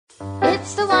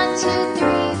It's the 1, 2,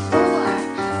 3, 4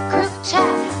 group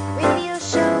chat radio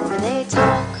show where they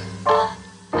talk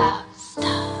about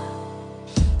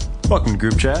stuff. Welcome to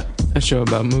Group Chat. A show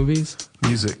about movies,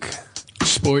 Music.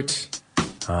 sports.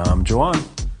 I'm Joanne.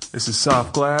 This is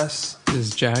Soft Glass. This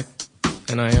is Jack.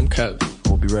 And I am Kev.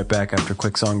 We'll be right back after a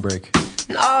quick song break.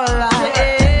 All I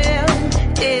am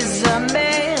is a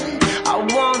man. I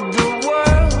want the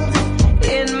world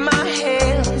in my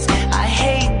hands. I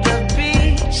hate the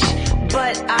beach,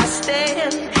 but I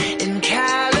stand in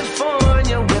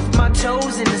California with my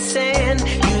toes in the sand.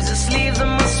 Use the sleeves of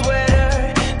my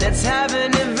sweater. Let's have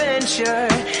an adventure.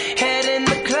 Head in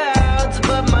the clouds,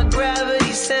 but my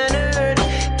gravity centered.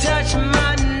 Touch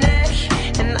my neck,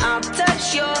 and I'll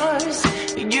touch yours.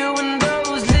 You and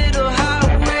those little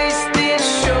high-waisted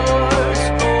shorts.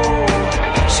 Oh,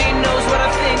 she knows what I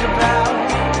think about,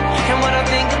 and what I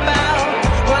think about.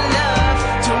 One love,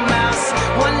 two mouths.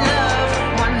 One love,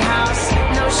 one house.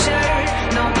 No shirt,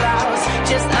 no blouse,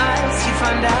 just us. You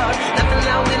find out nothing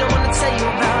that we don't want to tell you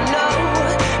about. No,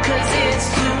 'cause it's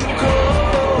too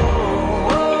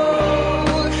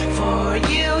cold for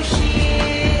you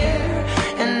here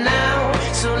and now.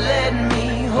 So let me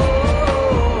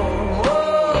hold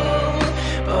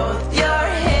both your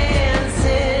hands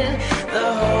in the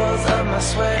holes of my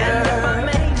sweater. And if I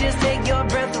may just take your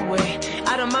breath away,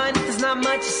 I don't mind if there's not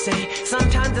much to say.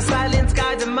 Sometimes the silence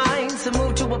guides our minds to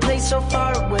move to a place so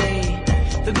far away.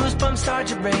 The goosebumps start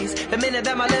to raise the minute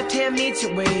that my left hand meets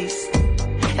your waist.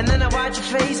 And then I watch your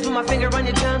face, put my finger on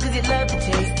your tongue 'cause you love the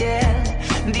taste, yeah.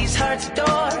 And these hearts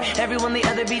adore everyone the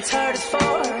other beats hardest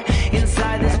for.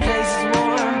 Inside this place is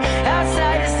warm,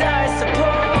 outside the stars to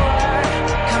pour.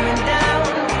 Coming down,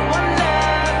 one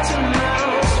love, two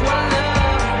mouths. One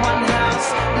love, one house.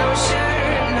 No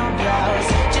shirt, no blouse,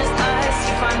 just us.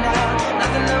 You find out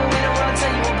nothing that we don't want to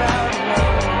tell you about. No,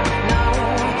 no,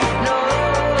 no,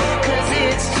 'cause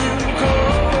it's too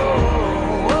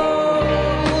cold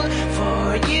for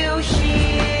you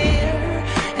here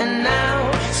and now.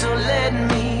 So let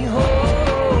me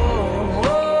hold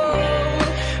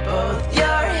both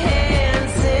your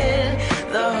hands in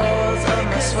the holes of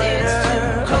my sweater. It's too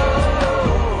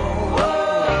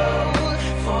cold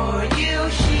for you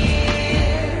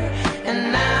here and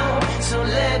now. So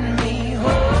let me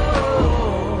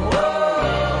hold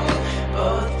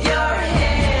both your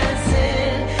hands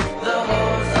in the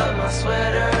holes of my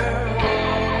sweater.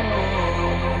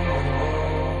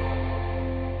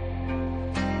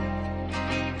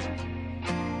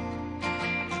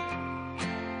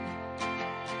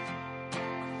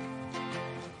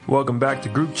 Welcome back to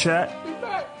Group Chat.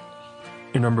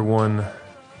 Your number one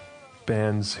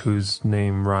bands whose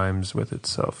name rhymes with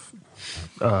itself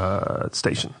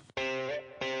station.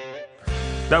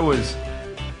 That was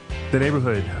The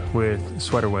Neighborhood with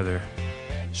Sweater Weather.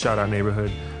 Shout out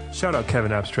Neighborhood. Shout out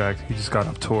Kevin Abstract. He just got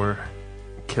off tour,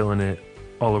 killing it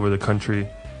all over the country.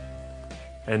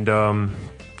 And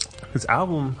his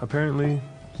album apparently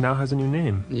now has a new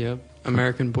name. Yep.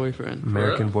 American Boyfriend.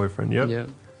 American Boyfriend. Yep. Yep.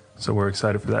 So we're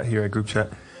excited for that here at Group Chat.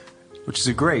 Which is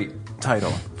a great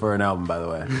title for an album, by the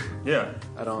way. Yeah.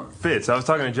 Fits. I was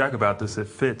talking to Jack about this. It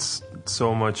fits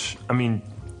so much. I mean,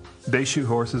 They Shoot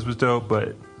Horses was dope,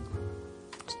 but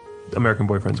American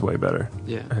Boyfriend's way better.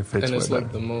 Yeah. It fits And it's way like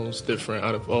better. the most different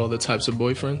out of all the types of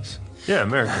boyfriends. Yeah,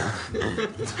 American.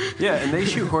 Yeah, and They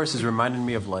Shoot Horses reminded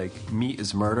me of, like, Meat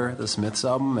is Murder, the Smiths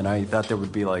album, and I thought there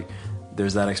would be, like,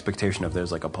 there's that expectation of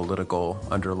there's, like, a political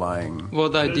underlying, Well,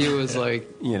 the idea was like,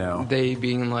 you know. they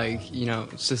being like, you know,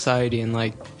 society and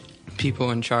like people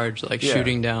in charge, like Yeah.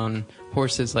 shooting down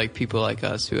horses, like people like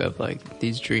us who have like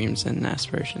these dreams and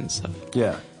aspirations and stuff.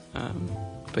 Yeah.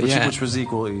 But yeah, Which was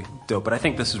equally dope, but I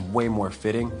think this is way more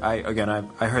fitting.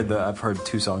 I've heard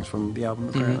two songs from the album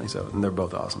apparently, so and they're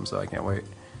both awesome, so I can't wait.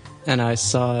 and I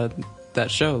saw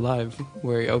that show live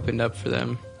where he opened up for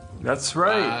them. That's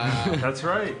right. That's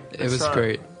right. It was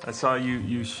great. I saw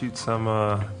you shoot some,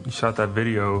 you shot that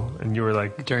video, and you were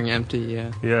like, During Empty,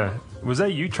 yeah. yeah. Was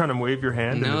that you trying to wave your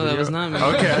hand? in No, the that video? was not me.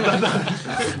 Okay,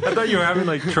 I thought you were having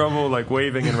like trouble like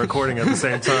waving and recording at the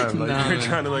same time. Like No, you were man.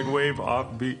 trying to like wave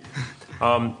off beat.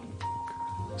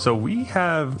 So we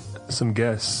have some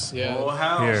guests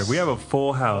Yeah. here. We have a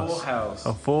full house. Full house.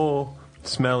 A full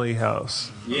smelly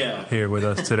house Yeah. here with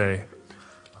us today.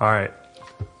 All right.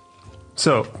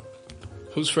 So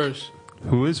Who's first?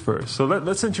 who is first? So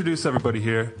let's introduce everybody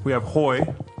here. We have Hoy.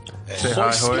 Say hi,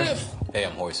 Hoy. Smith. Hey,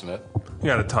 I'm Hoy Smith. You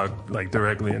gotta talk like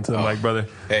directly into the mic, brother.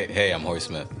 Hey, I'm Hoy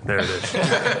Smith. There it is.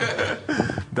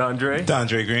 Dondre.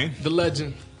 Dondre Green. The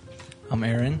legend. I'm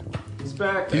Aaron. He's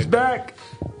back.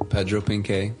 Pedro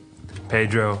Pinkay.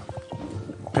 Pedro,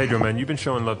 man, you've been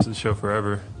showing love to the show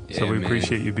forever. So we man.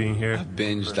 appreciate you being here. I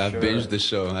binged the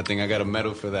show. I think I got a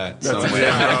medal for that. So Clap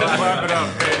it up.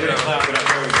 Clap it up.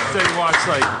 So you watched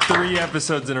like 3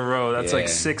 episodes in a row. That's like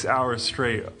Yeah. 6 hours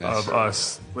straight of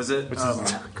us. Was it? Which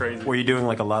is crazy. Were you doing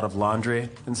like a lot of laundry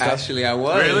and stuff? Actually, I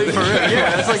was. Really? For real?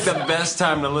 Yeah, that's like the best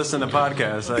time to listen to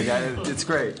podcasts. Like, it's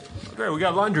great. Great. We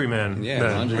got laundry man. Yeah,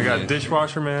 then. laundry We got man.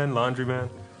 dishwasher man, laundry man.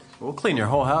 We'll clean your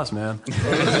whole house, man.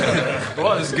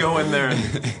 We'll just go in there.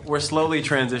 And we're slowly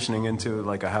transitioning into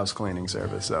like a house cleaning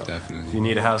service. So Definitely. if you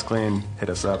need a house clean, hit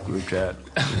us up, group chat.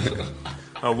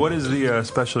 What is the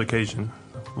special occasion?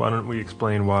 Why don't we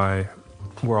explain why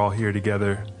we're all here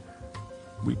together?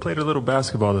 We played a little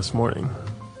basketball this morning.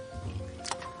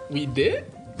 We did?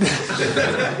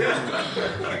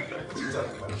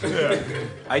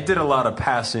 I did a lot of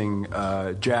passing.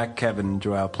 Jack, Kevin, and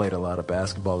Joel played a lot of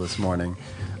basketball this morning.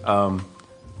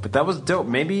 But that was dope.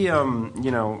 Maybe,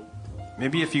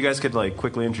 maybe if you guys could like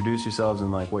quickly introduce yourselves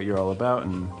and like what you're all about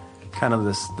and kind of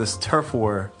this turf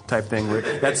war type thing.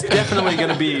 That's definitely going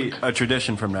to be a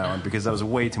tradition from now on because that was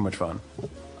way too much fun.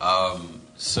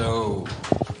 So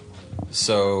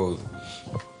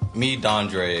me,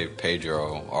 Dondre,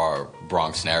 Pedro are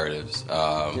Bronx Narratives.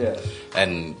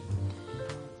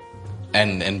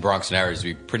 And in Bronx Narratives,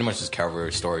 we pretty much just cover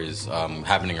stories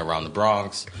happening around the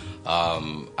Bronx.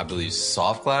 I believe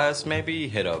Soft Glass maybe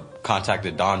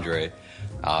contacted Dondre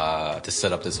to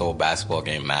set up this whole basketball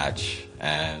game match,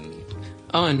 and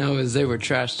All I know is they were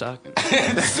trash talking.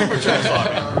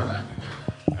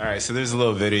 All right, so there's a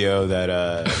little video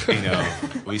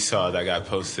that we saw that got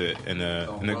posted in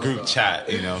a group chat,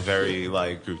 very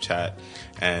like group chat,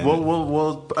 and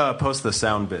We'll post the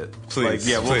sound bit. Please,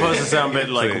 we'll please. post the sound bit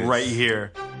like Please. right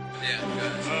here.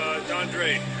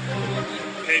 Dondre,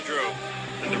 Pedro,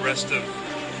 and the rest of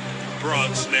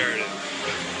Bronx Narrative.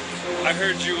 I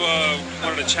heard you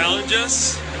wanted to challenge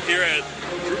us here at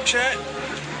group chat.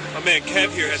 My man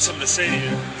Kev here had something to say to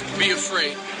you. Be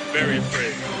afraid. Very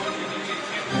afraid.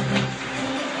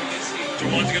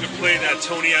 Jawan's gonna play that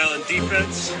Tony Allen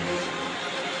defense.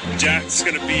 Jack's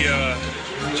gonna be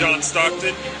John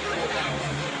Stockton.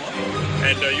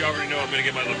 And you already know I'm gonna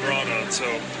get my LeBron on, so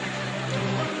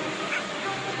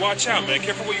watch out, man.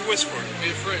 Careful what you wish for. Be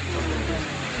afraid.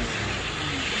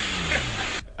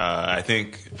 I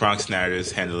think Bronx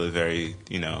Narratives handled it very,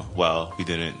 well. We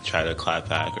didn't try to clap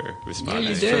back or Yeah, respond.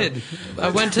 you did. I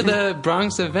went to the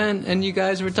Bronx event and you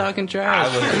guys were talking trash.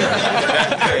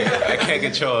 I can't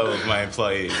control my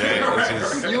employees, right? It's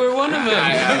just, You were one of them.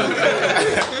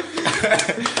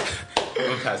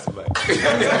 we'll pass the mic.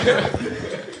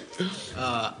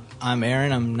 I'm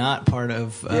Aaron. I'm not part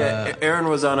of. Aaron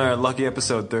was on our lucky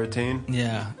episode 13.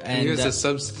 Yeah, and He was a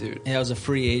substitute. I was a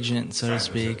free agent, so to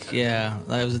speak. Yeah,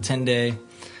 that was a 10-day.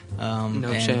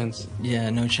 No chance.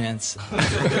 Yeah, no chance.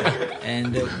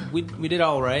 And we did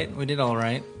all right. We did all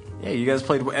right. Yeah, you guys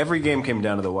played. Every game came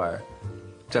down to the wire,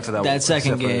 except for that. That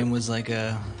second except for- game was like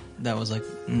that was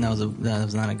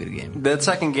not a good game. That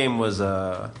second game was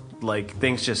like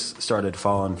things just started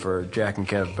falling for Jack and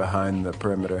Kev behind the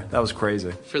perimeter. That was crazy.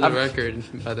 For the record,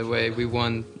 by the way, we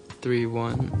won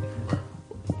 3-1.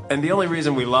 And the only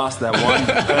reason we lost that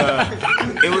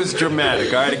one, it was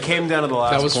dramatic. All right, it came down to the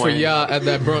last. That was point. for y'all at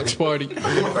that brunch party.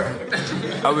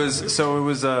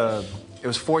 It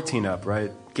was 14 up,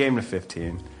 right? Game to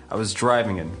 15. I was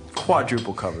driving in,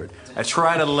 quadruple covered. I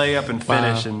tried to lay up and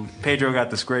finish, and Pedro got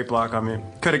the scrape block on me.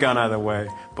 Could have gone either way,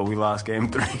 but we lost game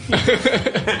 3.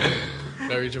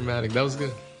 Very dramatic. That was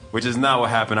good. Which is not what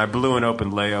happened. I blew an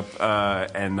open layup,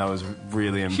 and that was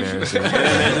really embarrassing. And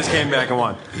then I just came back and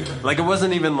won. Like, it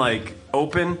wasn't even, like,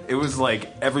 open. It was, like,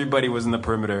 everybody was in the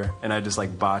perimeter, and I just,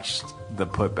 like, botched the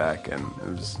putback, and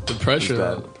it was... The pressure, it was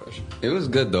though. bad. The pressure. it was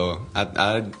good though.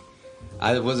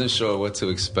 I wasn't sure what to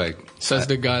expect. Says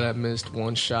the guy that missed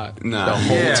one shot Nah. the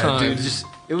whole Yeah, time. dude,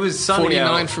 it was sunny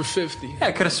 49 out. for 50. Yeah,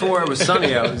 I could have swore it was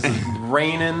sunny out. It was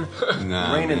raining,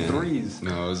 Nah, raining man. threes.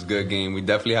 No, it was a good game. We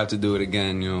definitely have to do it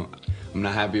again. I'm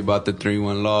not happy about the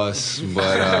 3-1 loss,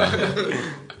 but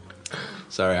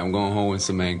sorry, I'm going home with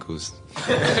some ankles.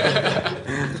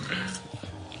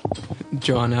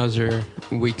 John, how's your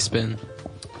week been?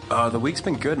 The week's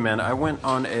been good, man. I went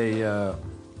on a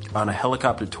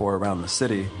helicopter tour around the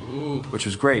city, which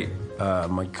was great. I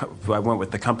went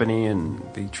with the company, and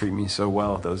they treat me so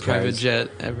well. Those Private guys. jet,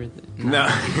 everything. No,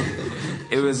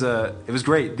 it was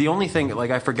great. The only thing,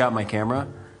 like, I forgot my camera,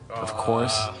 of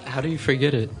course. How do you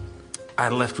forget it? I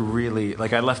left at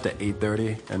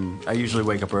 8:30, and I usually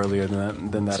wake up earlier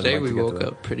than that. Today I'd like we to get woke to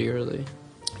up pretty early,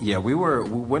 Yeah,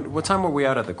 what time were we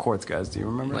out at the courts, guys? Do you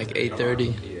remember? like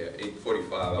 8:30. Yeah,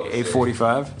 8:45.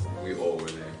 8:45. We all were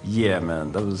there. Yeah,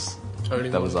 man, that was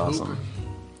awesome.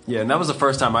 Yeah, and that was the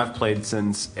first time I've played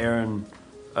since Aaron,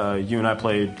 you and I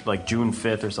played like June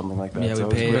 5th or something like that. Yeah, So we it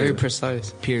was played great. Very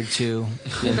precise. Pier 2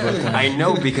 in Brooklyn. I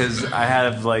know because I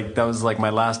have like that was like my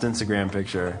last Instagram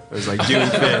picture. It was like June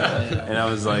 5th, and I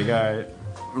was like, all right.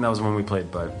 And that was when we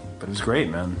played, but it was great,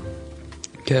 man.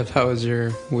 Kev, how was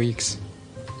your weeks?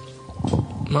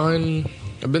 Mine,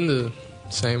 I've been the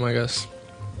same, I guess.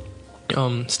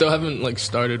 Still haven't like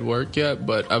started work yet,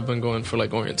 but I've been going for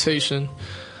like orientation.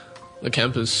 The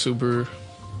camp is super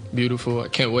beautiful. I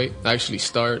can't wait to actually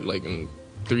start like in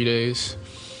 3 days.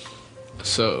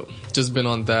 So just been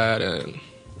on that and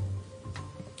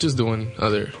just doing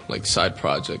other like side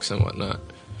projects and whatnot.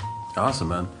 Awesome,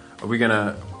 man. Are we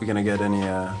gonna get any?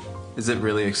 Is it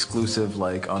really exclusive,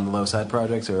 like on the low side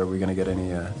projects, or are we gonna get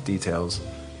any details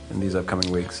in these upcoming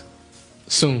weeks?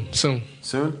 Soon. Soon.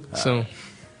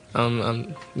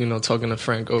 I'm talking to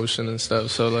Frank Ocean and stuff.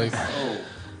 So like,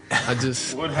 I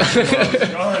just What happened?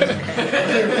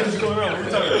 What's going on? What are you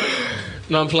talking about?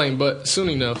 no, I'm playing, but soon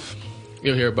enough,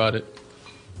 you'll hear about it.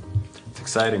 It's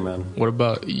exciting, man. What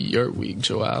about your week,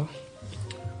 Joel?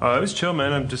 It was chill,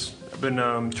 man. I've been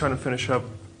trying to finish up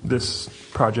this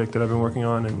project that I've been working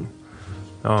on, and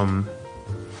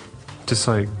just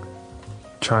like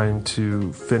trying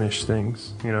to finish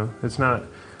things. You know, it's not.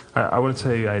 I wouldn't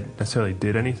say I necessarily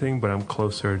did anything, but I'm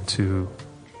closer to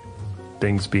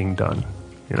things being done.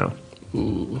 You know,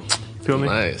 Ooh, feel me?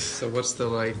 nice. So what's the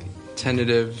like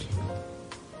tentative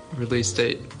release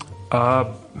date?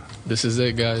 This is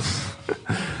it, guys.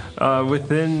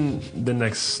 Within the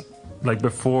next, like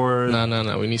before.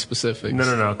 No. We need specifics.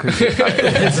 No. Because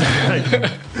it's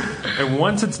like, and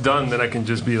once it's done, then I can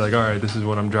just be like, all right, this is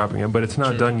what I'm dropping it. But it's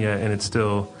not done yet, and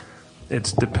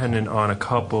it's dependent on a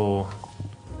couple.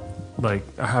 Like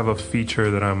I have a feature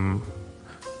that I'm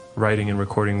writing and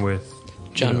recording with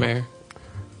John Mayer.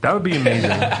 That would be amazing.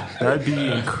 That'd be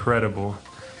incredible.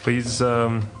 But he's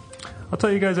I'll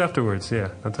tell you guys afterwards. Yeah,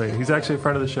 I'll tell you. He's actually a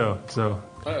friend of the show. So,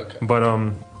 Okay. but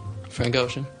Frank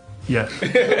Ocean. yeah,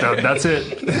 that's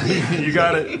it. You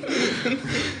got it.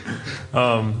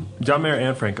 John Mayer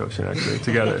and Frank Ocean actually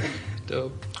together.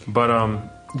 Dope. But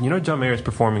John Mayer is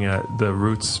performing at the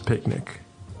Roots Picnic.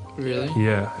 Really?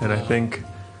 Yeah, and I think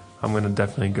I'm gonna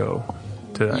definitely go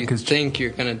to that You think you're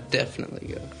gonna definitely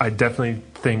go? I definitely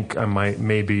think I might,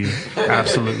 maybe,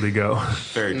 absolutely go.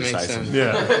 Very Makes decisive. sense.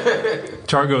 Yeah,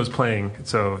 Chargo's playing,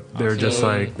 so they're just Yeah.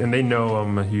 like, and they know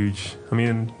I'm a huge. I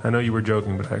mean, I know you were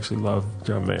joking, but I actually love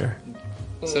John Mayer.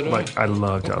 So do I. Like, I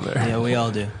love John Mayer. Yeah, we all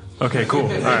do. Okay, cool. All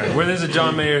right, where there's a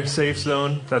John Mayer safe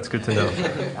zone, that's good to know.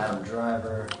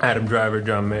 Adam Driver,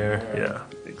 John Mayer. Yeah,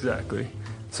 exactly.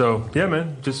 So yeah,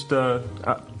 man. Just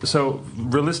so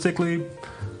realistically,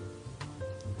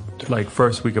 like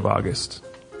first week of August.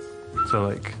 So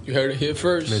like You heard it here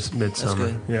first. That's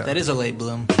midsummer. good. Yeah, That is a late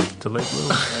bloom. it's a late bloom.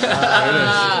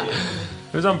 There it is.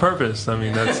 It was on purpose. I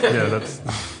mean, that's.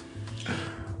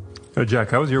 Oh,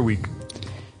 Jack, how was your week?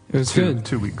 It was good.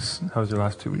 2 weeks. How was your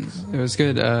last 2 weeks? It was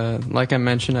good. Like I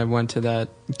mentioned, I went to that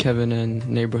Kevin and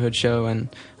Neighborhood show, and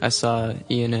I saw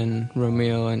Ian and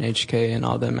Romeo and HK and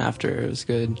all them after. It was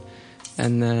good.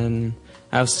 And then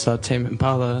I also saw Tame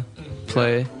Impala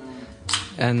play.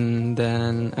 And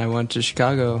then I went to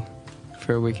Chicago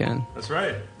for a weekend. That's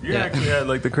right. You Yeah. actually had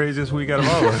like the craziest week out of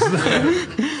all of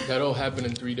us. That all happened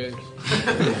in 3 days.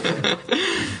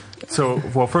 So,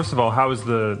 well, first of all, how was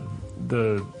the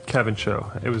Kevin show?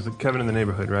 It was the Kevin in the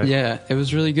Neighborhood, right? Yeah, it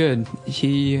was really good.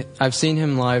 I've seen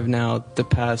him live now the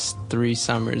past 3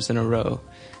 summers in a row,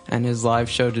 and his live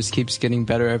show just keeps getting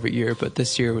better every year. But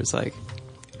this year was like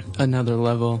another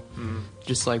level,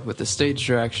 just like with the stage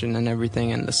direction and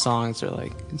everything, and the songs are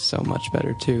like so much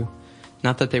better too.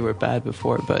 Not that they were bad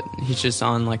before, but he's just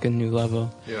on like a new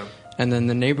level. Yeah. And then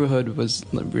the Neighborhood was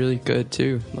really good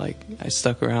too. Like I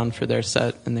stuck around for their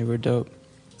set, and they were dope.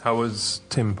 How was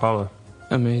Tame Impala?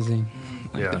 Amazing.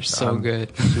 Like, Yeah, they're so I'm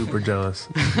good. Super jealous.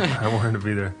 I wanted to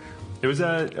be there. It was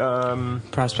at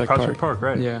Prospect Park,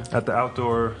 right? Yeah. At the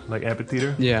outdoor like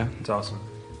amphitheater. Yeah. It's awesome.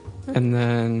 And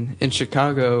then in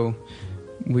Chicago,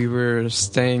 we were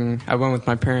staying, I went with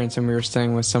my parents and we were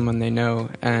staying with someone they know.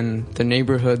 And the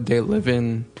neighborhood they live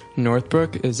in,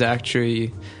 Northbrook, is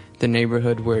actually the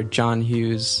neighborhood where John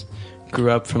Hughes grew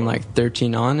up from like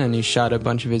 13 on, and he shot a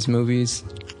bunch of his movies.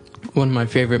 One of my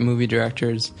favorite movie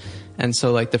directors. And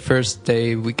so like the first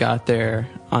day we got there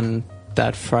on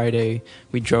that Friday,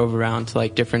 we drove around to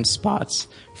like different spots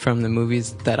from the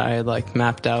movies that I had like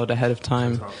mapped out ahead of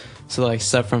time. So like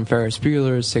stuff from Ferris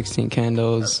Bueller, 16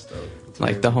 Candles,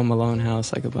 like the Home Alone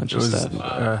house, like a bunch It of was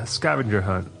stuff. scavenger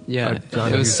hunt. Yeah,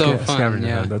 John it was Hughes so fun. Scavenger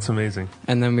Yeah. hunt. That's amazing.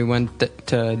 And then we went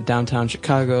to downtown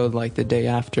Chicago like the day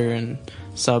after, and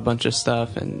saw a bunch of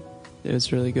stuff, and it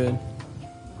was really good.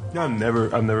 Yeah, I've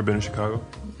never been to Chicago.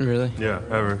 Really? Yeah,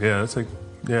 ever. Yeah, it's like,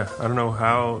 yeah, I don't know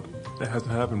how it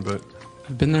hasn't happened, but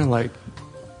I've been there like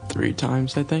 3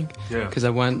 times, I think. Yeah. Because I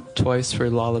went twice for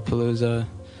Lollapalooza.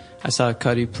 I saw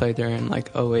Cudi play there in like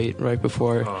 2008, right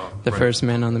before the right. first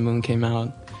Man on the Moon came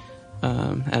out.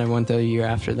 And I went there a year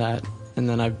after that. And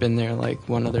then I've been there like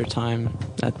one other time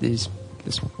at this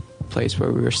place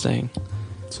where we were staying.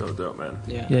 so dope, man.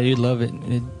 Yeah. Yeah, you'd love it.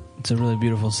 It's a really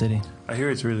beautiful city. I hear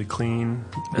it's really clean,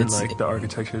 and It's- like the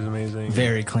architecture is amazing.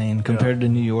 Very clean compared to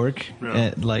New York.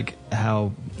 Yeah. Like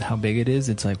how big it is.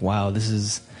 It's like, wow, this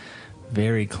is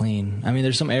very clean. I mean,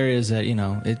 there's some areas that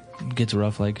it gets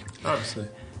rough, like Obviously.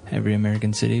 every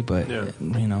American city, but Yeah.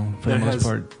 for the It most has,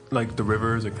 part, like the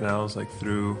rivers or canals, like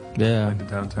through yeah, like the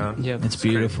downtown. Yeah. it's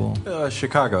beautiful.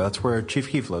 Chicago, that's where Chief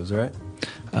Keef lives, right?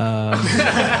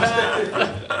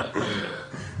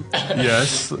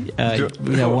 Yes.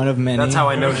 One of many. That's how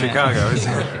I know Chicago.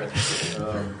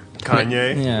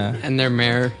 Kanye. Yeah, And their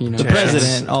mayor, the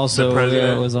president also The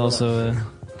president. was also.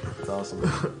 That's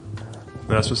awesome.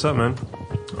 That's what's up, man.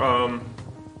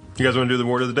 You guys want to do the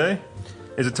word of the day?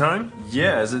 Is it time?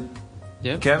 Yeah, is it?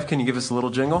 Yep. Kev, can you give us a little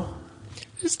jingle?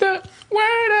 It's the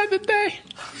word of the day.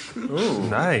 Ooh,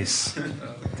 nice.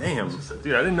 Damn.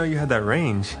 Dude, I didn't know you had that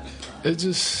range. It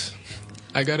just,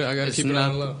 I gotta keep it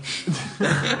not- on low.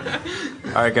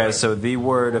 All right, guys, so the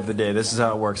word of the day. This is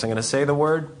how it works. I'm going to say the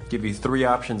word, give you 3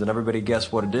 options, and everybody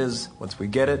guess what it is. Once we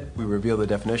get it, we reveal the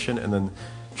definition, and then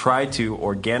try to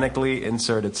organically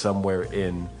insert it somewhere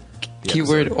in the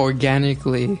Keyword episode.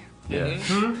 organically. Yeah.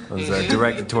 It was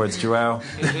directed towards Joao.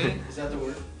 Is that the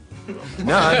word?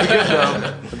 No, that'd be good, though.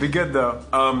 That'd be good,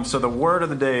 though. So the word of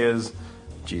the day is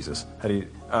Jesus. How do you...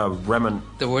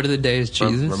 The word of the day is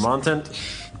Jesus. Remontant?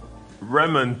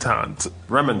 Remontant.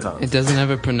 Remontant. It doesn't have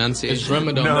a It's pronunciation.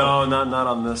 Ramadan. No, not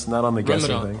on this. Not on the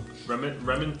guessing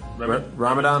Ramadan. thing.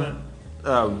 Ramadan?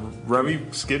 Can we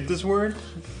skip this word?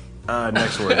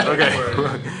 Next word. Okay.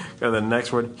 Go to the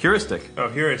next word. Heuristic. Oh,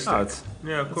 heuristic. Oh, it's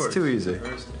yeah, of course. too easy.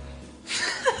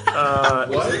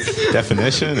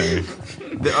 Definition or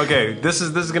Okay, this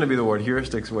is going to be the word.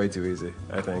 Heuristic's way too easy,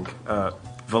 I think.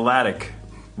 Villatic.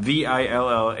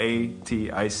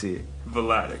 Villatic.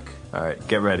 Valatic. All right,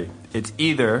 get ready. It's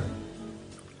either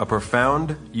a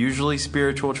profound, usually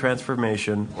spiritual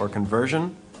transformation or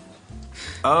conversion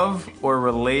of or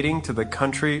relating to the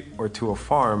country or to a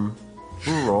farm,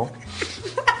 rural,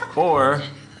 or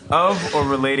of or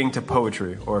relating to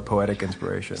poetry or poetic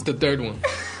inspiration. The third one.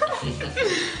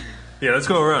 Yeah, let's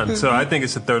go around. So I think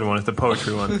it's the third one. It's the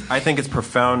poetry one. I think it's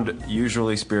profound,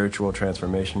 usually spiritual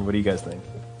transformation. What do you guys think?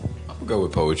 I'll go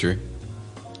with poetry.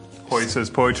 Hoyt says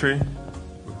poetry.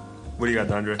 What do you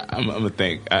got, Andre? I'm gonna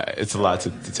think. It's a lot to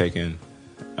take in.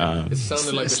 It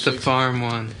sounded like It's a the Shakespeare. farm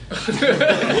one.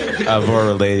 Of or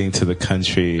relating to the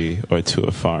country or to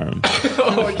a farm.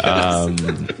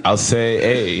 I'll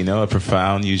say A. A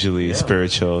profound, usually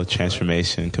spiritual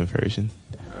transformation, conversion.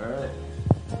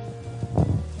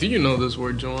 Do you know this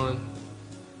word, Joanne?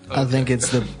 I think it's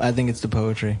the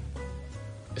poetry.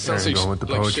 It sounds There you like, go with the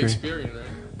like poetry. Shakespearean, right?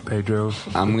 Pedro.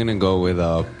 I'm gonna go with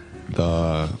the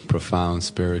profound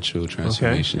spiritual Okay.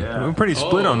 transformation. We're pretty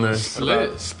split on this.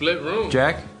 Split room.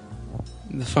 Jack?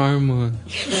 The farm one.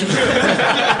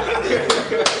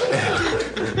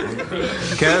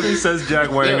 Kev? Says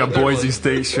Jack wearing Yeah, a third Boise one.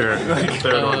 State shirt.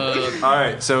 Third one. All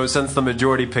right, so since the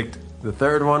majority picked the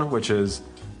third one, which is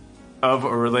of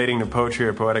or relating to poetry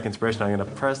or poetic inspiration, I'm going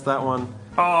to press that one.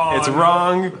 Oh, It's no.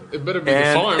 wrong. It better be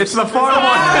And the farm. it's the farm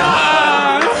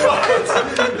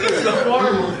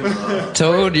one.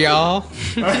 Told y'all.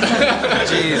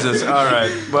 Jesus. All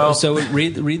right. Well, So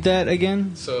read that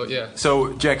again. So, yeah.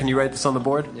 so Jack, can you write this on the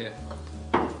board? Yeah.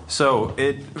 So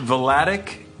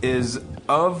Villatic is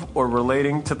of or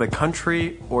relating to the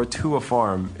country or to a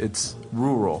farm. It's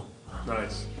rural,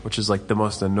 Nice. which is like the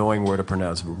most annoying word to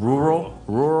pronounce. Rural.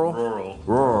 Rural.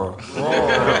 Rural.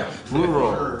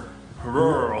 Rural.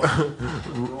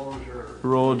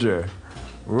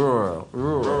 Rural.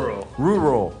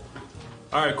 Rural.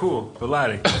 All right, cool.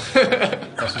 Valatic.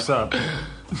 That's what's up. All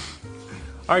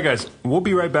right, guys. We'll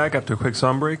be right back after a quick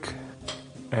song break,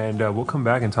 and we'll come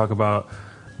back and talk about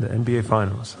the NBA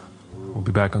Finals. We'll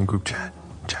be back on Group Chat.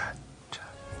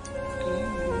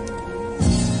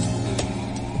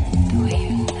 The way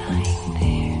you lie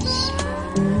there, so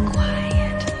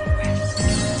quiet,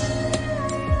 restless.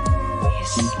 You're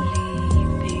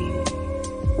sleeping.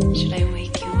 Should I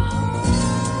wake you up?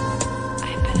 I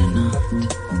better not.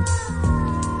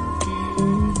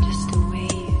 Just the way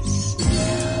you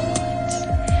smell.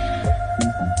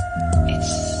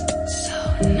 It's so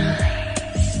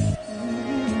nice.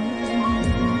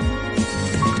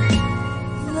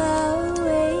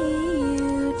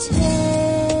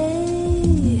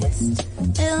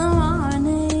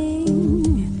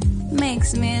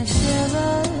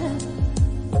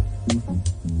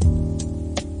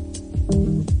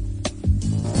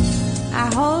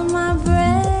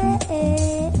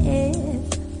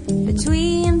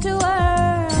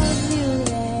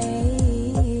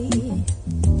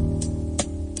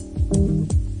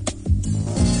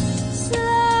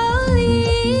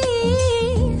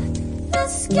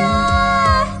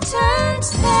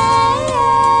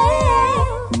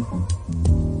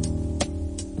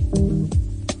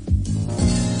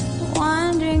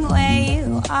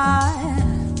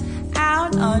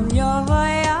 on your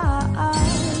voyage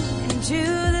into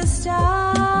the stars.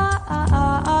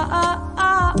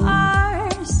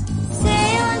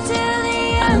 Sail until the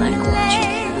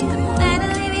land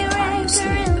and leave your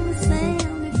anchor in the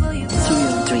sand before you Through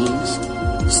your dreams,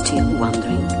 still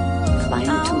wandering,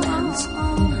 flying to lands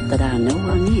that are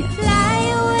nowhere near. fly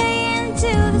away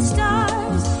into the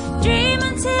stars. Dream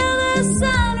until the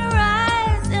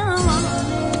sunrise in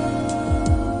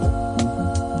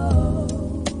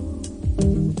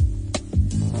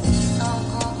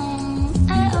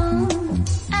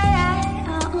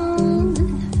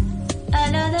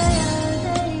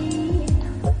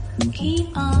the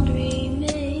keep on dreaming.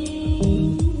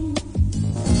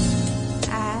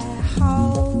 I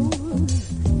hold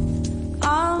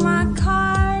all my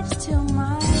cards to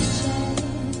my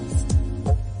chest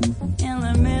in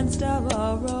the midst of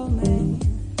a romance.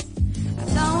 I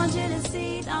don't want you to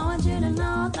see, don't want you to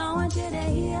know, don't want you to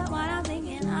hear what I'm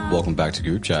thinking of. Welcome back to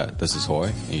Group Chat. This is Hoy,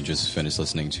 and you just finished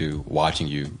listening to Watching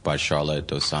You by Charlotte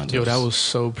Dos Santos. Yo, that was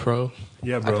so pro.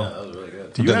 Yeah, bro. That was really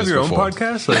good. Do you have your own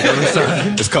podcast? Like, on the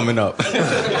side? It's coming up.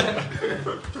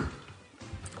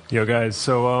 Yo, guys.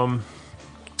 So,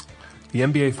 the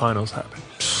NBA Finals happened,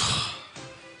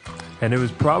 and it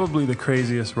was probably the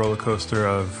craziest roller coaster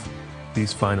of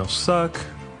these finals suck.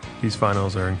 These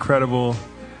finals are incredible.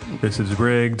 This is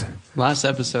rigged. Last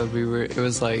episode, it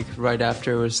was like right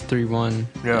after it was 3-1.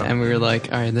 Yeah. And we were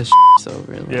like, all right, this is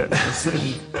over. Like, Yeah.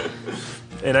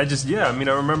 And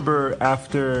I remember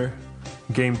after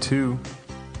game 2,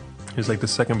 it was like the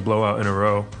second blowout in a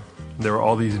row. There were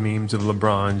all these memes of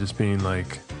LeBron just being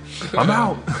like, I'm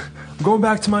out. I'm going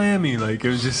back to Miami. Like, it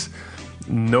was just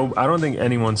I don't think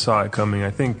anyone saw it coming.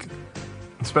 I think,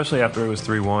 especially after it was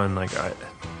 3-1, like,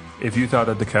 if you thought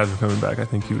that the Cavs were coming back, I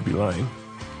think you would be lying.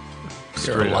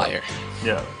 You're a Straight up. liar.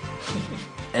 Yeah.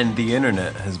 And the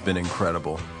internet has been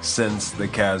incredible since the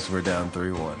Cavs were down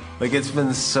 3-1. Like, it's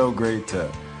been so great to...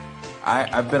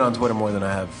 I've been on Twitter more than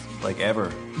I have, like,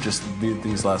 ever, just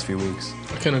these last few weeks.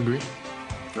 I can agree.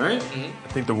 Right? I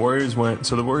think the Warriors went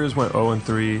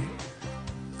 0-3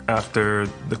 after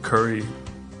the Curry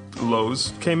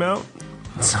lows came out.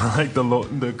 So, like,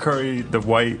 the Curry, the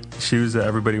white shoes that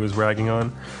everybody was ragging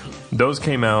on, those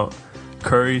came out.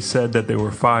 Curry said that they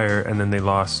were fire, and then they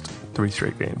lost 3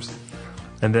 straight games.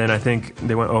 And then I think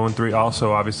they went 0-3.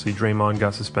 Also, obviously, Draymond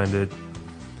got suspended.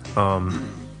 I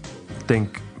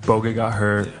think Bogut got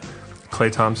hurt.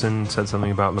 Klay Thompson said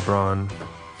something about LeBron.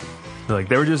 Like,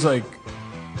 they were just like,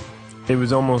 it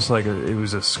was almost like it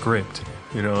was a script,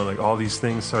 you know. Like, all these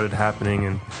things started happening,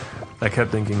 and I kept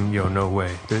thinking, yo, no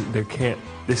way,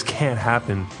 this can't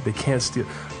happen. They can't steal.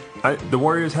 The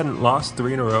Warriors hadn't lost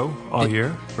 3 in a row all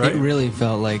year, right? It really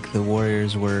felt like the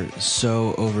Warriors were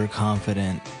so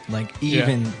overconfident, like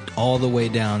even all the way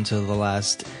down to the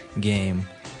last game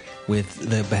with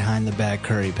the behind-the-back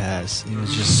Curry pass. He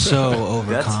was just so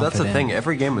overconfident. That's the thing.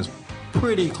 Every game was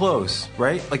pretty close,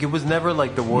 right? Like, it was never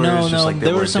like the Warriors just like they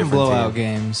there were were a some different blowout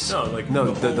team. games.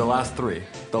 The last 3.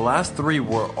 The last 3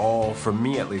 were all, for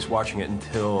me at least, watching it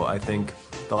until I think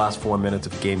the last 4 minutes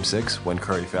of Game 6 when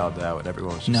Curry fouled out and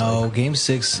everyone was just like... Game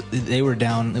 6, they were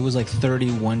down. It was like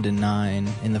 31-9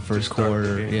 in the first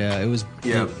quarter. Yeah, it was...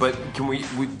 Yeah, but can we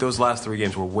those last 3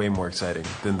 games were way more exciting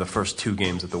than the first 2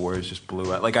 games that the Warriors just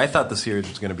blew out. Like, I thought the series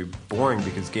was going to be boring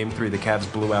because Game 3 the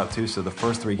Cavs blew out too, so the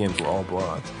first 3 games were all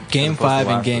blowouts. Game 5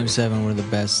 and Game 3. 7 were the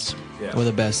best. Yeah. Were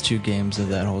the best 2 games of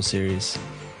that whole series,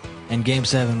 and Game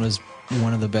 7 was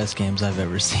one of the best games I've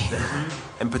ever seen.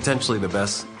 And potentially the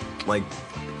best, like,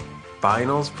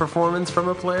 finals performance from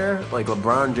a player. Like,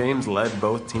 LeBron James led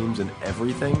both teams in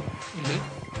everything.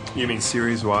 Mm-hmm. You mean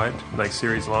series-wide? Like,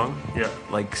 series-long? Yeah.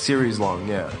 Like, series-long,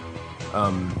 yeah.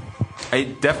 I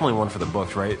definitely one for the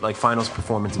books, right? Like, finals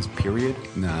performances, period.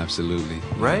 No, absolutely.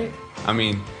 Right? I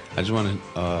mean, I just want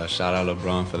to shout out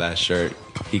LeBron for that shirt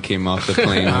he came off the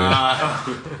plane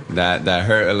with. That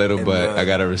hurt a little, but I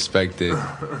got to respect it.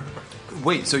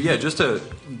 Wait, so yeah, just to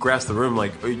grasp the room,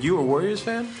 like, are you a Warriors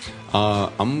fan?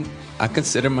 I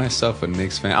consider myself a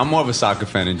Knicks fan. I'm more of a soccer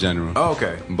fan in general. Oh,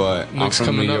 okay. But Knicks I'm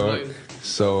from New coming up York, later.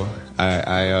 so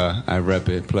I rep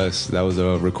it. Plus, that was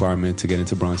a requirement to get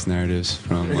into Bronx Narratives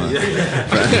from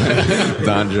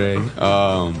Dondre.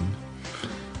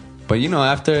 But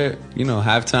after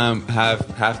halftime,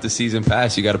 half the season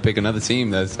passed, you got to pick another team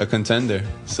that's a contender.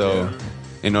 So,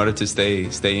 in order to stay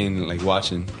in, like,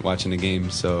 watching the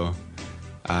game, so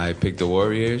I picked the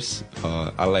Warriors.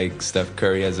 I like Steph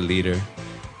Curry as a leader.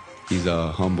 He's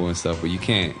humble and stuff, but you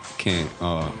can't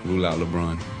rule out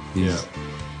LeBron.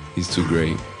 He's too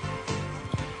great.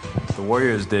 The the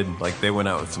Warriors did, like, they went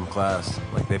out with some class.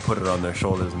 Like, they put it on their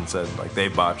shoulders and said, like, they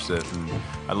botched it. And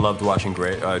I loved watching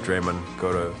Draymond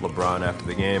go to LeBron after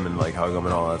the game and, like, hug him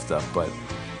and all that stuff. But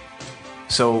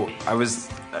so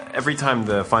every time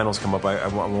the finals come up, I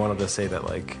wanted to say that,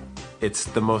 like, it's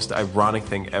the most ironic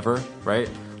thing ever, right?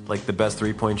 Like, the best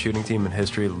three-point shooting team in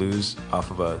history lose off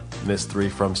of a missed three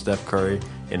from Steph Curry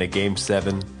in a Game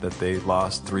 7 that they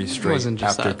lost 3 straight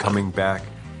after coming back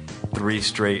 3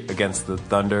 straight against the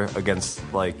Thunder, against,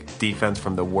 like, defense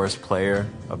from the worst player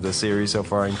of the series so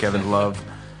far in Kevin Love,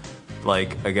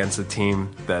 like, against a team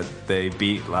that they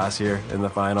beat last year in the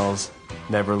finals,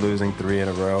 never losing 3 in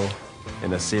a row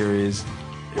in a series.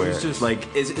 Where, was just like,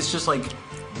 it's just like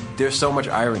there's so much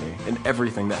irony in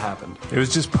everything that happened. It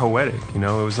was just poetic, you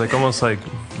know. It was like almost like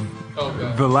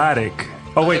Vladic.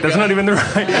 Oh wait, that's not even the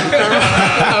right.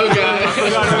 Oh god! I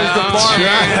forgot it was the bar.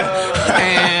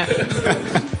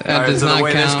 All right, so the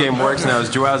way this game works now is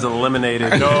Joel's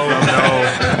eliminated. No.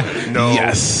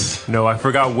 Yes. No, I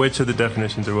forgot which of the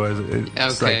definitions it was.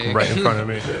 It's like right in front of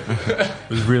me. I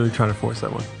was really trying to force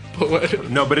that one. Poetic.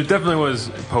 No, but it definitely was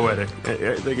poetic.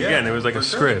 Like, again, it was like a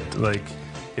script. Like,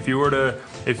 if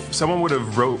someone would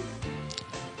have written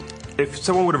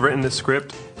this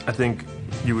script, I think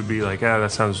you would be like,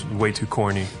 that sounds way too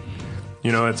corny.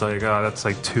 You know, it's like, that's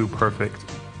like too perfect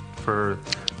for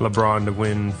LeBron to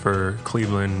win for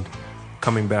Cleveland,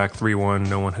 coming back 3-1.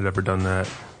 No one had ever done that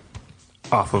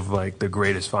off of like the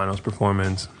greatest finals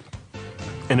performance.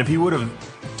 And if he would have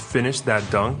finished that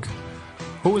dunk,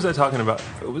 who was I talking about?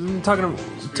 Was I talking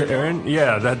to Aaron?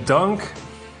 Yeah, that dunk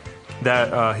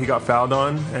that he got fouled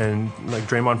on, and like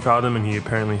Draymond fouled him, and he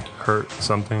apparently hurt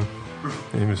something,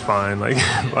 and he was fine. Like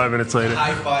 5 minutes later,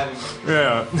 high five.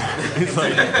 Yeah, he's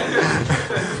like,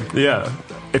 yeah.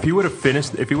 If he would have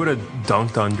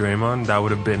dunked on Draymond, that would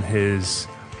have been his,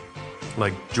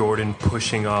 like, Jordan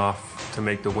pushing off to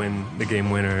make the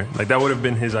game winner. Like, that would have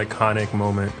been his iconic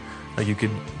moment. Like, you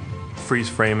could freeze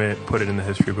frame it, put it in the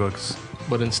history books.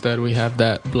 But instead, we have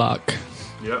that block.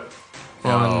 Yep.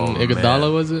 On Iguodala,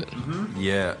 man. was it? Mm-hmm.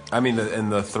 Yeah, I mean, and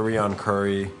the 3 on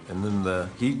Curry, and then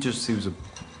he was a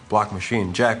block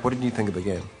machine. Jack, what did you think of the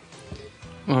game?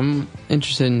 Well, I'm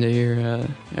interested to hear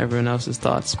everyone else's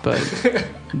thoughts, but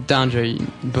Dandre,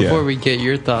 before we get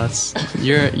your thoughts,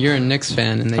 you're a Knicks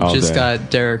fan, and they just got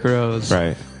Derrick Rose.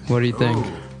 Right. What do you think?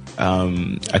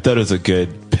 I thought it was a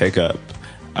good pickup.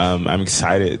 I'm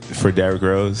excited for Derrick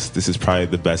Rose. This is probably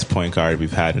the best point guard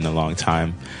we've had in a long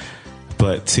time.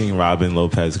 But seeing Robin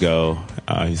Lopez go,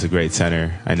 he's a great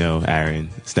center. I know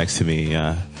Aaron is next to me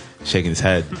shaking his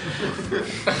head.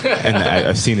 And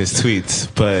I've seen his tweets.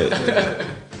 But,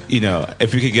 you know,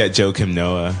 if we could get Joakim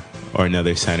Noah or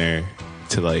another center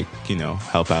to, like, you know,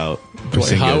 help out.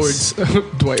 Dwight Howard's a free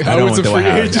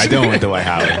agent. I don't want Dwight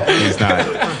Howard.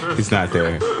 He's not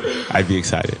there. I'd be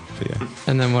excited. But yeah.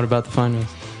 And then what about the finals?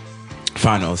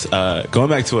 Going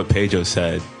back to what Pedro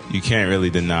said, you can't really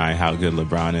deny how good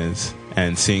LeBron is.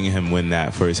 And seeing him win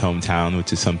that for his hometown,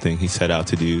 which is something he set out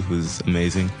to do, was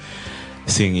amazing.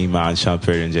 Seeing Iman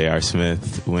Shumpert and J.R.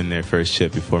 Smith win their first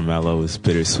chip before Melo was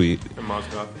bittersweet. And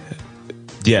Mozgov.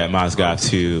 Yeah, Mozgov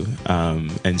too.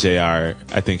 And J.R.,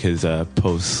 I think his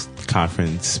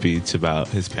post-conference speech about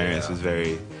his parents was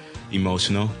very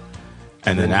emotional.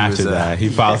 And then after that, he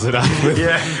follows it up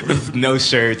with no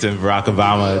shirts and Barack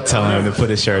Obama telling him to put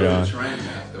his shirt on.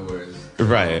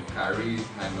 Right. Kyrie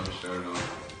had no shirt on.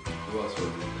 Who else was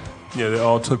it? Yeah, they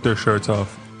all took their shirts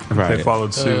off. Right. They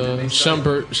followed suit.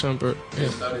 Shumpert. They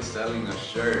started selling a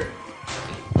shirt,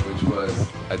 which was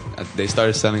they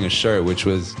started selling a shirt which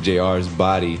was JR's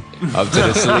body up to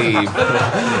the sleeve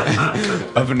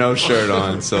of no shirt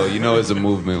on. So you know it's a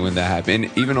movement when that happened.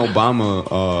 And even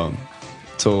Obama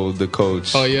told the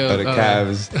coach of the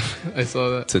Cavs I saw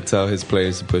that. to tell his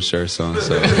players to put shirts on.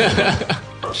 So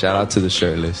shout out to the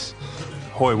shirtless.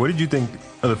 Hoy, what did you think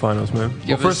of the finals, man? Give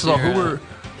Well, first us of all, your,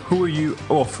 who were you?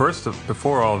 Well,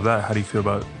 before all of that, how do you feel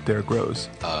about Derrick Rose?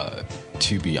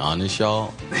 To be honest,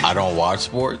 y'all, I don't watch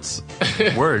sports.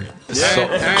 Word. So,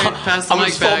 pass the I'm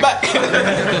mic so back.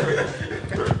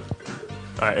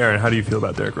 All right, Aaron, how do you feel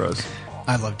about Derrick Rose?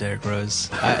 I love Derrick Rose.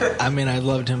 I mean, I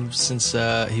loved him since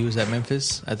he was at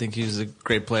Memphis. I think he was a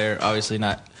great player. Obviously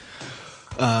not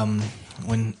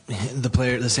when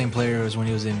the same player as when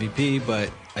he was the MVP, but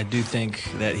I do think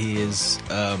that he is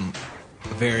a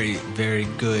very, very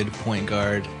good point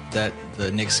guard that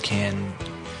the Knicks can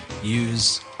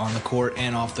use on the court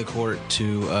and off the court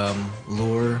to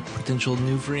lure potential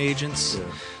new free agents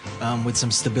with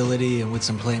some stability and with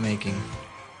some playmaking.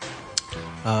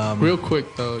 Real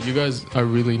quick though, you guys are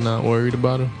really not worried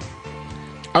about him?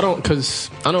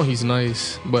 Because I know he's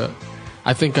nice, but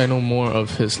I think I know more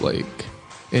of his like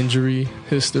injury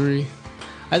history.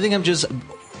 I think I'm just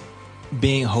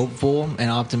being hopeful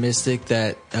and optimistic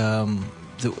that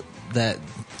that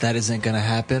isn't going to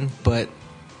happen. But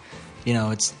you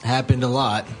know, it's happened a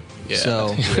lot. Yeah.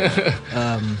 So,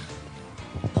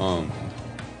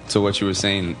 So what you were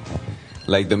saying,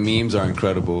 like the memes are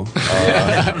incredible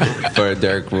for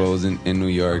Derrick Rose in New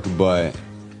York, but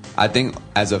I think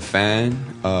as a fan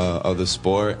of the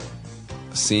sport,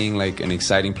 seeing like an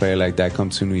exciting player like that come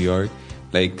to New York,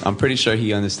 like I'm pretty sure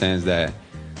he understands that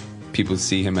people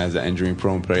see him as an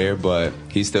injury-prone player, but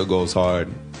he still goes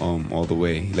hard all the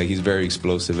way. Like he's very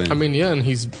explosive. And I mean, yeah, and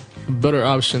he's a better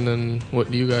option than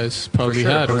what you guys probably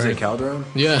had. Jose right? Calderon?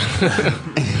 Yeah.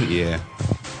 yeah.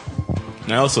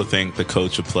 And I also think the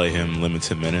coach will play him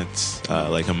limited minutes,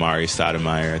 like Amari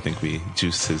Stoudemire. I think we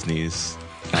juiced his knees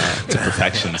to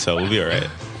perfection, so we'll be all right.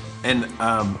 And,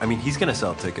 I mean, he's going to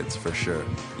sell tickets for sure.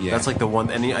 Yeah. That's like the one,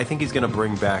 and I think he's going to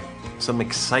bring back some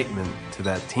excitement to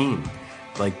that team,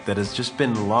 like that has just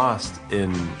been lost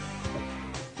in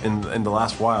the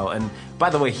last while. And by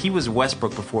the way, he was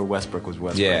Westbrook before Westbrook was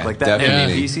Westbrook. Yeah, like that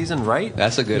definitely. MVP season, right?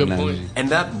 That's a good analogy. point. And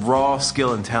that raw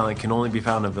skill and talent can only be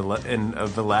found in a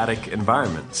Vladic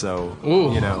environment. So,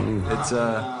 Ooh. you know, it's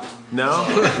no?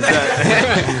 Is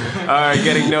that, all right,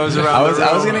 getting nose around I was the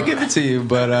room. gonna give it to you,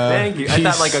 but Thank you. I thought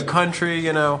he's- like a country,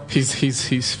 you know.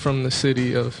 He's from the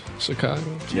city of Chicago.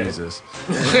 Jesus.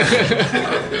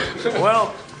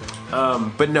 Well,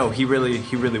 but no, he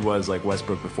really was like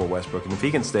Westbrook before Westbrook, and if he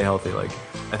can stay healthy, like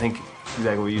I think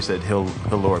exactly what you said, he'll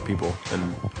lure people.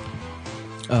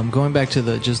 And going back to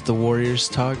the Warriors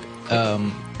talk,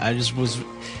 I just was,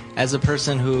 as a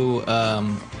person who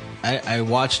I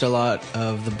watched a lot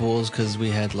of the Bulls because we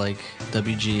had like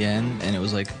WGN, and it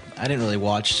was like I didn't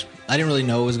really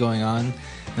know what was going on.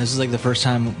 And this is like the first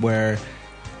time where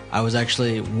I was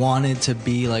actually wanted to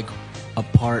be like a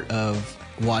part of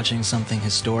watching something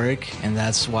historic, and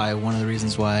that's why one of the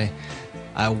reasons why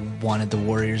I wanted the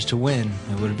Warriors to win.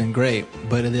 It would have been great.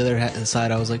 But on the other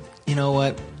side, I was like, you know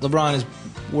what? LeBron has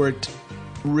worked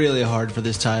really hard for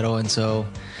this title, and so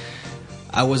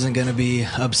I wasn't going to be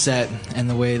upset in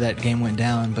the way that game went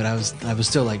down, but I was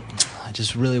still like, I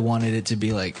just really wanted it to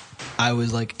be like I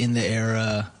was like in the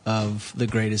era of the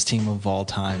greatest team of all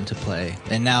time to play.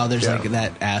 And now there's like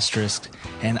that asterisk.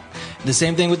 And the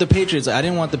same thing with the Patriots. I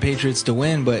didn't want the Patriots to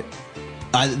win, but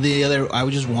I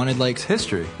just wanted like it's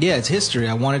history. Yeah, it's history.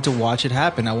 I wanted to watch it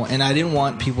happen. And I didn't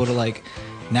want people to like.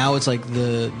 Now it's like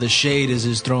the shade is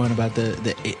just throwing about the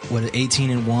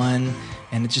 18-1,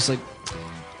 and it's just like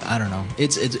I don't know.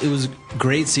 It was a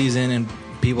great season, and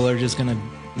people are just gonna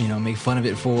make fun of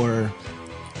it for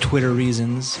Twitter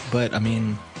reasons. But I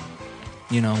mean,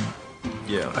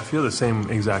 Yeah, I feel the same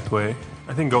exact way.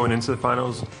 I think going into the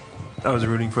finals, I was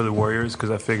rooting for the Warriors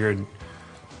because I figured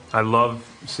I love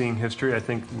seeing history. I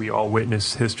think we all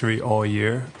witnessed history all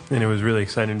year, and it was really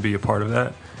exciting to be a part of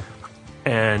that.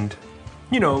 And,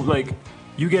 like,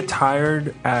 you get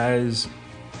tired as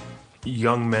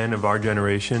young men of our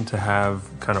generation to have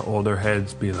kind of older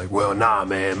heads be like, well, nah,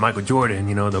 man, Michael Jordan,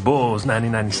 the Bulls,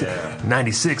 1996,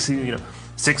 96,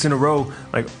 6 in a row.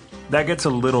 Like, that gets a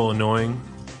little annoying.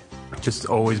 Just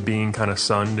always being kind of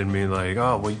sunned and being like,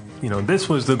 oh, well, this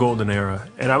was the golden era.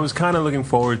 And I was kind of looking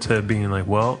forward to being like,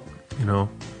 well,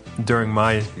 during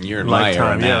my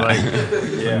lifetime,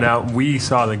 now we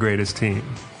saw the greatest team.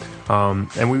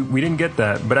 And we didn't get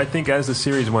that. But I think as the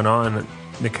series went on,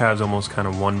 the Cavs almost kind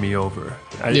of won me over.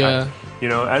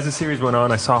 As the series went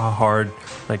on, I saw how hard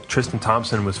like Tristan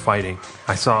Thompson was fighting.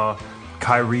 I saw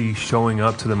Kyrie showing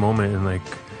up to the moment and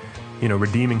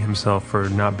redeeming himself for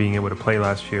not being able to play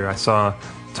last year. I saw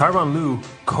Tyronn Lue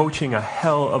coaching a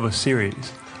hell of a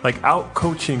series, like out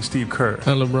coaching Steve Kerr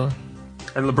And LeBron.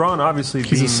 And LeBron obviously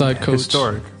He's being a side coach.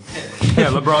 historic.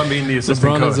 Yeah, LeBron being the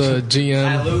assistant LeBron coach. is a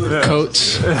GM,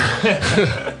 coach,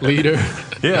 leader.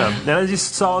 Yeah, and I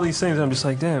just saw all these things and I'm just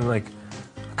like, damn, like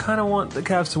I kind of want the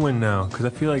Cavs to win now because I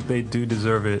feel like they do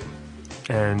deserve it,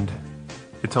 and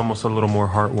it's almost a little more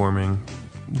heartwarming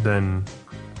than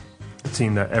a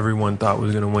team that everyone thought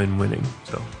was going to win winning.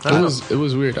 So it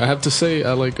was weird. I have to say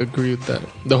I agree with that.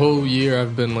 The whole year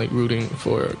I've been rooting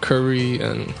for Curry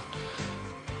and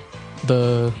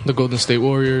the Golden State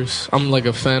Warriors. I'm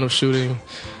a fan of shooting.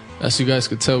 As you guys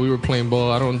could tell, we were playing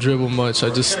ball. I don't dribble much. I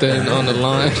just stand on the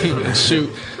line and shoot.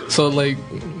 So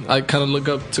I kind of look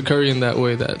up to Curry in that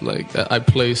way, that I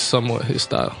play somewhat his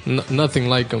style. Nothing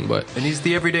like him, but and he's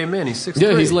the everyday man. He's 6'3".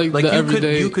 Yeah, he's like the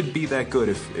everyday. You could be that good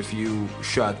if you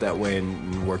shot that way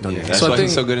and worked on your. That's why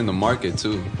he's so good in the market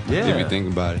too. Yeah, if you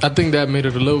think about it. I think that made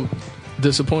it a little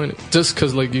disappointed. Just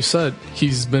because, like you said,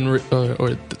 he's been or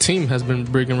the team has been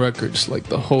breaking records like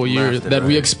the whole year. That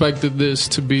we expected this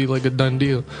to be like a done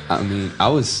deal. I mean, I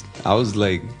was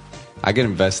like, I get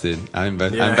invested. I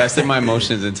invested my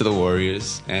emotions into the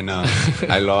Warriors, and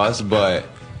I lost, but.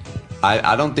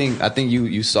 I think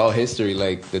you saw history,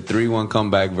 like the 3-1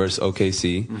 comeback versus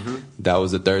OKC. Mm-hmm. That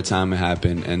was the third time it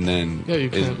happened, and then you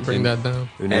can't bring that down.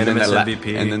 And then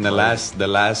MVP, and then the last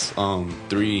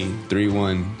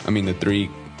 3-1. I mean the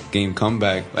 3-game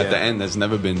comeback at the end that's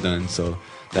never been done. So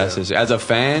that's just, as a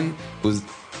fan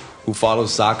who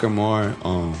follows soccer more,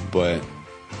 but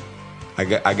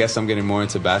I guess I'm getting more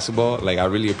into basketball. Like I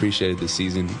really appreciated the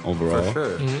season overall,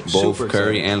 for sure. Both Super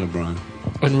Curry exciting. and LeBron.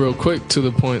 And real quick, to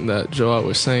the point that Joel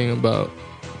was saying about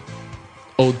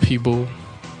old people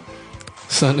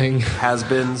sunning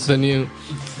has-beens. The new.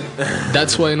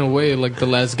 That's why, in a way, like the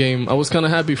last game, I was kind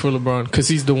of happy for LeBron because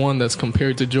he's the one that's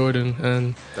compared to Jordan,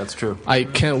 and that's true. I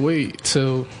can't wait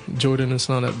till Jordan is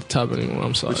not at the top anymore.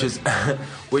 I'm sorry.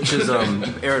 Which is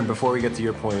Aaron. Before we get to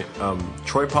your point,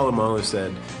 Troy Polamalu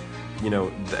said, you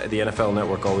know, the NFL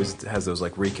Network always has those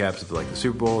like recaps of like the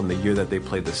Super Bowl and the year that they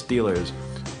played the Steelers,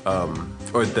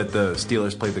 or that the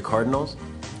Steelers played the Cardinals.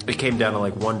 It came down to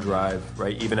like one drive,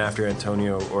 right? Even after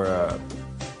Antonio or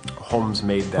Holmes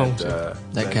made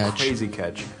that catch. Crazy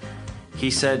catch.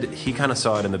 He said he kind of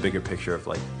saw it in the bigger picture of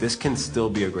like, this can still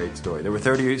be a great story. They were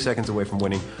 38 seconds away from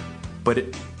winning, but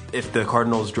if the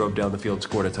Cardinals drove down the field,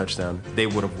 scored a touchdown, they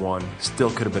would have won. Still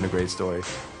could have been a great story.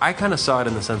 I kind of saw it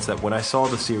in the sense that when I saw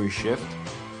the series shift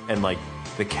and like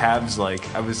the Cavs, like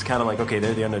I was kind of like, okay,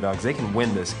 they're the underdogs. They can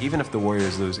win this. Even if the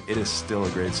Warriors lose, it is still a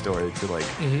great story to like,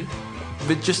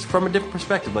 but just from a different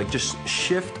perspective, like just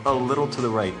shift a little to the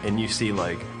right and you see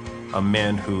like a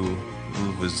man who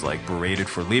was like berated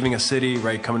for leaving a city,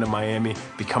 right, coming to Miami,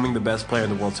 becoming the best player in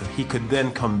the world, so he could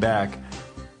then come back,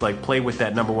 like play with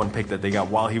that number 1 pick that they got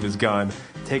while he was gone,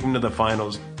 take them to the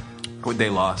finals. They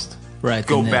lost. Right.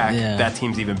 Go back. Yeah. That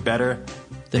team's even better.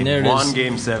 They won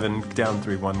Game 7, down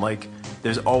 3-1. Like,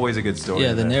 there's always a good story.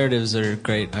 Yeah, the narratives are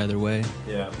great either way.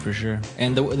 Yeah, for sure.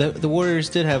 And the Warriors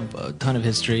did have a ton of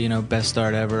history. You know, best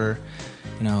start ever.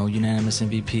 You know, unanimous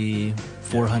MVP,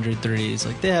 400 threes.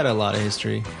 Like they had a lot of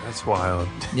history. That's wild.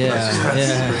 Yeah, That's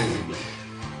crazy.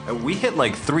 We hit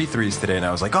like 3 threes today, and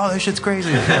I was like, "Oh, this shit's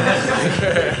crazy."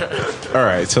 All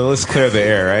right, so let's clear the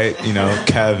air, right? You know,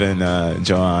 Kev and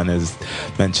Joanne has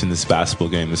mentioned this basketball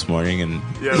game this morning, and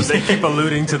they keep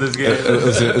alluding to this game.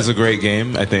 It was a great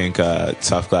game. I think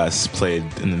Tough Glass played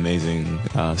an amazing,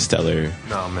 stellar.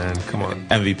 No man, come on,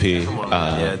 MVP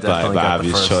by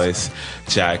obvious choice.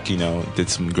 Jack, you know, did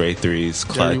some great threes,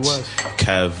 clutch.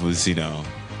 Kev was, you know,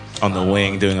 on the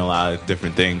wing doing a lot of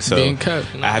different things. So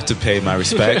I have to pay my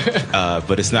respect,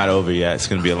 but it's not over yet. It's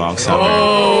going to be a long summer.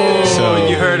 Oh, so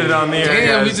you heard it on the air. Damn,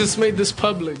 guys. we just made this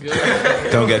public.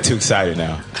 Don't get too excited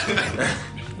now.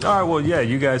 All right, well, yeah,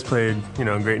 you guys played, you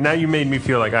know, great. Now you made me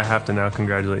feel like I have to now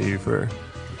congratulate you for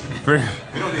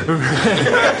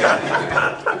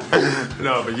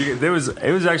no, but it was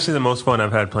actually the most fun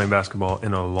I've had playing basketball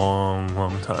in a long,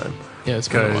 long time. Yeah, it's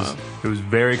been a while. It was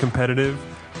very competitive.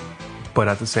 But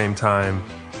at the same time,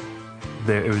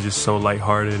 it was just so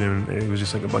lighthearted, and it was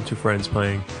just like a bunch of friends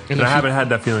playing. And I haven't had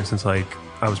that feeling since like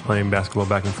I was playing basketball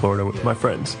back in Florida with my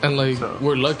friends. And like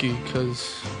we're lucky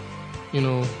because, you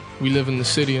know, we live in the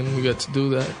city and we get to do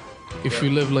that. If you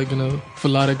live like in a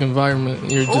philotic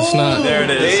environment, you're just not. There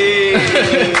it is.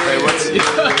 Hey, what's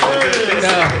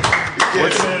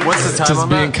the time just on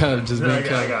being that? Kev, just being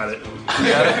Kev. I got it. You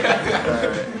got it? All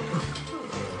right.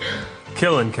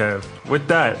 Killing Kev. With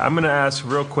that, I'm going to ask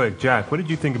real quick, Jack, what did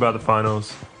you think about the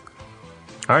finals?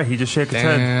 All right, he just shook his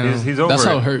head. He's over That's it.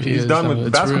 how hurt he He's is, done though. with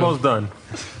It's basketball's real. done.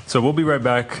 So we'll be right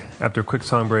back after a quick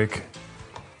song break,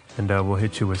 and we'll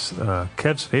hit you with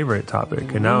Kev's favorite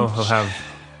topic. And now he'll have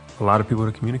a lot of people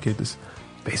to communicate this: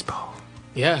 baseball.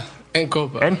 Yeah, and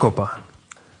Copa. And Copa.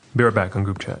 Be right back on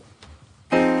Group Chat.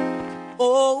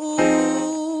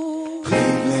 Oh,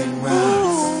 Cleveland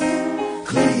rocks.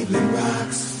 Cleveland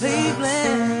rocks. Cleveland.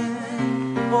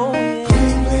 Oh, yeah.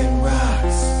 Cleveland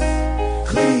rocks.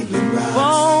 Cleveland rocks.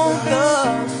 Won't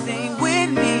go sing with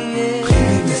me. Yeah.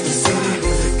 Cleveland is the city where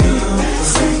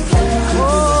we come from.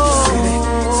 Cleveland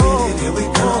is the city where we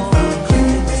come from.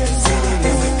 Cleveland is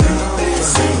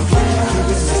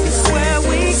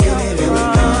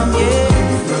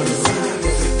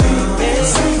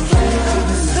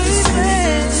the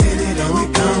city where we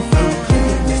come from.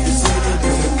 Cleveland is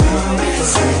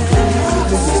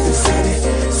the city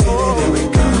where we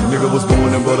come from. Was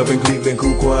born and brought up in Cleveland,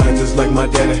 cool quiet just like my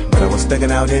daddy. But I was stepping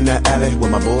out in the alley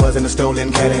with my boys in a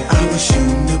stolen caddy. I was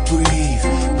shooting to breathe,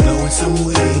 blowing some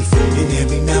weed. And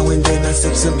every now and then I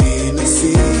sip some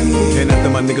Hennessy. And after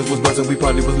my niggas was buzzing, we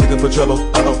probably was looking for trouble.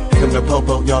 Uh-oh, here come the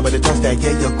po-po. Y'all better toss that,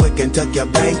 yeah, you're quick and tuck your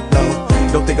bank low.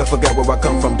 Don't think I forgot where I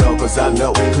come from, dog, cause I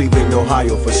know Cleveland,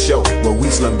 Ohio for sure, where we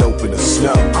slum dope in the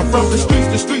snow. I'm from the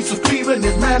streets of Cleveland.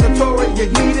 It's mandatory, you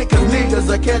need it, cause niggas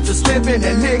will catch us slipping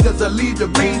and niggas will lead the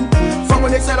beat. From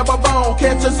when they set up a bone,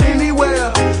 catch us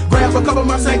anywhere. Grab a couple of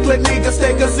my St. Clair niggas,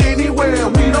 take us anywhere.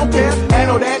 We don't care,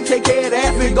 handle that, take care of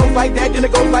that. If it goes like that, then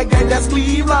it goes like that, that's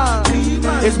Cleveland.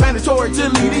 It's mandatory to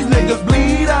leave these niggas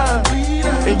bleed out.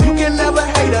 And you can never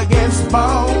hate against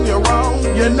bone, you're wrong.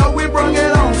 You know we brung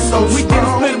it on, so we did it,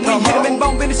 split 'em, we hit 'em and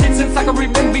bone, been the shit since I can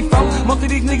remember before. Most of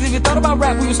these niggas even thought about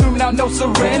rap, we was screaming out no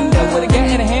surrender. With a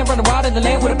gat in a hand, running wild in the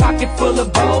land with a pocket full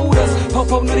of boulders.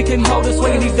 Popo knew they couldn't hold us,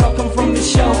 swinging these dogs come from the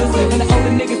shoulders. And the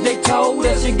older niggas, they told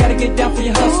us, you gotta get down for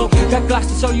your hustle. Got Glocks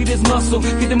to show you this muscle.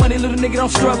 Get the money, little nigga, don't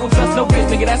struggle. Trust no bitch,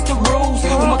 nigga, that's the rules.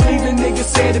 What my Cleveland niggas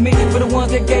said to me, for the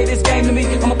ones that gave this game to me,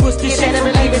 I'ma push this shit to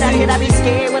believe it, I could I be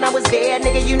scared when I was there,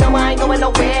 nigga, you know I ain't going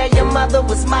nowhere. Your mother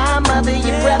was my mother,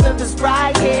 your brother was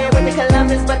right here with the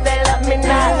Columbus, but they love me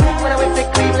not. When I went to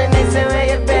Cleveland, they said where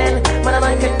you been. When I'm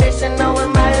unconditional with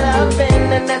my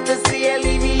loving, and that's the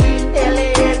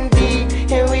CLEVELAND.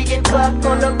 And we get bucked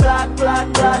on the block.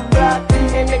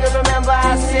 And niggas remember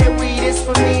I said weed is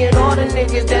for me and all the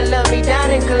niggas that love me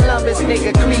down in Columbus,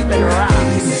 nigga, Cleveland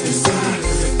rocks.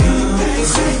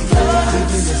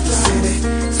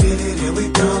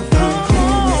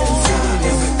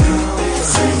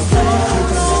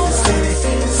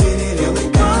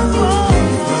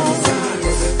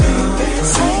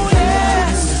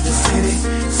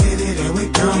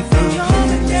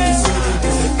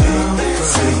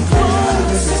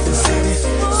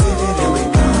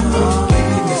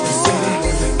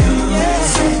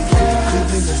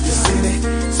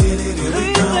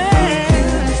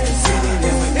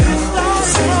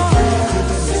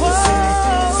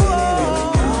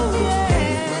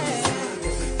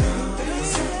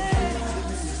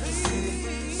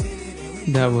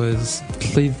 That was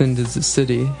Cleveland is the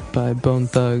City by Bone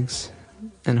Thugs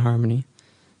and Harmony.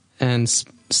 And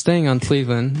staying on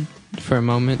Cleveland for a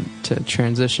moment to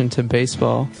transition to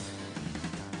baseball,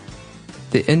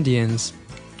 the Indians.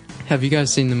 Have you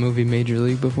guys seen the movie Major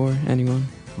League before? Anyone?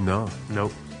 No.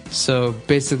 Nope. So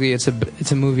basically it's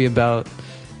a movie about,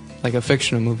 like a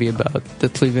fictional movie about the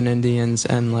Cleveland Indians,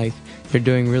 and like they're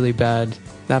doing really bad.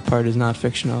 That part is not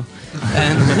fictional.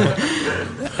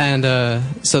 And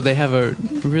so they have a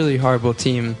really horrible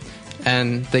team,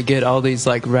 and they get all these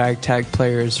like ragtag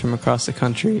players from across the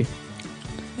country,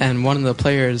 and one of the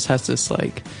players has this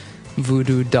like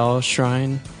voodoo doll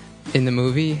shrine in the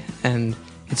movie, and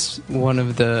it's one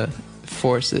of the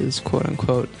forces, quote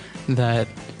unquote, that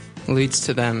leads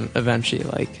to them eventually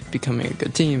like becoming a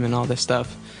good team and all this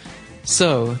stuff.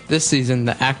 So this season,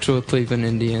 the actual Cleveland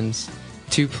Indians,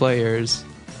 2 players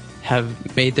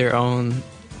have made their own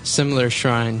similar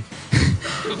shrine,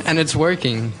 and it's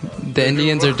working. The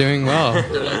Indians are doing well.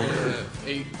 They're like on an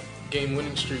 8-game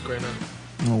winning streak right now.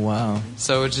 Oh wow!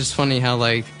 So it's just funny how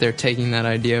like they're taking that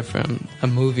idea from a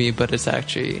movie, but it's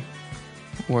actually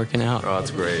working out. Oh,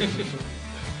 that's great.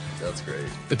 That's great.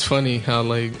 It's funny how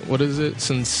like, what is it?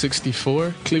 Since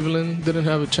 '64, Cleveland didn't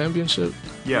have a championship.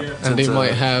 Yeah, and they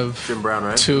might have Jim Brown,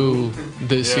 right? 2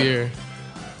 this year,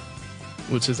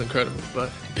 which is incredible.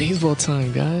 But baseball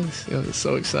time, guys! Yo, it's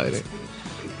so exciting.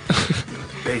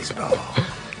 Baseball.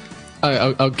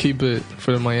 I'll keep it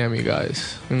for the Miami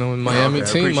guys. You know, Miami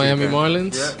team, Miami that.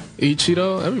 Marlins, Yeah.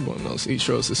 Ichiro. Everyone knows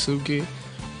Ichiro Suzuki.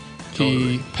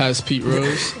 He passed Pete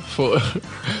Rose for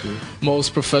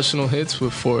most professional hits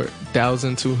with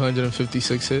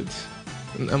 4,256 hits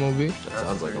in MLB. That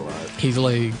sounds like a lot. He's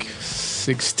like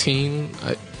 16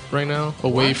 right now,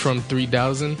 away from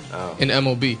 3,000 in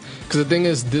MLB. Because the thing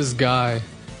is, this guy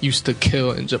used to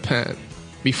kill in Japan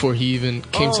before he even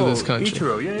came to this country.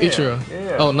 Ichiro, yeah. Ichiro.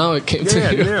 Yeah. Oh, now it came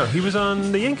to you. Yeah. He was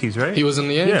on the Yankees, right? He was in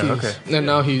the Yankees. Yeah, okay. And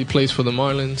now he plays for the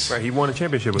Marlins. Right, he won a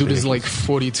championship with Dude the is Yankees. like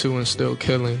 42 and still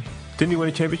killing. Didn't he win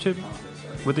a championship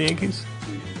with the Yankees?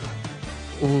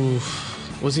 Ooh,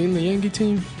 was he in the Yankee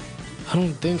team? I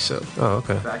don't think so. Oh,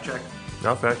 okay. Fact check.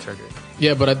 I'll fact check it.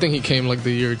 Yeah, but I think he came like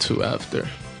the year or 2 after.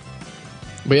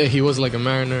 But yeah, he was like a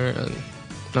Mariner, and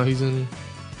now he's in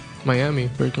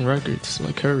Miami breaking records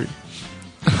like Curry.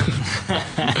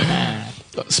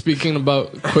 Speaking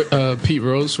about Pete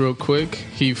Rose, real quick,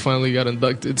 he finally got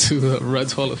inducted to the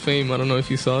Reds Hall of Fame. I don't know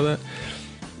if you saw that.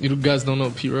 You guys don't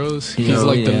know Pete Rose? He's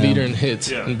like the leader in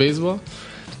hits in baseball.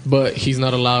 but he's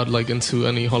not allowed like into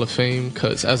any Hall of Fame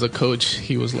because as a coach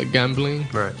he was like gambling,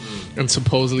 right? And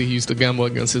supposedly he used to gamble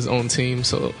against his own team,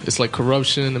 so it's like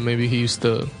corruption, and maybe he used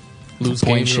to lose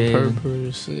games on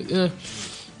purpose. Yeah,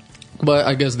 but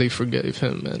I guess they forgave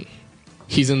him, and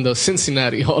he's in the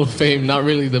Cincinnati Hall of Fame, not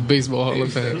really the baseball Hall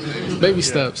of Fame. Baby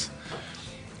steps.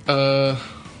 Real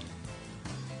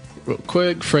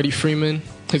quick, Freddie Freeman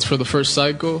hits for the first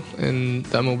cycle in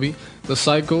the MLB. The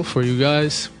cycle, for you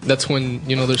guys, that's when,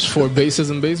 you know, there's 4 bases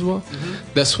in baseball.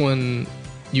 That's when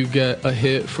you get a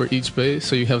hit for each base.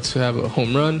 So you have to have a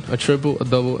home run, a triple, a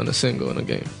double, and a single in a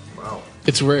game. Wow.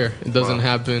 It's rare. It doesn't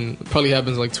happen. It probably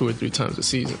happens like 2 or 3 times a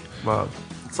season. Wow.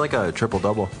 It's like a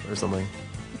triple-double or something.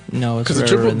 No, it's because the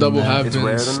triple double happens. It's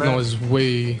rarer than that? No, it's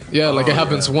way like it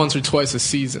happens once or twice a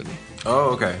season.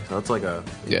 Oh, okay. So that's like a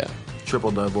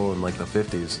triple double in like the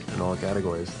 50s in all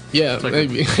categories. Yeah, It's like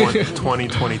maybe a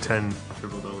 2010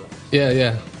 triple double.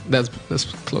 Yeah, that's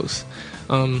close.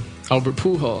 Albert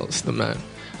Pujols, the man.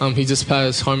 He just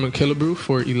passed Harmon Killebrew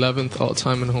for 11th all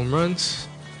time in home runs.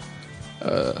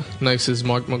 Next is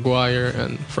Mark McGwire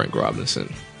and Frank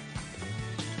Robinson.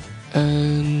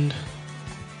 And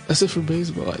that's it for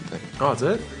baseball, I think. Oh, that's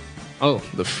it? Oh,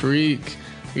 the Freak.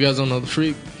 You guys don't know the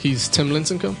Freak? He's Tim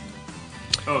Lincecum.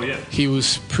 Oh, yeah. He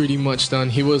was pretty much done.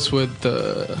 He was with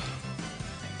the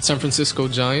San Francisco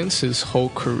Giants his whole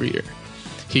career.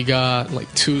 He got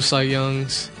like 2 Cy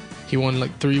Youngs. He won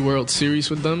like 3 World Series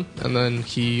with them. And then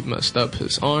he messed up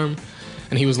his arm.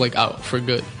 And he was like out for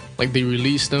good. Like they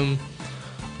released him.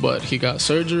 But he got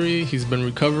surgery. He's been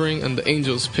recovering. And the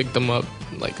Angels picked him up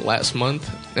like last month.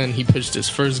 And he pitched his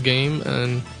first game.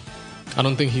 And I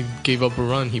don't think he gave up a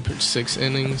run. He pitched 6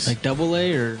 innings. Like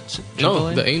AA or No,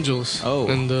 AAA? the Angels. Oh.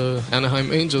 And the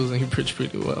Anaheim Angels, and he pitched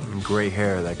pretty well. Gray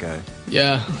hair, that guy.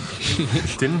 Yeah.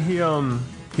 Didn't he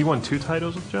won 2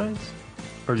 titles with Giants?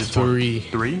 Or just 3.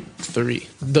 3? 3.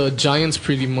 The Giants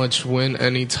pretty much win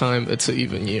anytime it's an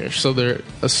even year. So they're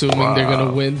assuming they're going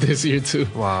to win this year too.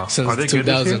 Wow. Since Are they good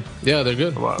 2000. this year? Yeah, they're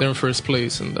good. Wow. They're in first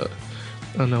place in the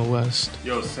NL West.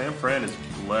 Yo, San Fran is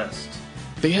blessed.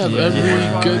 They have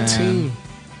every good team.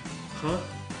 Huh?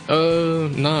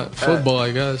 Not football,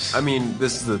 I guess. I mean,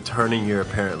 this is the turning year,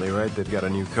 apparently, right? They've got a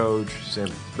new coach.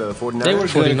 The 49ers. They were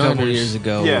good a couple 49ers. years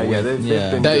ago. Yeah, they've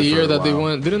been that good year for a that they while.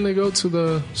 went, didn't they go to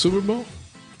the Super Bowl?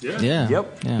 Yeah.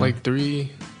 Yep. Yeah. Like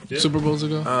 3 Super Bowls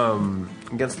ago?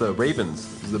 Against the Ravens.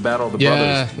 It was the battle of the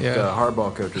Yeah, brothers. yeah. The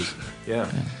Harbaugh coaches.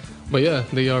 Yeah. But yeah,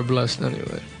 they are blessed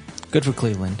anyway. Good for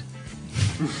Cleveland.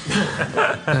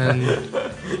 And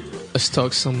let's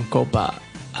talk some Copa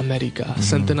America.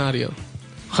 Centenario.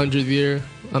 100th year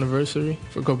anniversary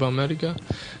for Copa America.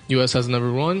 U.S. has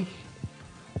never won.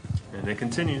 And it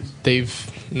continues.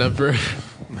 They've never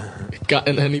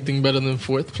gotten anything better than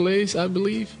 4th place, I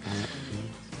believe.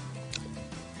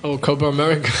 Oh, Copa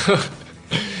America.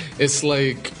 It's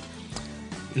like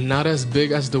not as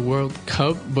big as the World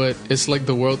Cup, but it's like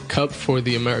the World Cup for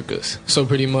the Americas. So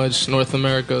pretty much North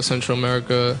America, Central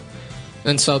America,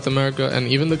 and South America, and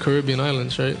even the Caribbean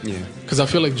islands, right? Yeah. Because I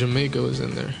feel like Jamaica was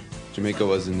in there. Jamaica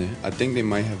was in there. I think they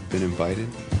might have been invited.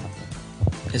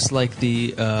 It's like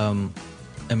the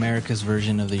America's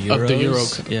version of the Euros. Of the Euro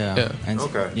Cup. Yeah. Yeah. And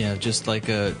Okay. Yeah, just like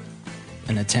an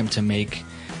attempt to make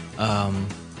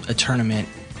a tournament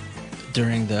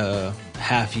during the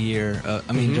half year.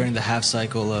 During the half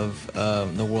cycle of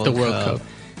the World Cup.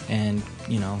 And,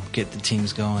 get the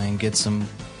teams going, get some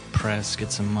press,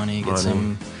 get some money, get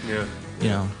some,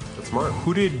 Yeah. That's smart.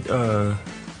 Who did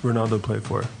Ronaldo play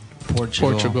for?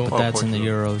 Portugal. But Oh, that's in the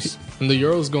Portugal. Euros. And the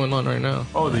Euros going on right now.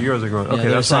 Oh, the Euros are going. Yeah, Okay,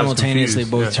 they're that's why I was simultaneously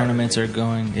confused. both Yeah. tournaments are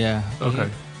going. Yeah. Okay.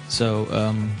 So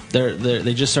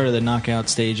they just started the knockout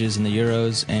stages in the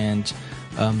Euros, and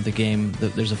the game.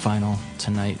 There's a final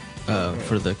tonight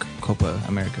for the Copa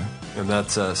America. And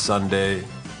that's Sunday,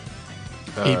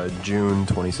 June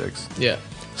 26th. Yeah.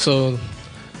 So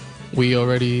we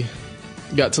already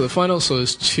got to the final. So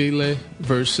it's Chile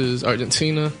versus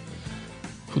Argentina.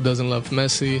 Who doesn't love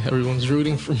Messi? Everyone's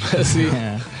rooting for Messi.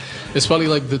 Yeah. It's probably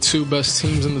like the 2 best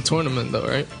teams in the tournament, though,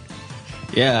 right?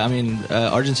 Yeah, I mean,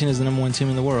 Argentina's the number 1 team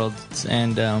in the world,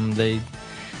 and they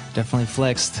definitely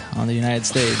flexed on the United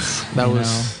States. That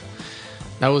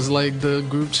was like the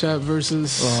group chat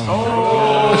versus.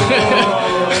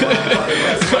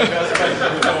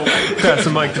 Pass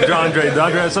the mic to Andre.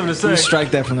 Andre has something to say. We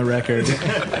strike that from the record.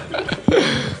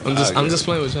 I'm just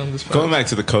playing with you. I'm just playing. Going back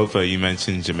to the Copa, you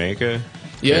mentioned Jamaica.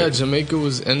 Yeah, Jamaica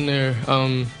was in there.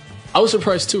 I was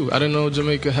surprised too. I didn't know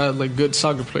Jamaica had like good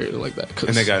soccer players like that. 'Cause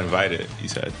And they got invited, you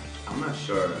said. I'm not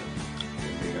sure if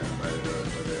they got invited or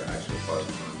they're actually part of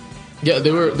the tournament. yeah,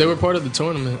 they were part of the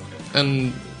tournament,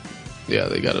 and Yeah,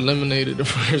 they got eliminated the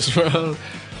first round.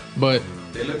 But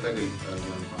They look like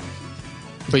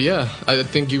But yeah, I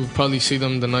think you probably see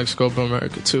them the next Copa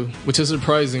America too, which is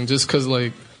surprising just because,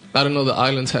 like, I don't know the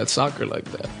islands had soccer like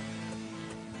that.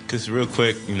 Because real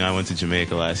quick, I went to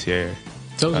Jamaica last year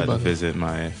Tell me to about it. visit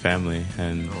my family,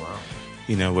 and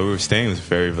where we were staying was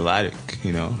very relatic.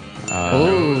 All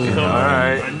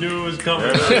right. I knew it was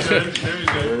coming.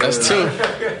 That's two.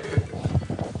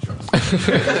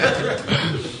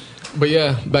 But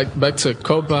yeah, back to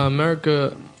Copa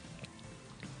America.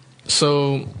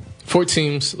 So 4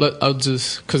 teams. I'll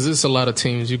just, because there's a lot of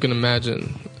teams you can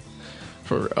imagine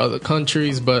for other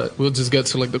countries, but we'll just get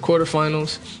to like the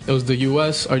quarterfinals. It was the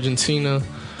U.S., Argentina,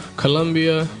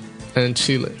 Colombia, and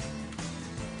Chile.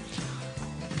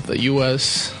 The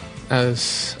U.S.,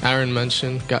 as Aaron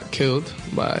mentioned, got killed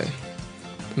by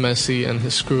Messi and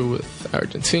his crew with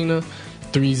Argentina,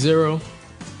 3-0.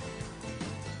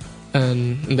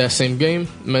 And in that same game,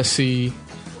 Messi,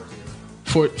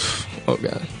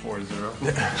 4-0.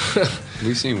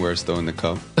 We've seen worse though in the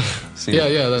cup.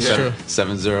 Yeah, that's true.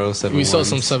 7-0, 7-1. We saw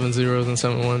some 7-0s and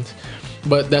 7-1s.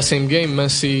 But that same game,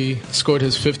 Messi scored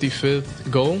his 55th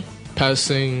goal,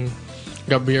 passing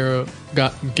Gabriel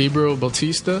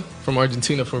Bautista from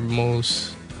Argentina for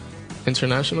most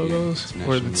international goals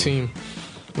for the team,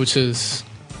 which is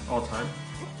all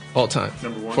time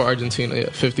Number 1 for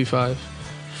Argentina. 55.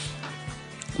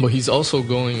 But he's also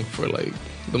going for like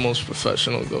the most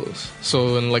professional goals.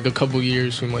 So in like a couple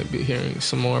years, we might be hearing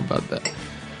some more about that.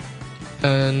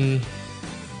 And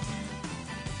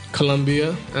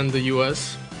Colombia and the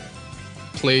U.S.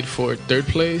 played for 3rd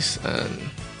place, and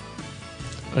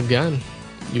again,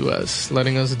 U.S.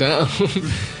 letting us down.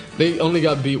 They only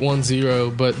got beat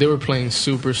 1-0, but they were playing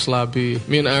super sloppy.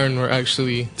 Me and Aaron were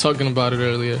actually talking about it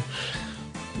earlier.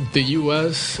 The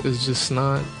U.S. is just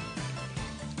not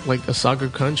like a soccer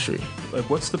country. Like,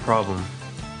 what's the problem?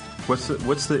 What's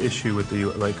the issue with the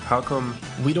U.S.? Like, how come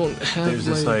we don't have there's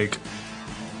this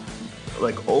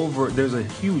there's a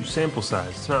huge sample size.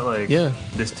 It's not like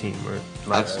this team or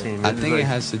last team. I think it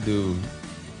has to do.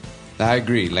 I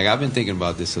agree. Like, I've been thinking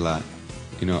about this a lot.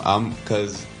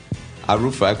 Because I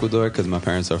root for Ecuador because my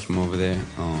parents are from over there.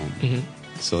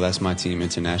 So that's my team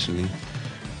internationally.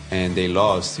 And they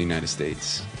lost to the United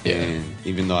States. Yeah. And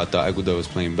even though I thought Ecuador was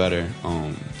playing better,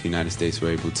 the United States were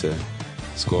able to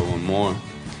score one more.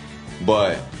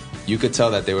 But you could tell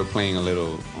that they were playing a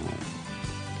little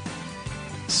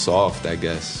soft, I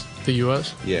guess. The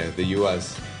U.S.? Yeah, the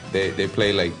U.S. They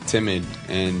play like timid,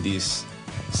 and these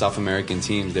South American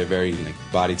teams, they're very like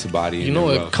body to body.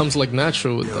 It comes like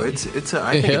natural with them.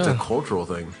 I think it's a cultural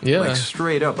thing. Yeah. Like,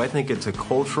 straight up, I think it's a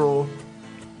cultural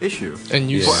issue. And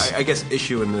I guess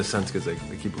issue in this sense because they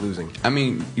keep losing. I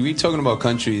mean, we talking about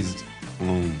countries.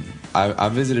 I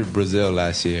visited Brazil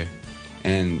last year,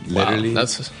 and literally,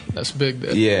 that's big.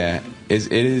 There. Yeah,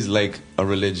 it is like a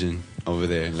religion over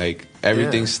there. Like,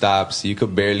 everything stops. You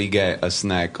could barely get a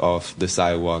snack off the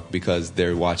sidewalk because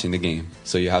they're watching the game.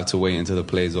 So you have to wait until the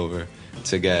play's over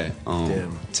to get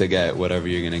whatever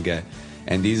you're gonna get.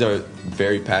 And these are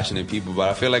very passionate people. But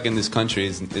I feel like in this country,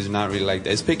 it's not really like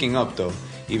that. It's picking up though.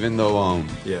 Even though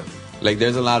like,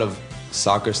 there's a lot of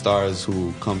soccer stars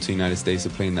who come to the United States to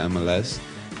play in the MLS,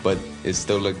 but it's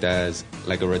still looked at as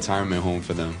like a retirement home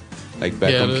for them. Like,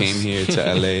 Beckham came here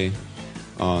to LA.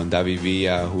 David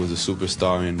Villa, who was a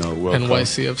superstar in the World Cup.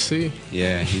 NYCFC.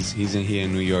 Yeah, he's in here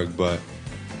in New York, but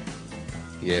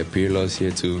yeah, Pirlo's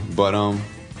here too. But you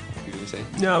gonna say?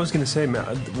 Yeah, I was gonna say, man,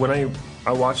 when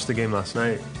I watched the game last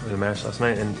night, or the match last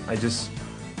night, and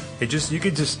you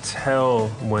could just tell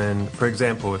when, for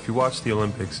example, if you watch the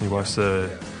Olympics and you watch the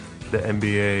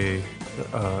NBA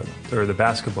or the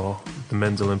basketball, the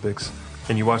men's Olympics,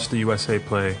 and you watch the USA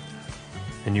play,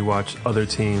 and you watch other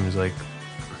teams like,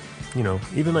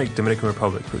 even like Dominican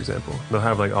Republic, for example, they'll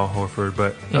have like Al Horford,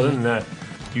 but other than that,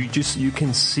 you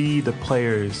can see the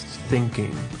players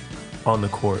thinking on the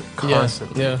court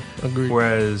constantly. Yeah, agreed.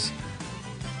 Whereas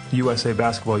USA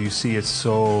basketball, you see it's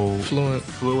so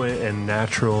fluent and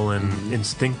natural and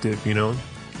instinctive,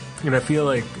 And I feel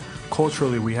like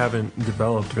culturally we haven't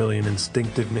developed really an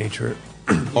instinctive nature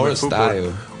or a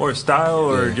style,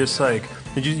 or just like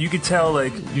you could tell,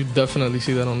 like, you definitely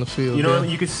see that on the field.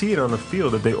 You could see it on the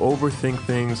field that they overthink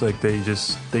things. Like,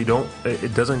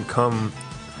 it doesn't come.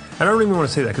 I don't even want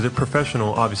to say that because they're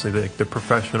professional. Obviously, they're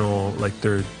professional. Like,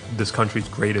 they're this country's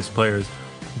greatest players.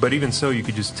 But even so, you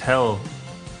could just tell.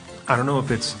 I don't know if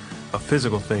it's a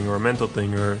physical thing or a mental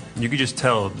thing, or you could just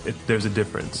tell there's a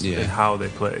difference in how they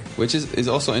play. Which is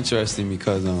also interesting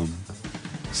because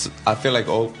I feel like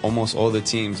almost all the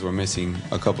teams were missing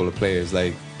a couple of players.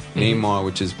 Like, Neymar,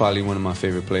 which is probably one of my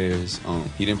favorite players,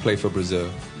 he didn't play for Brazil,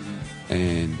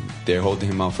 and they're holding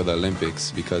him out for the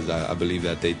Olympics because I believe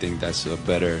that they think that's a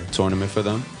better tournament for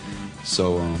them.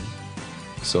 So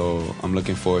I'm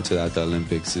looking forward to that. The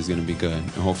Olympics is going to be good, and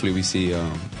hopefully we see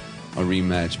a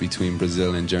rematch between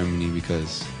Brazil and Germany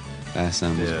because last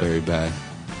time was very bad.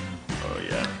 Oh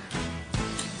yeah.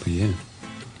 But yeah.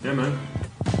 Yeah, man.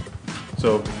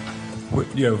 So,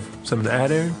 what, you have something to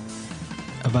add, Aaron?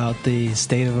 About the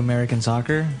state of American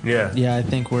soccer? Yeah. Yeah, I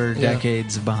think we're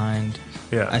decades behind.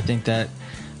 Yeah. I think that...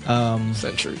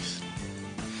 centuries.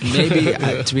 Maybe,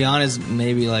 to be honest,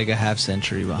 maybe like a half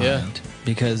century behind. Yeah.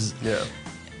 Because,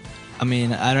 I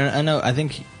mean, I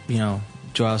think, you know,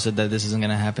 Joel said that this isn't going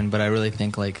to happen, but I really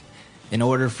think, like, in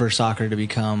order for soccer to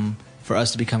become... For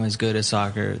us to become as good as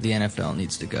soccer, the NFL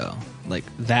needs to go. Like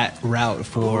that route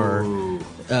for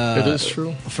it is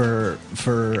true. For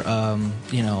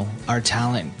you know, our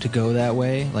talent to go that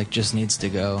way, like just needs to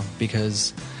go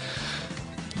because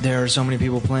there are so many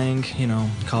people playing, you know,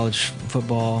 college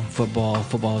football.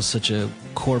 Football is such a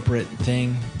corporate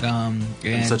thing, and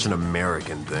such an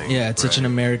American thing. Yeah, it's such an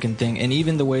American thing, and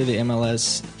even the way the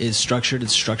MLS is structured,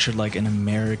 it's structured like an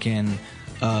American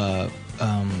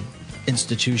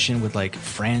institution with like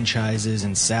franchises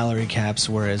and salary caps,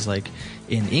 whereas like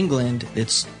in England,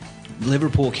 it's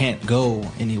Liverpool can't go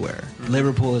anywhere.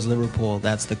 Liverpool is Liverpool.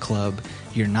 That's the club.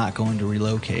 You're not going to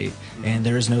relocate, and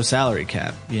there is no salary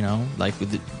cap. You know, like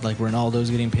like Ronaldo's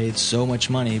getting paid so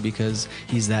much money because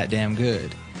he's that damn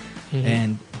good,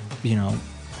 and you know,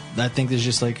 I think there's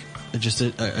just like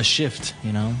a shift.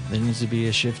 You know, there needs to be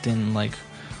a shift in like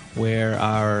where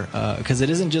our because it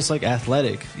isn't just like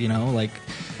athletic. You know, like.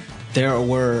 There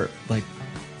were like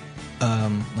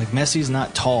Messi's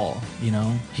not tall, you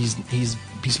know. He's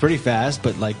pretty fast,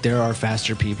 but like there are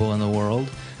faster people in the world.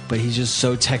 But he's just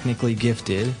so technically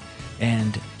gifted,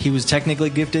 and he was technically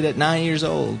gifted at 9 years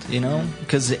old, you know,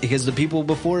 because the people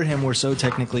before him were so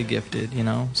technically gifted, you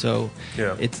know. So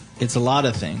it's a lot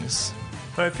of things.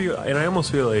 I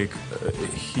almost feel like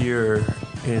here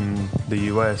in the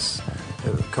U.S.,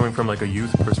 coming from like a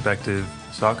youth perspective,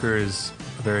 soccer is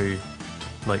a very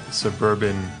like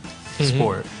suburban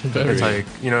sport. It's like,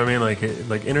 you know what I mean?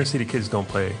 Like inner city kids don't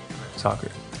play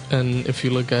soccer. And if you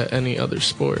look at any other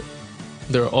sport,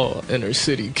 they're all inner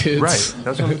city kids. Right.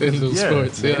 That's what in those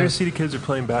sports. The inner city kids are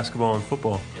playing basketball and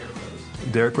football.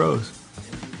 Derrick Rose.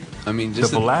 I mean,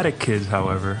 just the Vladic kids,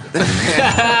 however,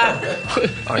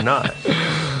 are not.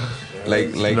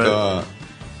 Like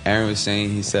Aaron was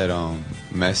saying, he said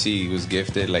Messi was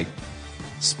gifted. Like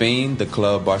Spain, the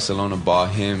club Barcelona bought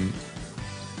him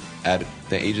at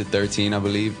the age of 13, I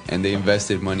believe, and they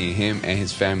invested money in him and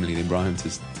his family. They brought him to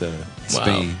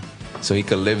Spain so he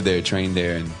could live there, train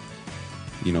there, and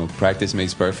you know, practice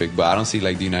makes perfect. But I don't see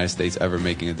like the United States ever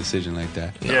making a decision like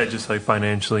that. Yeah, just like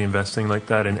financially investing like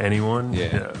that in anyone.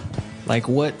 Yeah. Like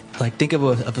what? Like think of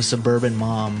a suburban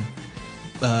mom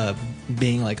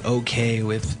being like okay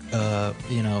with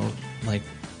you know, like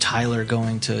Tyler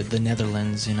going to the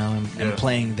Netherlands, you know, and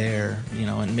playing there, you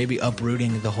know, and maybe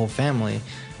uprooting the whole family.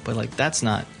 But like that's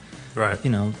not right. You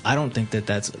know, I don't think that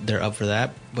they're up for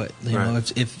that. But you know,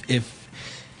 if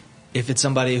it's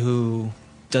somebody who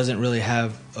doesn't really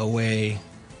have a way,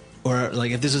 or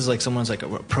like if this is like someone's like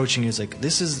approaching you, it's like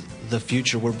this is the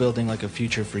future. We're building like a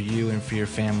future for you and for your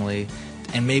family,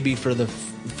 and maybe for the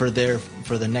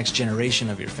next generation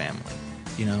of your family.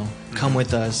 You know, come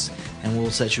with us, and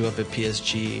we'll set you up at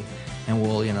PSG, and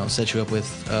we'll, you know, set you up with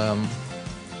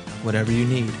whatever you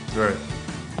need. Right.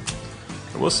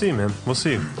 We'll see, man. We'll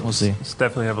see. It's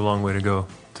definitely have a long way to go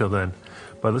till then.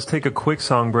 But let's take a quick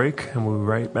song break, and we'll be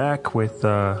right back with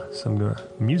some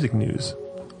music news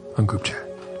on Group Chat.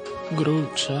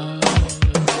 Group Chat.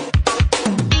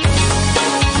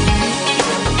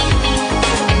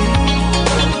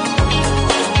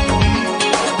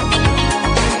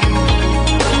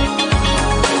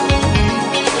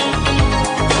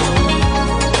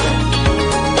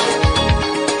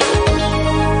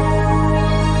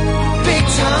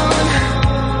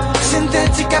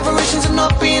 Apparitions of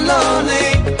not being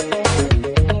lonely.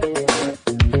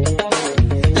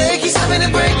 Like he's having a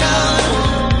breakdown.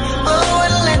 Oh, what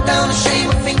a letdown, a shame,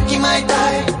 I think he might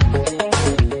die.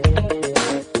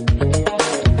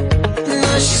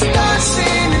 Now she's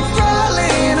dancing and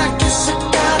falling. I guess I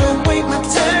gotta wait my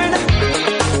turn.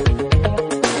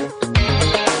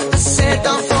 I said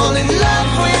don't fall in love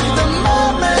with the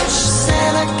moment. She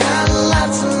said I got a lot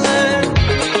to learn.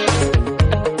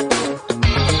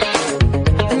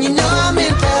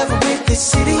 This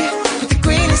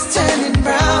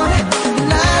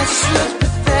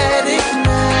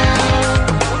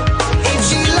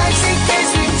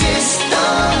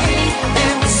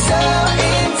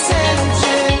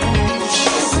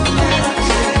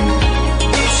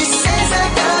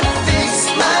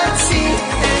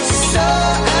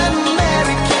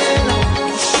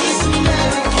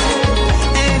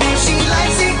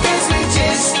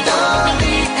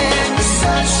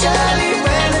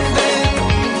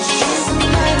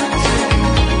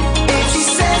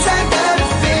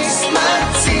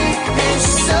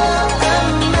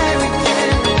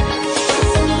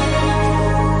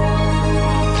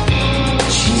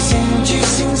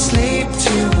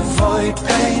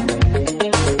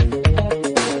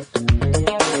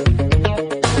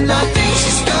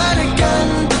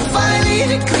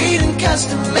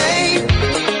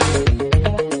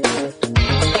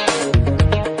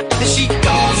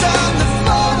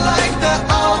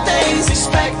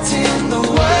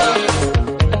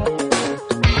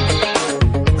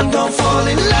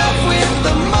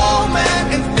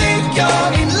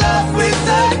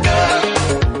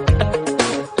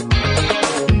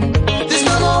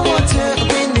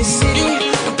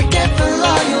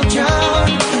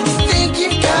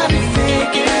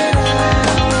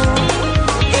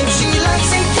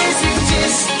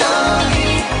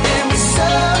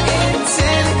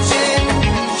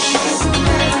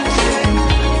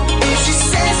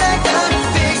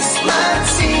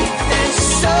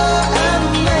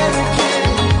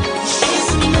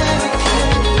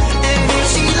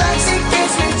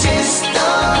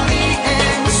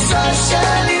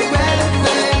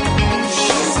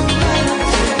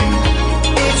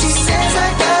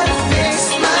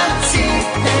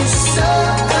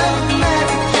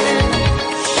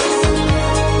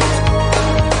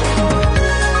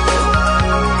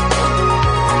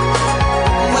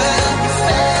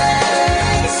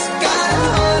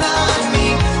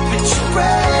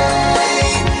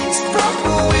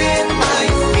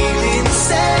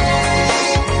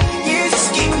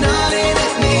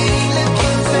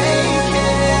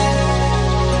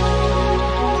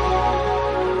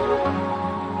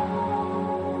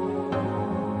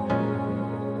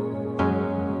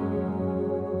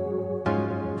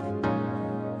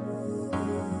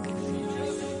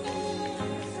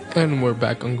And we're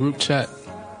back on Group Chat.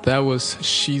 That was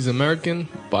She's American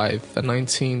by the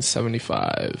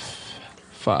 1975.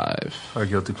 Our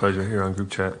guilty pleasure here on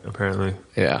Group Chat, apparently.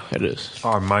 Yeah, it is.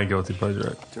 Or my guilty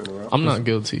pleasure. I'm not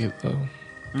guilty, though.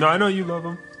 No, I know you love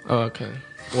them. Oh, okay.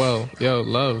 Well, yo,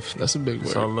 love. That's a big word.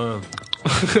 It's all love.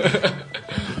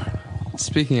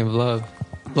 Speaking of love,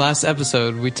 last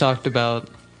episode we talked about,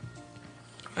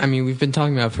 we've been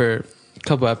talking about for a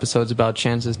couple episodes about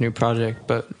Chance's new project,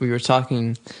 but we were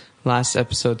talking last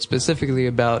episode specifically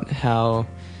about how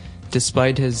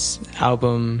despite his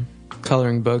album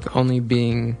Coloring Book only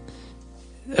being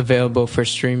available for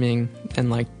streaming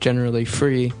and like generally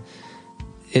free,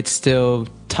 it still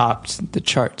topped the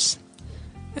charts.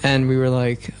 And we were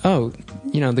like, oh,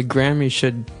 the Grammy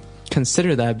should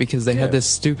consider that because they had this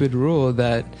stupid rule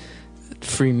that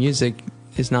free music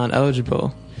is not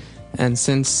eligible. And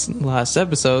since last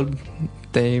episode,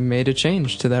 they made a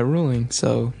change to that ruling.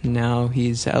 So now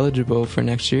he's eligible for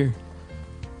next year.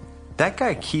 That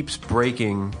guy keeps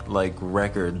breaking like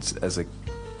records as a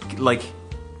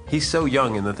he's so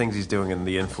young in the things he's doing and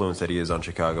the influence that he is on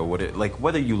Chicago.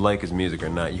 Whether you like his music or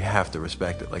not, you have to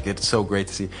respect it. Like, it's so great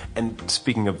to see. And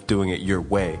speaking of doing it your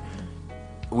way,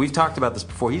 we've talked about this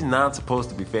before. He's not supposed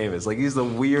to be famous. Like, he's the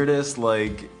weirdest,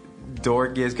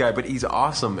 dorkiest guy, but he's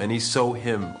awesome and he's so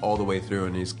him all the way through,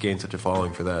 and he's gained such a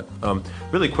following for that.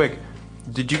 Really quick,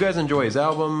 did you guys enjoy his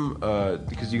album?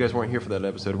 Because you guys weren't here for that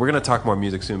episode. We're gonna talk more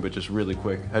music soon, but just really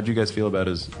quick, how'd you guys feel about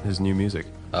his new music?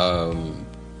 Yeah,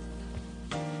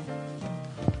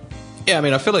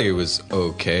 I feel like it was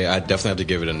okay. I definitely have to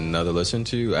give it another listen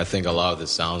to. I think a lot of the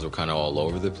sounds were kind of all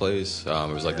over the place. It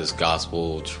was like this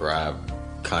gospel trap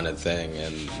kind of thing,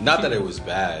 and not that it was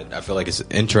bad. I feel like it's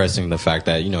interesting the fact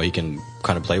that he can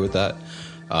kind of play with that.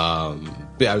 But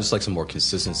yeah, I just like some more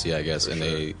consistency, I guess, in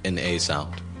a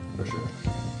sound. For sure.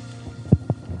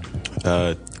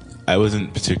 I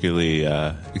wasn't particularly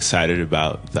excited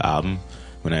about the album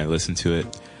when I listened to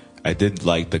it. I did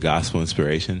like the gospel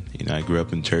inspiration. I grew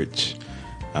up in church.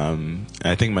 And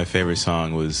I think my favorite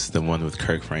song was the one with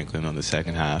Kirk Franklin on the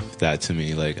second half. That, to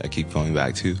me, I keep going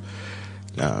back to.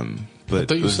 But I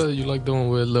thought you said you liked the one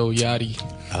with Lil Yachty.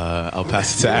 I'll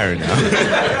pass it to Aaron now.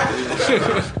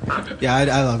 Yeah,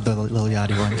 I love the Lil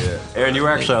Yachty one. Yeah. Aaron, you were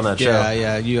actually on that show.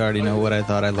 Yeah, you already know what I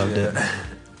thought. I loved it.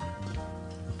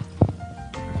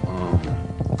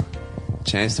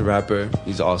 Chance the Rapper,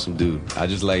 he's an awesome dude. I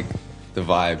just like the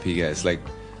vibe he gets. Like,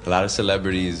 a lot of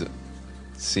celebrities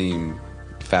seem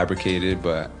fabricated,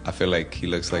 but I feel like he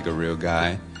looks like a real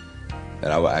guy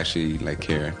that I would actually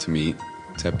care to meet.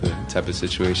 Type of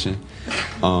situation.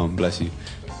 Bless you.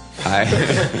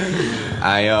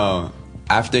 I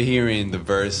after hearing the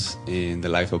verse in The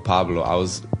Life of Pablo,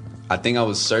 I think I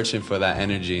was searching for that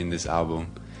energy in this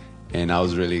album, and I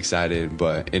was really excited,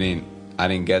 but I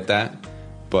didn't get that.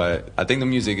 But I think the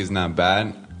music is not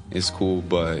bad. It's cool,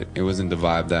 but it wasn't the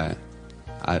vibe that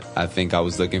I think I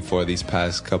was looking for these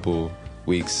past couple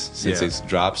weeks since it's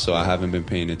dropped, so I haven't been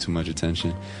paying it too much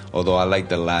attention. Although I like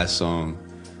the last song.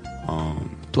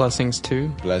 Blessings 2?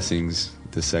 Blessings,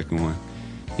 the second one.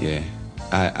 Yeah.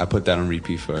 I put that on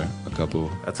repeat for a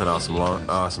couple. That's an awesome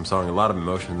song. A lot of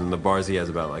emotion, and the bars he has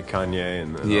about Kanye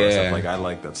and all that stuff. I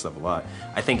like that stuff a lot.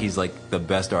 I think he's the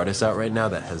best artist out right now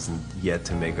that has yet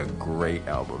to make a great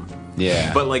album.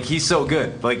 Yeah. But he's so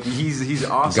good. He's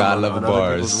awesome. God on love other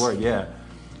bars. people's work. Yeah.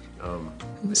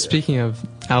 Speaking of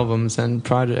albums and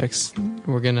projects,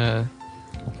 we're gonna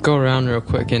go around real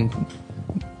quick and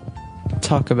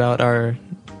talk about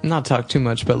not talk too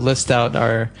much, but list out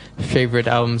our favorite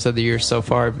albums of the year so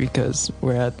far, because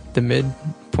we're at the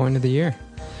midpoint of the year.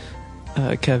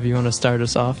 Kev, you want to start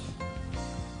us off?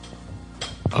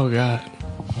 Oh God,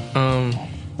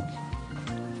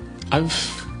 I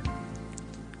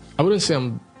wouldn't say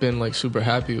I'm been super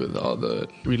happy with all the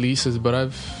releases, but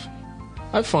I've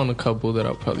found a couple that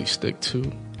I'll probably stick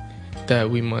to that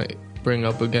we might bring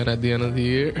up again at the end of the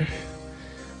year.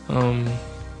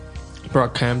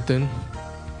 Brockhampton,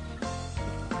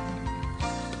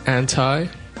 Anti,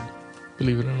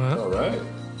 believe it or not. All right.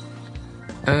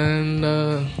 And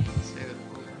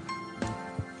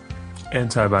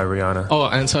Anti by Rihanna. Oh,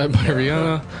 Anti by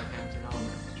Rihanna.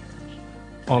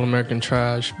 All American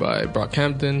Trash by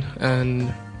Brockhampton,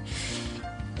 and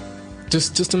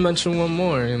just to mention one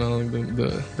more,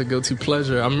 the guilty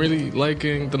pleasure. I'm really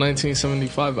liking the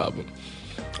 1975 album.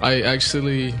 I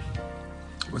actually.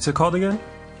 What's it called again?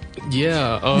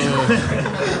 Yeah,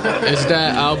 it's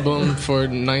that album for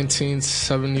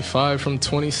 1975 from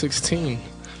 2016.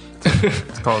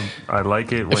 It's called I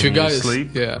Like It When You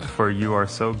Sleep. Yeah. For you are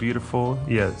so beautiful,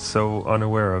 yet so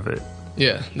unaware of it.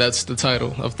 Yeah, that's the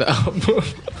title of the album.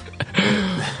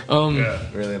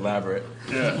 Really elaborate.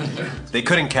 Yeah. They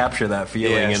couldn't capture that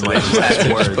feeling Yeah, in so like they just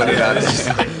last words. put it out.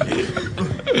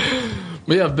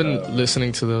 But yeah, I've been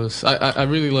listening to those. I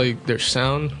really like their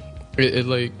sound. It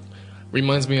like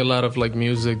reminds me a lot of like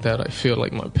music that I feel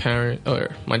like my parent or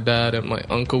my dad and my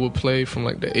uncle would play from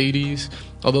like the 80s.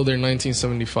 Although they're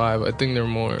 1975, I think they're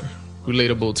more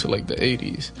relatable to like the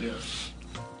 80s. Yeah.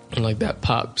 And like that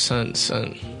pop sense,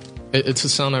 and it's a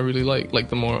sound I really like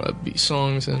the more upbeat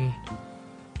songs. And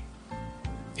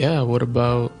yeah, what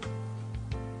about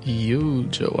you,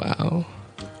 Joao?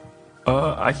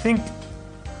 I think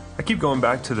I keep going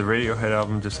back to the Radiohead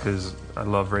album just because I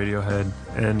love Radiohead,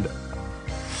 and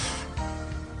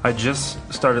I just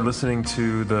started listening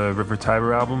to the River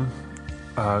Tiber album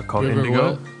called River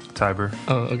Indigo. what? Tiber.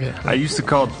 Oh, okay. I used to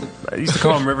call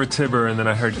him River Tiber, and then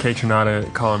I heard Kate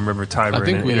Tronada call him River Tiber. I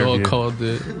think in an we interview. all called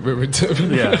it River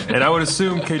Tiber. Yeah, and I would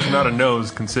assume Kate Tronada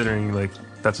knows, considering like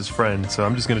that's his friend. So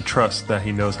I'm just gonna trust that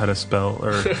he knows how to spell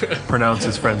or pronounce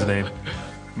his friend's name.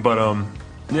 But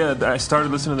yeah, I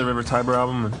started listening to the River Tiber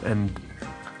album, and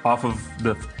off of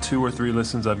the 2 or 3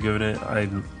 listens I've given it, I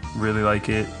really like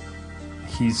it.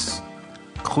 He's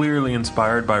clearly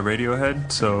inspired by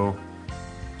Radiohead, so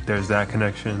there's that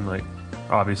connection. Like,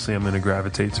 obviously I'm going to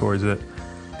gravitate towards it.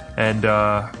 And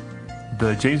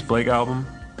the James Blake album,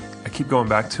 I keep going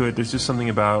back to it. There's just something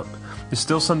about, there's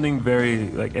still something very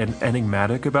like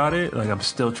enigmatic about it. Like, I'm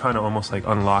still trying to almost like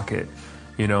unlock it,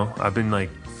 you know? I've been like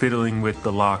fiddling with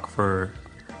the lock for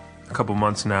a couple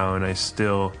months now, and I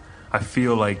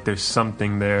feel like there's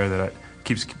something there that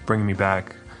keeps bringing me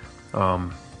back.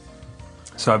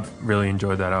 So I've really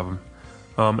enjoyed that album.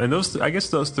 And I guess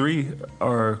those 3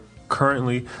 are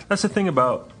currently, that's the thing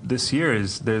about this year,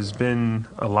 is there's been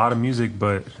a lot of music,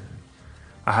 but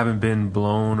I haven't been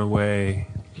blown away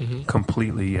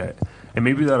completely yet. And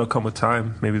maybe that'll come with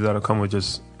time. Maybe that'll come with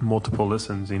just multiple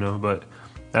listens, you know, but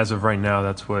as of right now,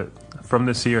 that's what, from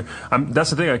this year, that's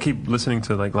the thing, I keep listening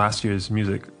to like last year's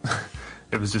music.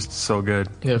 It was just so good.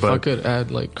 Yeah, if I could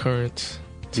add like Currents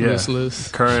to this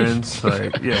list. Currents,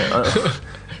 like, yeah.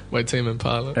 By Tame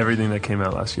Impala. Everything that came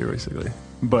out last year, basically.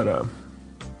 But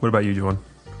what about you, Juan?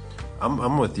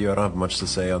 I'm with you. I don't have much to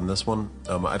say on this one.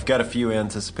 I've got a few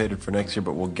anticipated for next year,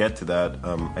 but we'll get to that.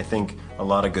 I think a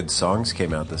lot of good songs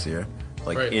came out this year,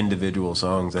 like individual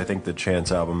songs. I think the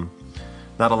Chance album,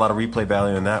 not a lot of replay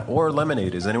value in that. Or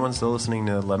Lemonade. Is anyone still listening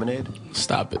to Lemonade?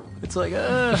 Stop it. It's like,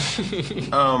 I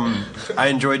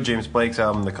enjoyed James Blake's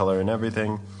album, The Color and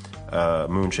Everything.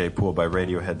 Moonshaped Pool by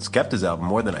Radiohead. Skepta's album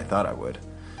more than I thought I would.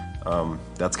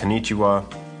 That's Konnichiwa.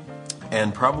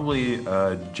 And probably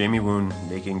Jamie Woon,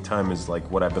 Making Time, is like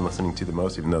what I've been listening to the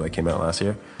most, even though that came out last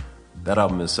year. That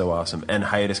album is so awesome. And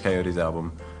Hiatus Coyote's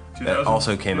album that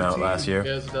also came out last year.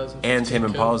 Yeah, and Tame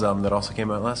Impala's album that also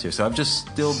came out last year. So I've just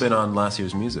still been on last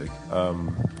year's music.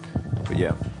 But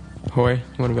yeah. Hoy,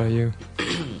 what about you?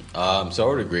 So I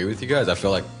would agree with you guys. I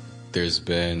feel like there's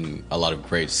been a lot of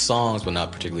great songs, but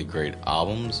not particularly great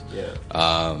albums. Yeah.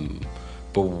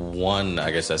 But one,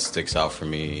 I guess, that sticks out for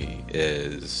me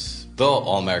is the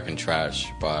All-American Trash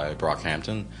by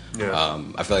Brockhampton. Yeah.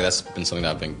 I feel like that's been something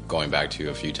that I've been going back to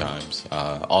a few times.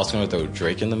 Also going to throw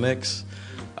Drake in the mix.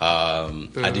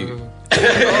 I do.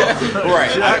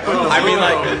 Right. I mean,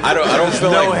 like, I don't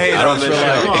feel no like hate I don't on this feel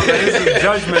show. like This is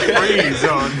judgment free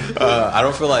zone. I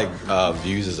don't feel like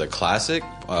Views is a classic.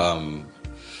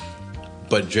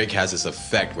 But Drake has this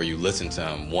effect where you listen to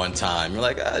him one time, you're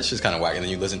like, it's just kind of whack, and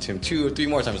then you listen to him 2 or 3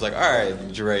 more times, like, all right,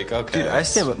 Drake, okay. Dude, I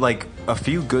stand with like a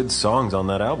few good songs on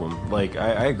that album. Like,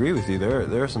 I agree with you.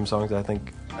 There are some songs I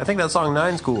think that song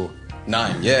 9's cool.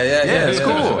 9, yeah, it's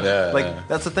cool. Yeah, like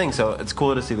that's the thing. So it's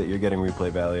cool to see that you're getting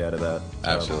replay value out of that.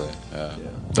 Absolutely. Yeah.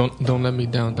 Don't let me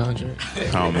down, Dondre.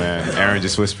 Oh man, Aaron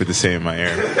just whispered the same in my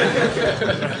ear.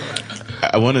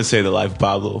 I want to say The Life of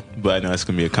Pablo, but I know it's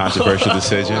going to be a controversial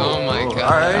decision. Oh my god! All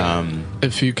right.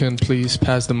 If you can please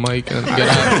pass the mic and get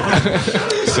out.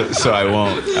 so I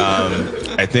won't.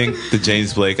 I think the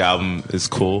James Blake album is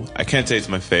cool. I can't say it's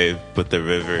my fave, but the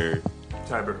River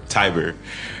Tiber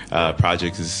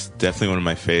project is definitely one of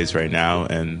my faves right now.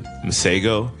 And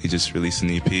Masego, he just released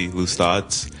an EP, Loose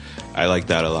Thoughts. I like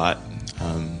that a lot.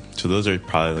 So those are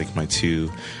probably like my 2.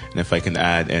 And if I can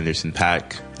add Anderson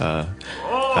 .Paak,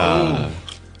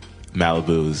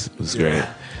 Malibu was great.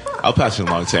 I'll pass it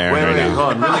along to Aaron Wait, now.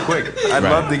 hold on, really quick. I'd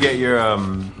love to get your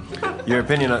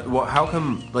opinion on how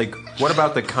come. Like, what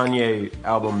about the Kanye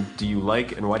album do you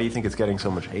like, and why do you think it's getting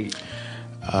so much hate?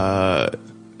 I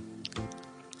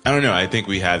don't know. I think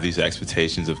we have these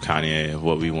expectations of Kanye, of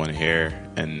what we want to hear,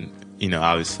 and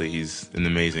obviously he's an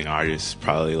amazing artist,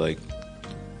 probably like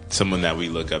someone that we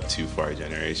look up to for our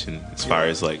generation, as far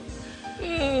as like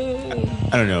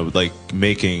I don't know, like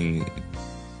making,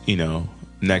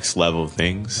 next level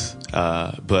things.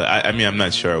 But I mean, I'm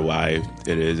not sure why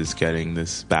it's getting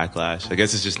this backlash. I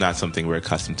guess it's just not something we're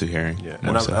accustomed to hearing. Yeah,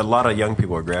 and a lot of young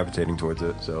people are gravitating towards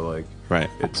it. So like, right,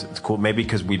 it's cool. Maybe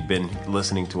because we've been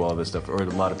listening to all this stuff, or a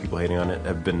lot of people hating on it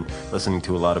have been listening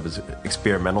to a lot of his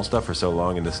experimental stuff for so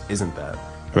long, and this isn't that.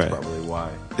 That's probably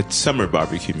why. It's summer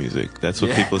barbecue music. That's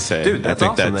what people say. Dude, that's I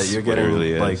think awesome that's that you're getting what it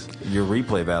really like is. your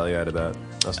replay value out of that.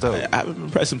 That's dope. I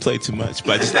haven't pressed and played too much,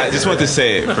 but I just want to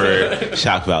say it for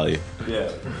shock value. Yeah.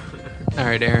 All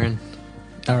right, Aaron.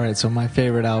 All right, so my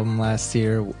favorite album this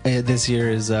year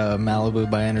is Malibu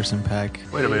by Anderson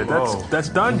 .Paak. Wait a minute, that's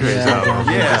Dondre's Yeah, album.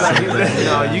 Dondre's.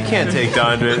 No, you can't take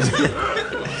Dondre's.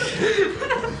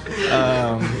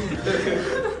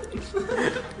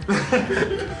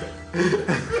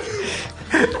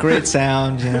 Great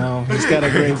sound, he's got a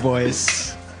great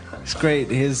voice. It's great.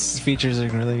 His features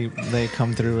they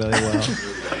come through really well.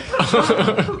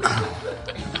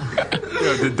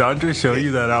 Yo, did Dondre show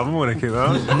you that album when it came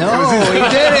out? No, he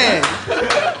didn't.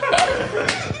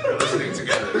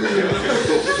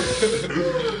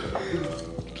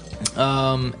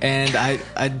 And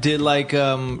I did like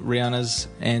Rihanna's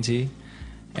Auntie,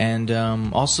 and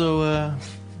also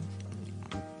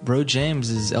Ro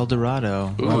James' El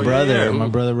Dorado. My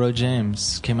brother Ro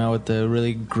James came out with a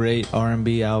really great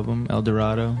R&B album, El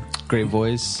Dorado. Great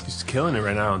voice. He's killing it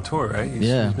right now on tour, right? He's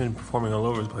been performing all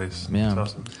over the place. Yeah. It's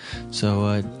awesome.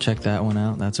 So check that one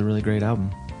out. That's a really great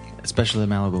album, especially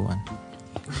the Malibu one,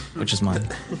 which is mine.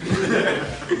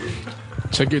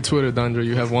 Check your Twitter, Dondre.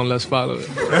 You have one less follower.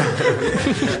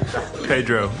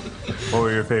 Pedro, what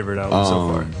were your favorite albums so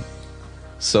far?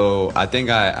 So I think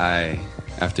I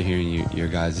after hearing your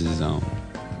guys'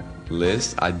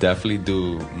 list, I definitely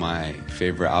do my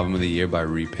favorite album of the year by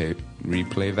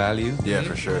replay value. Yeah,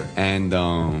 for sure. And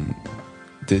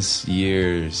this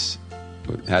year's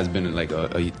has been like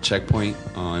a checkpoint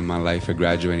in my life for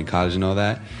graduating college and all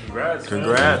that.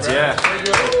 Congrats, yeah.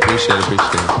 Appreciate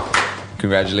it.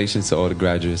 Congratulations to all the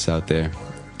graduates out there.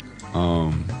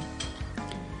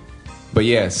 But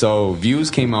yeah, so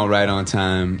Views came out right on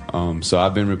time. So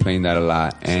I've been replaying that a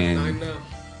lot. And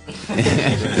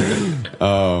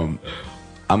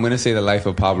I'm gonna say The Life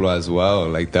of Pablo as well.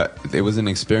 Like that, it was an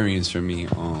experience for me.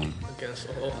 Against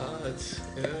all odds.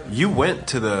 Yeah. You went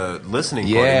to the listening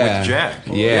party with Jack.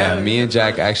 Yeah, me and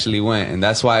Jack actually went, and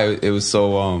that's why it was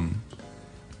so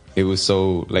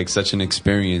like such an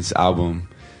experience album.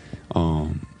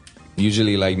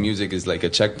 Usually like music is like a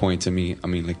checkpoint to me. I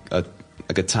mean like a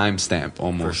timestamp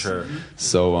almost. For sure.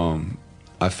 So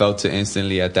I felt it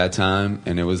instantly at that time,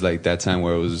 and it was like that time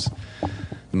where it was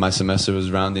my semester was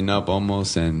rounding up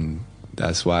almost, and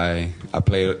that's why I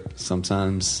play it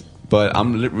sometimes. But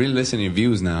I'm really listening to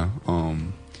Views now.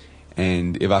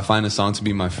 And if I find a song to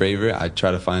be my favorite, I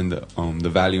try to find the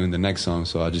value in the next song,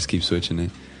 so I'll just keep switching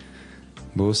it.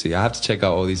 But we'll see. I have to check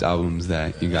out all these albums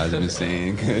that you guys have been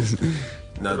saying.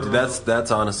 No, dude,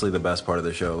 that's honestly the best part of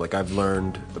the show. Like, I've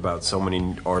learned about so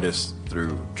many artists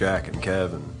through Jack and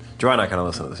Kev, and Joy and I kind of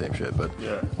listen to the same shit, but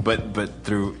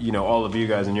through all of you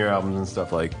guys and your albums and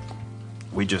stuff, like,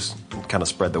 we just kind of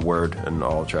spread the word and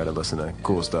all try to listen to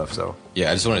cool stuff. So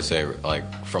yeah, I just want to say, like,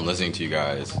 from listening to you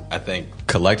guys, I think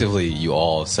collectively you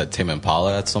all said Tame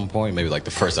Impala at some point, maybe like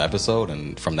the first episode,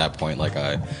 and from that point, like,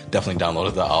 I definitely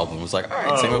downloaded the album. It was like, all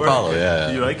right, Tame Impala, yeah.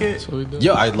 Do you like it?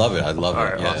 Yeah, I love it. I love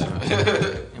it. Yeah. Awesome.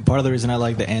 And part of the reason I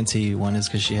like the Auntie one is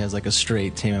because she has like a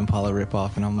straight Tame Impala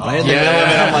ripoff, and I'm like,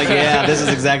 yeah, this is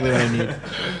exactly what I need.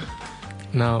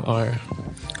 Now our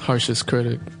harshest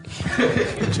critic,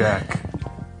 Jack.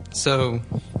 So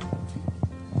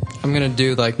I'm gonna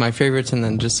do like my favorites and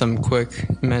then just some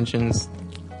quick mentions.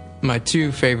 My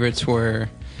two favorites were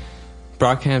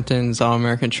Brockhampton's All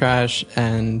American Trash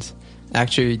and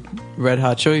actually Red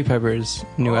Hot Chili Peppers'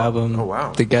 new album,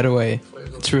 The Getaway.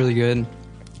 It's really good.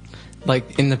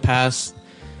 Like, in the past,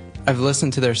 I've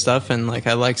listened to their stuff and like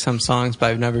I like some songs,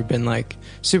 but I've never been like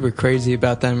super crazy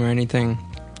about them or anything.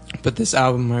 But this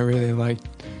album I really liked.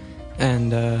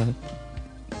 And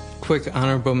quick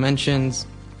honorable mentions: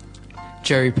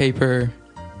 Jerry Paper,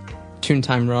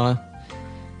 Toontime Raw.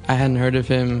 I hadn't heard of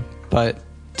him, but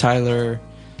Tyler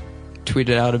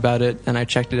tweeted out about it, and I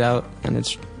checked it out, and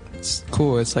it's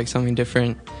cool. It's like something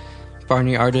different.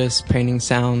 Barney Artist, Painting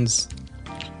Sounds,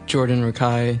 Jordan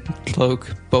Rakai,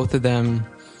 Cloak, both of them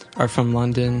are from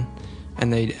London,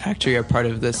 and they actually are part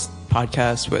of this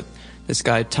podcast with this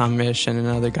guy Tom Misch and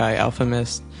another guy Alpha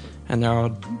Mist, and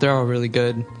they're all really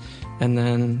good. And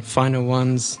then final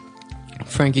ones,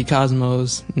 Frankie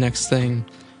Cosmo's Next Thing,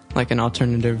 like an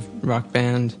alternative rock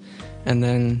band. And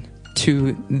then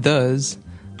two Thes,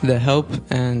 The Help,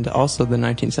 and also the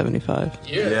 1975.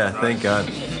 Yeah, thank God.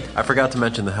 I forgot to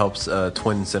mention The Help's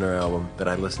Twin Center album that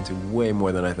I listened to way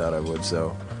more than I thought I would,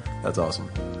 so that's awesome.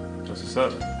 That's what's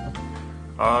up.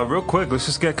 Real quick, let's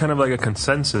just get kind of like a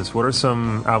consensus. What are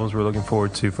some albums we're looking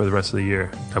forward to for the rest of the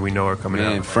year that we know are coming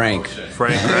out? Frank,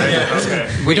 right?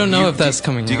 Okay. We don't know if that's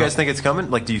coming out. Do you guys think it's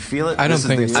coming? Like, do you feel it? I don't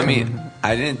think it's I mean,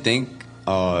 I didn't think it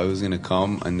was going to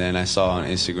come, and then I saw on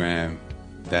Instagram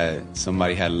that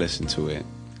somebody had listened to it.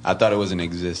 I thought it wasn't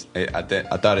exist. I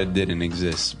thought it didn't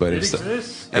exist, but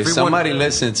if somebody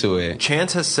listened to it,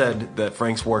 Chance has said that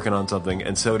Frank's working on something,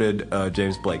 and so did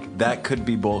James Blake. That could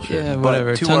be bullshit. Yeah,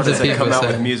 whatever. But two Tons artists of that come people out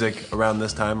say. with music around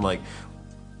this time, like,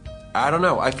 I don't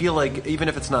know. I feel like even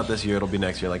if it's not this year, it'll be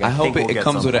next year. Like, I hope think we'll it get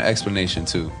comes with something. an explanation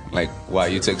too, like why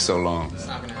you took so long.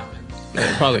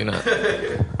 Probably not.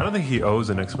 I don't think he owes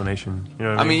an explanation. You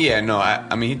know what I mean, yeah, no,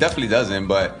 I mean, he definitely doesn't,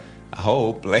 but I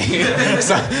hope, like,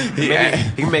 so, Maybe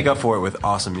he can make up for it with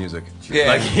awesome music.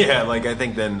 Yeah. Like I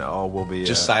think then all will be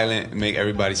just silent, make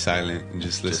everybody silent, and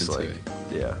just listen to it.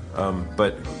 Yeah,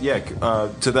 but yeah.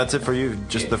 So that's it for you.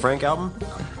 Just the Frank album.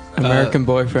 American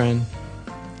Boyfriend,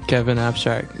 Kevin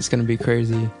Abstract. It's gonna be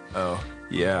crazy. Oh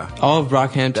yeah. All of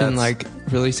Brockhampton That's- like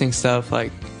releasing stuff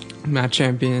like Matt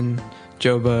Champion,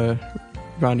 Joba,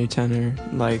 Rodney Tenner.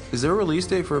 Like, is there a release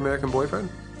date for American Boyfriend?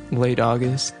 Late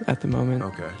August at the moment.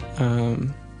 Okay.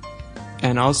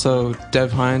 And also Dev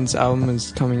Hines' album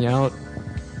is coming out.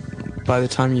 By the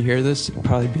time you hear this, it'll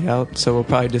probably be out. So we'll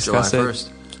probably discuss July it. 1st.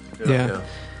 Yeah.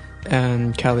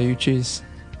 And Caliucci's.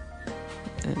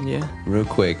 And yeah. Real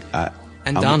quick, And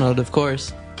I'm- Donald, of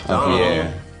course. Oh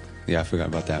yeah, I forgot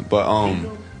about that. But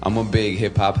I'm a big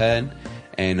hip hop head,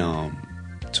 and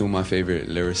two of my favorite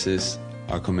lyricists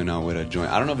are coming out with a joint.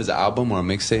 I don't know if it's an album or a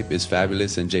mixtape. It's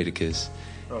Fabulous and Jadakiss.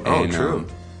 And, true.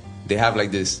 They have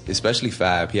like this, especially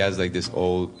Fab. He has like this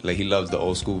old, like he loves the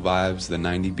old school vibes, the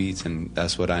 90 beats, and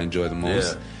that's what I enjoy the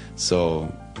most. Yeah.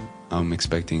 So I'm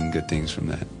expecting good things from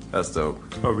that. That's dope.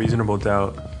 A Reasonable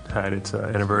Doubt had its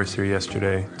anniversary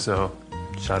yesterday, so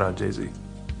shout out Jay-Z.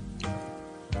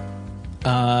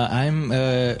 I'm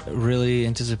really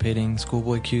anticipating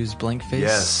Schoolboy Q's Blank Face.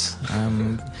 Yes.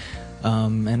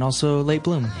 And also Late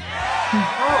Bloom. There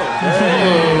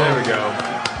we go.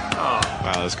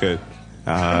 Wow, that's good.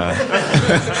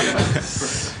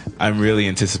 I'm really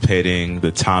anticipating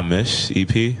the Tom Misch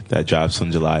EP that drops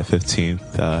on July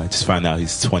 15th. Just found out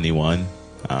he's 21,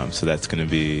 so that's going to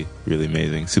be really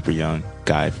amazing. Super young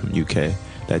guy from UK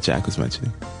that Jack was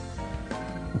mentioning.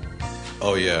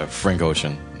 Oh yeah, Frank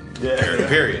Ocean. Yeah.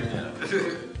 Period.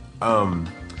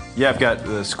 Yeah, I've got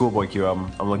the Schoolboy Q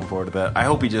album. I'm looking forward to that. I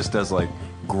hope he just does like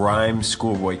grime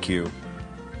Schoolboy Q,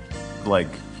 like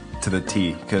to the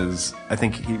T, because I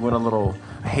think he went a little.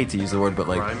 I hate to use the word, but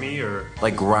like Grimy or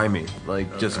like grimy,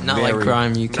 like just Not very, like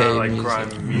grime UK not like music.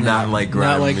 grime music. not like grime,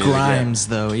 Not like music, yeah. Grimes,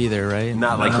 though, either, right?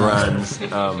 Not like Grimes,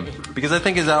 because I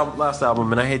think his last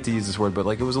album, and I hate to use this word, but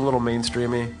like it was a little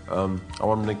mainstreamy. I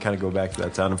want him to kind of go back to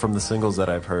that sound, and from the singles that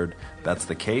I've heard, that's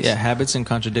the case. Yeah, Habits and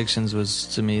Contradictions was,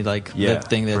 to me, like Yeah, the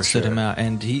thing that for stood sure. him out.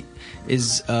 And he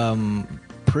is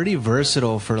pretty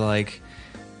versatile for, like,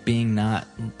 being not...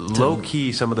 Low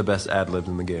key, some of the best ad libs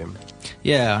in the game.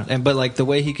 Yeah, but like the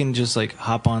way he can just like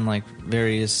hop on like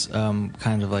various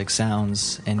kind of like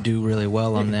sounds and do really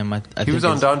well on them. I He think was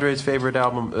on it's- Dondre's favorite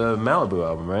album, Malibu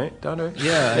album, right? Dondre?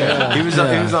 Yeah. He was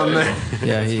on there.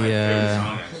 Yeah, he.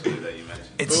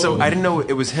 It's so I didn't know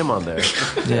it was him on there.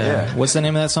 Yeah. What's the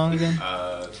name of that song again?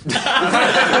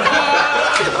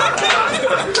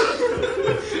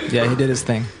 Yeah, he did his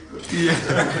thing.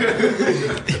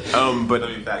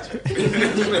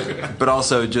 But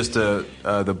also just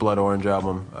the Blood Orange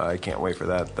album. I can't wait for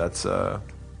that. That's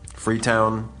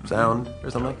Freetown Sound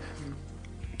or something.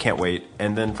 Can't wait.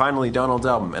 And then finally Donald's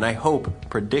album. And I hope,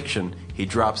 prediction, he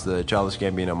drops the Childish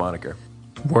Gambino moniker.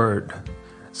 Word.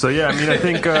 So yeah, I mean, I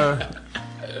think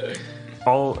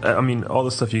all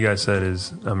the stuff you guys said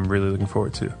is I'm really looking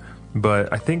forward to.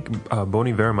 But I think Bon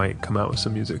Iver might come out with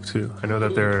some music too. I know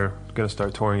that they're going to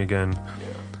start touring again.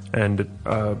 And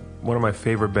one of my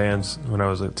favorite bands when I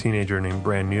was a teenager named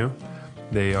Brand New,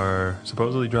 they are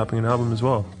supposedly dropping an album as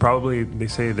well. Probably, they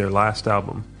say, their last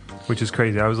album, which is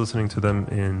crazy. I was listening to them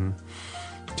in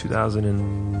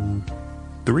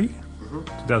 2003,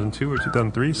 2002 or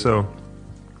 2003. So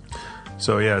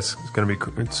yeah, it's gonna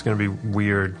be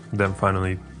weird them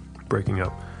finally breaking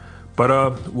up. But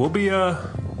we'll be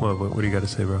what do you got to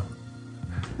say, bro?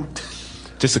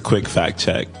 Just a quick fact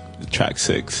check. Track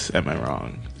 6, am I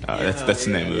wrong? That's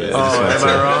the name of it. Oh, am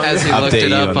I wrong? As he looked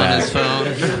it up on his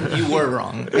phone. You were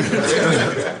wrong.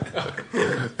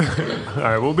 All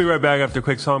right, we'll be right back after a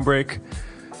quick song break.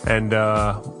 And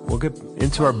we'll get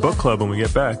into our book club when we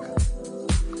get back.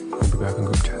 We'll be back on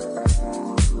Group Chat.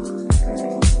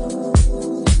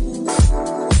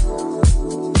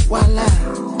 Voila.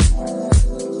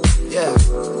 Yeah.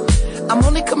 I'm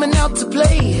only coming out to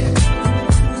play.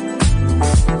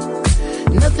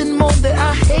 Nothing more that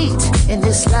I hate in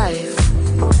this life.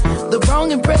 The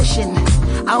wrong impression,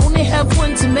 I only have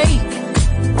one to make.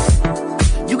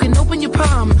 You can open your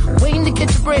palm, waiting to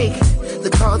catch a break. The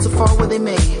cards will fall where they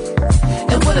may.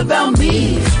 And what about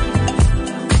me?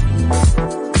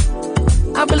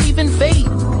 I believe in fate.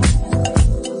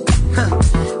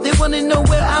 They wanna know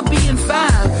where I'll be in 5.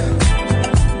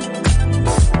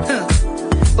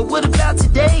 But what about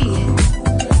today?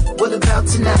 What about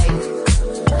tonight?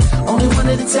 Only one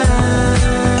at a time.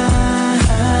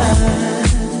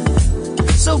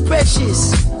 So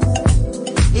precious.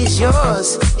 It's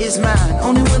yours, it's mine.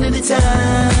 Only one at a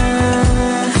time.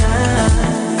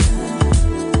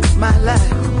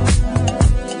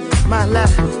 My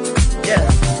life, yeah.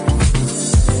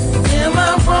 Am I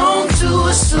wrong to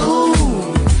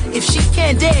assume if she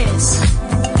can't dance,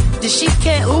 then she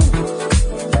can't ooh?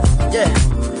 Yeah.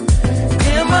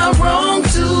 Am I wrong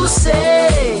to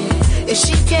say if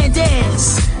she can't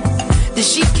dance, then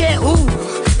she can't ooh?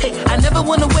 Hey, I never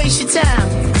wanna waste your time.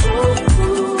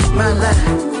 My life,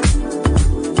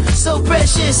 so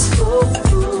precious.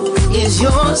 Is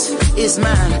yours, is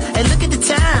mine. And look at the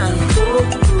time.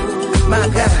 My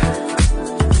God,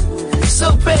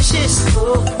 so precious.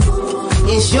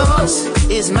 Is yours,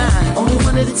 is mine. Only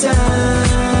one at a time.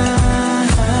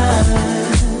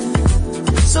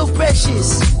 So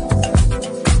precious.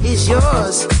 Is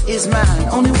yours, is mine.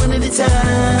 Only one at a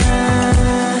time.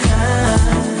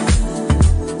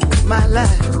 My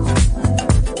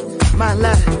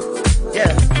life,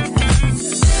 yeah.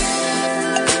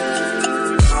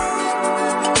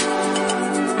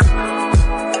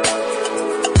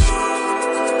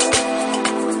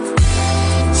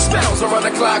 Spells around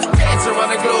the clock, dance around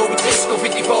the globe, disco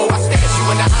 54. I stash you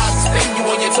in the eyes, spin you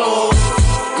on your toes.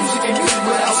 Music ain't music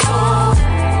without soul.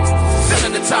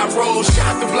 Filling the top road,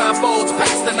 shot the blindfolds,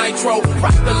 pass the nitro,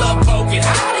 rock the love boat, get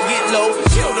high to get low,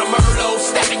 kill the Merlot,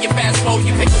 step in your fast mode,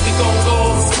 you pick where we gon' go.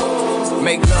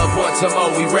 Make love once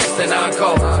more, we rest and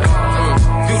encore. Doodle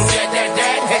that,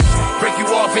 hey. Break you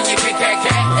off and you get that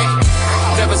cat, hey.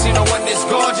 Never seen no one this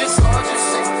gorgeous.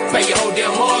 Pay your whole damn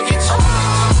mortgage.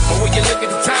 But when you look at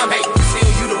the time, hey,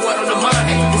 still you the one on the mind,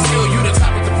 hey. Still you the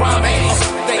topic to prime, hey.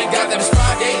 Thank God that it's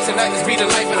Friday, tonight is be the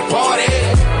life of the party.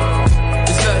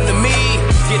 It's nothing to me,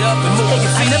 get up and move your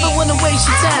feet. I never wanna waste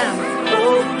your time.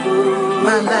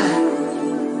 My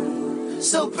life,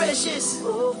 so precious.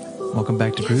 Welcome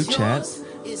back to Group Chat.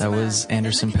 That was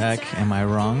Anderson .Paak, Am I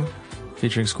Wrong?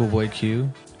 Featuring Schoolboy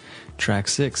Q, track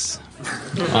 6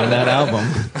 on that album.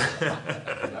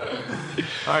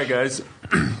 All right, guys.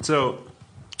 So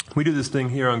we do this thing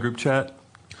here on Group Chat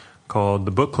called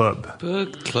the Book Club.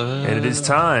 Book Club. And it is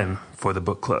time for the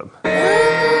Book Club.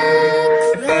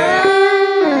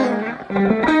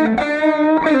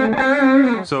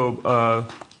 So,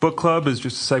 Book Club is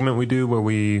just a segment we do where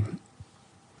we,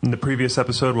 in the previous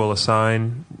episode, we'll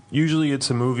assign, usually it's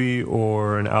a movie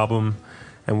or an album,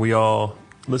 and we all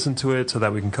listen to it so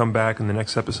that we can come back in the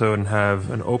next episode and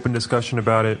have an open discussion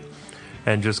about it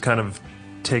and just kind of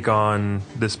take on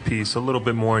this piece a little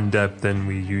bit more in depth than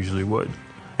we usually would.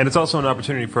 And it's also an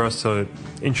opportunity for us to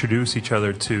introduce each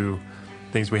other to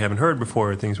things we haven't heard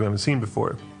before, things we haven't seen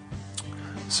before.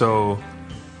 So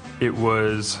it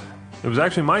was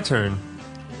actually my turn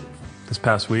this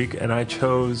past week, and I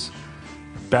chose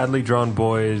Badly Drawn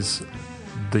Boys,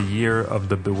 The Year of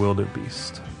the Bewildered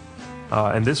Beast.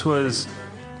 And this was...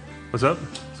 What's up?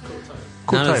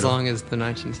 Cool Not title. as long as the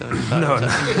 1975.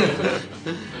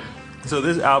 No. So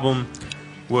this album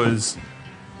was...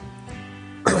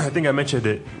 I think I mentioned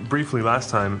it briefly last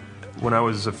time. When I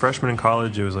was a freshman in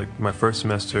college, it was like my first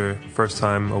semester, first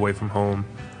time away from home.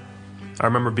 I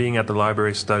remember being at the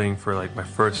library studying for like my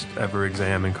first ever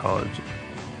exam in college.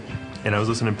 And I was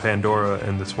listening to Pandora,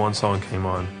 and this one song came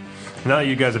on. Now that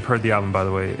you guys have heard the album, by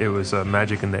the way, it was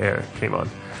Magic in the Air came on.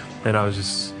 And I was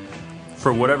just,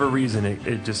 for whatever reason,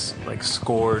 it just like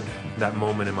scored that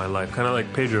moment in my life. Kind of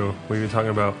like Pedro, where you were talking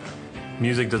about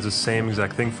music does the same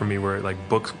exact thing for me, where it like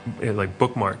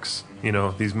bookmarks, you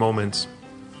know, these moments.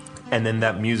 And then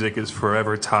that music is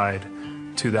forever tied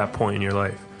to that point in your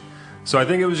life. So I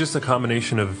think it was just a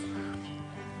combination of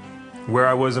where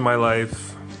I was in my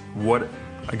life, what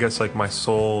I guess like my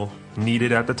soul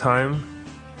needed at the time,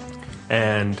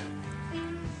 and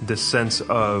this sense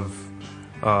of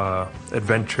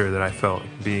adventure that I felt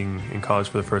being in college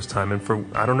for the first time. And for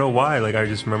I don't know why, like I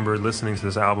just remember listening to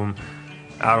this album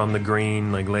out on the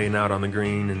green, like laying out on the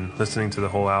green and listening to the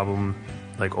whole album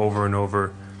like over and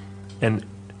over. And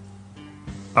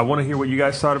I want to hear what you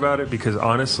guys thought about it, because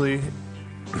honestly,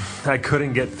 I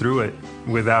couldn't get through it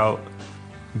without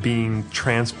being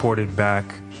transported back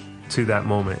to that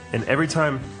moment. And every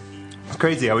time, it's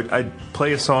crazy, I'd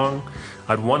play a song,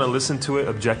 I'd want to listen to it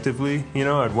objectively, you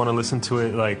know, I'd want to listen to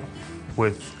it like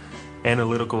with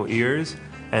analytical ears,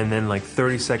 and then like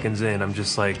 30 seconds in, I'm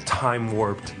just like time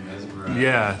warped.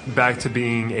 Yeah, back to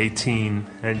being 18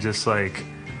 and just like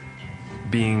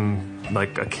being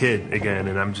like a kid again,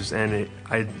 and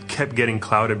I kept getting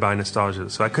clouded by nostalgia,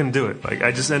 so I couldn't do it. Like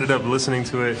I just ended up listening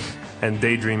to it and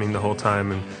daydreaming the whole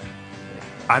time, and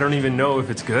I don't even know if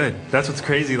it's good. That's what's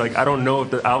crazy. Like I don't know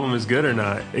if the album is good or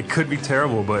not. It could be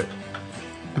terrible, but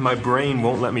my brain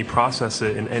won't let me process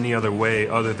it in any other way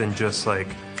other than just like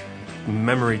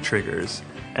memory triggers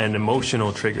and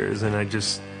emotional triggers, and I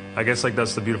guess like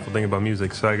that's the beautiful thing about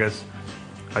music. So I guess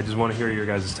I just want to hear your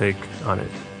guys' take on it.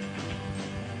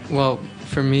 Well,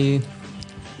 for me,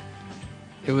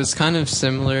 it was kind of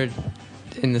similar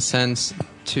in the sense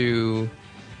to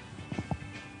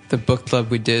the book club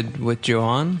we did with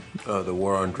Joanne. Oh, the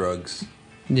War on Drugs.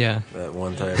 Yeah. That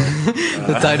one title.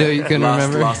 The title you can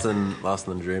remember? Lost in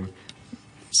the Dream.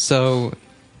 So,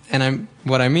 and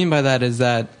what I mean by that is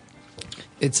that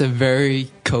it's a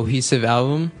very cohesive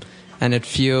album, and it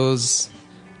feels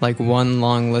like one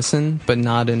long listen, but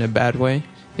not in a bad way.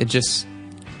 It just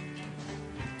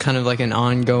kind of like an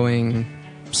ongoing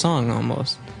song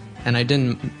almost, and I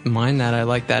didn't mind that. I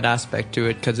like that aspect to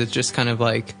it because it's just kind of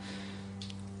like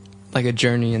a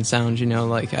journey in sound, you know.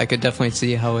 Like I could definitely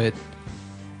see how it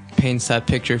paints that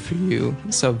picture for you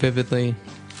so vividly,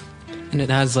 and it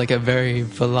has like a very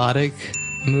melodic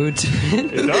mood to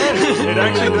it. It does. It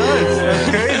actually does. That's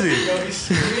crazy.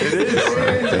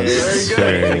 It is.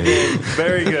 Very good.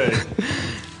 Very good.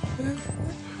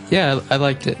 Yeah, I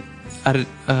liked it. I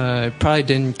probably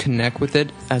didn't connect with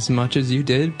it as much as you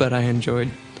did, but I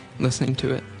enjoyed listening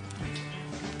to it.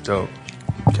 Dope.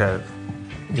 Kev.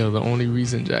 Yo, the only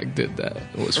reason Jack did that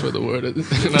was for the word. No, I'm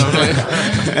playing.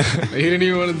 He didn't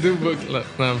even want to do book.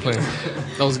 No, I'm playing.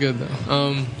 That was good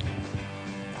though.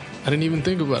 I didn't even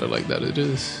think about it like that. It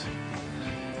is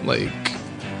like,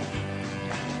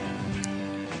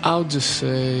 I'll just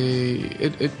say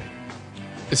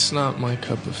it's not my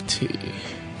cup of tea.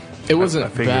 It wasn't I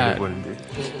figured bad. It wouldn't be.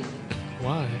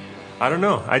 Why? I don't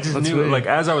know. I just That's knew, weird. like,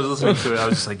 as I was listening to it, I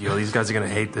was just like, yo, these guys are going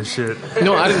to hate this shit.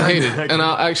 No, I didn't hate it. And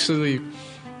I'll actually,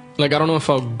 like, I don't know if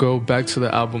I'll go back to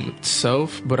the album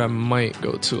itself, but I might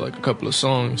go to, like, a couple of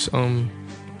songs.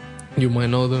 You might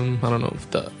know them. I don't know if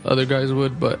the other guys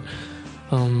would, but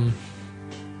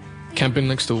Camping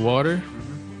Next to Water.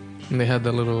 And they had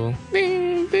that little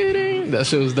ding, ding, ding. That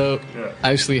shit was dope. Yeah.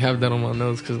 I actually have that on my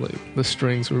notes because, like, the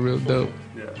strings were real dope.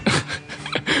 Yeah.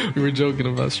 We were joking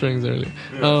about strings earlier.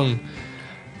 Yeah.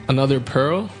 Another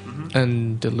Pearl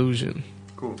and Delusion.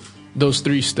 Cool. Those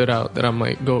three stood out that I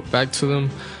might go back to them.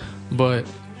 But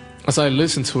as I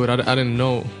listened to it, I didn't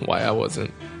know why I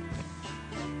wasn't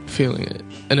feeling it.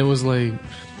 And it was like,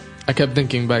 I kept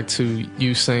thinking back to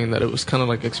you saying that it was kind of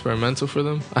like experimental for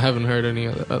them. I haven't heard any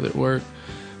other work.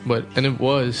 And it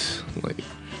was like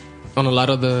on a lot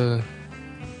of the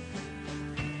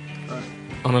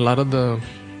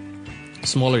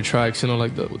smaller tracks, you know,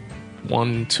 like the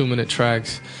 1-2 minute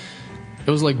tracks,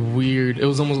 it was like weird. It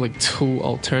was almost like too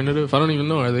alternative. I don't even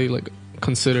know, are they like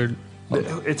considered?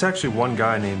 It's actually one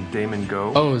guy named Damon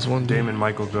Go. Oh, it's one dude. Damon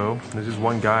Michael Go. There's just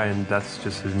one guy, and that's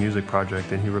just his music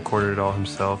project, and he recorded it all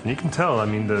himself. And you can tell, I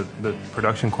mean, the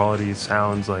production quality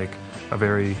sounds like a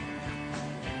very,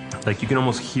 like you can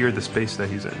almost hear the space that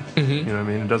he's in. Mm-hmm. You know what I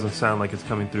mean? It doesn't sound like it's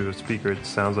coming through a speaker. It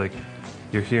sounds like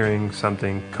you're hearing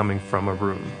something coming from a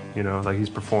room, you know, like he's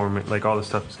performing, like all this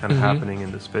stuff is kind of happening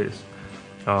in the space.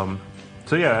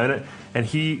 So yeah, and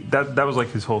he, that was like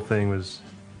his whole thing was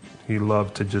he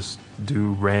loved to just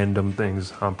do random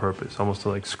things on purpose, almost to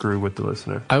like screw with the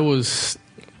listener. There's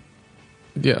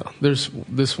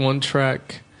this one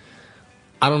track,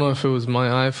 I don't know if it was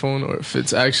my iPhone or if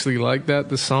it's actually like that,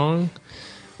 the song.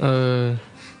 I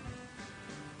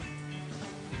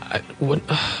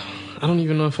don't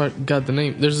even know if I got the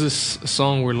name. There's this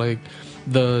song where like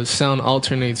the sound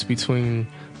alternates between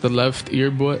the left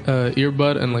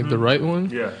earbud and like the right one.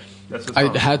 Yeah, that's the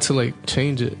song. I had to like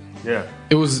change it. Yeah,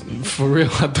 it was for real.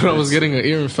 I thought I was getting an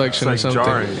ear infection or like something.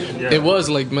 jarring. Yeah. It was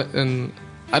like, and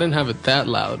I didn't have it that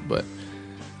loud, but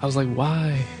I was like,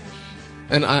 why?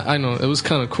 And I know it was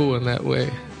kind of cool in that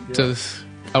way. Just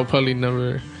I'll probably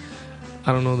never.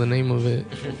 I don't know the name of it.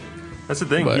 That's the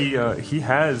thing. But he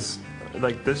has,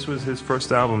 like, this was his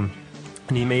first album,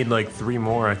 and he made like 3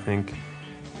 more, I think,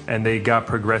 and they got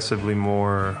progressively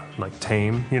more like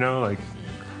tame, you know, like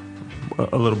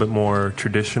a little bit more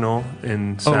traditional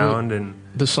in sound. And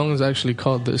the song is actually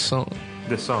called This Song.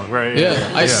 This Song, right?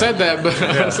 Yeah, I said that, but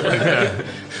I was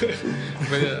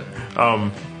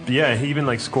like, but yeah, he even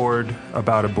like scored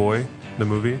About a Boy, the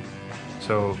movie.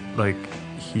 So like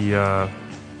he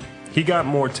got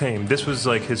more tame. This was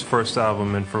like his first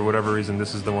album, and for whatever reason,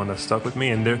 this is the one that stuck with me.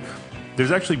 And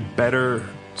there's actually better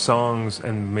songs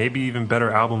and maybe even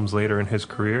better albums later in his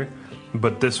career,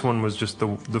 but this one was just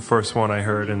the first one I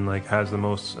heard and like has the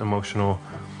most emotional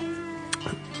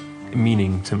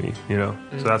meaning to me, you know.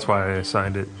 So that's why I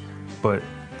assigned it. But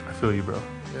I feel you, bro.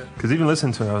 Because even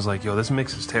listening to it, I was like, yo, this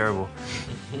mix is terrible,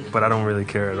 but I don't really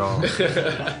care at all.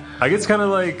 I guess it's kind of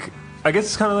like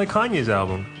Kanye's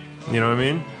album, you know what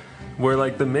I mean? Where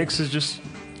like the mix is just,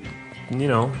 you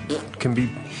know, can be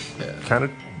kind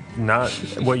of not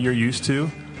what you're used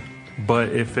to, but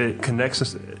if it connects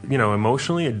us, you know,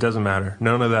 emotionally, it doesn't matter.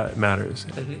 None of that matters.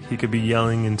 He could be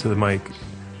yelling into the mic,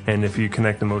 and if you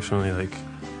connect emotionally, like,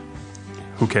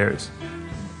 who cares?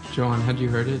 Johan, had you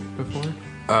heard it before?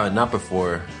 Not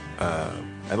before.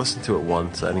 I listened to it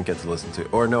once. I didn't get to listen to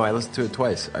it. Or no, I listened to it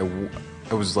twice. I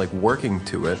was like working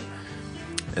to it,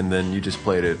 and then you just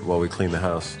played it while we cleaned the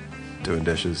house, doing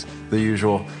dishes. The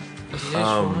usual.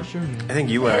 I think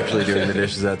you were actually doing the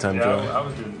dishes that time, Joe. I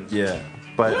was doing this. Yeah,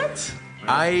 but What?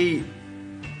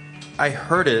 I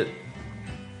heard it,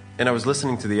 and I was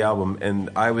listening to the album, and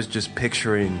I was just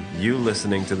picturing you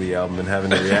listening to the album and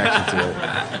having a reaction to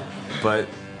it. But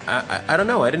I don't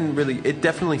know. I didn't really. It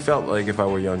definitely felt like if I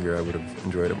were younger, I would have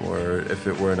enjoyed it more, or if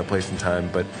it were in a place and time.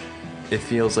 But it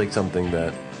feels like something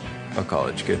that a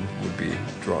college kid would be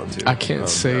drawn to. I can't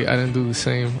say I didn't do the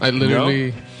same. I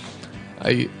literally,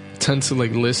 I tend to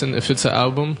like listen if it's an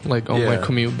album like on my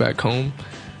commute back home.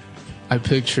 I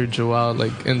pictured Joao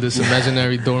like in this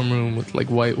imaginary dorm room with like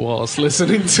white walls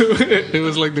listening to it. It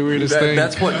was like the weirdest thing.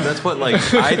 That's what like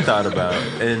I thought about,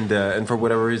 and for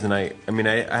whatever reason, I mean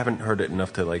I haven't heard it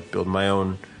enough to like build my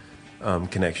own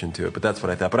connection to it. But that's what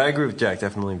I thought. But I agree with Jack.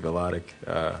 Definitely melodic.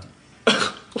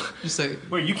 Just like,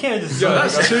 wait, you can't just. Yo,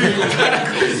 that's cheap.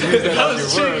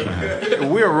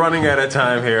 We're running out of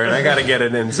time here, and I got to get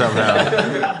it in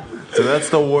somehow. So that's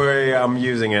the way I'm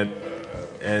using it.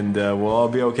 And we'll all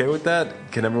be okay with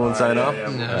that? Can everyone sign off? Yeah.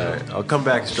 All right. I'll come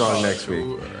back strong next week.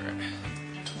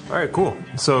 All right, cool.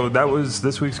 So that was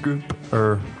this week's group,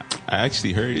 or I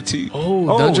actually heard it too.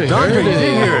 Dondre heard did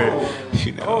it. hear it.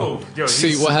 You know.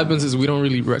 See, what happens is we don't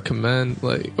really recommend,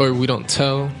 like, or we don't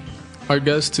tell our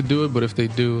guests to do it, but if they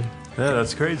do, yeah,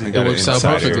 that's crazy. I got it works an out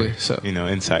insider, perfectly. So you know,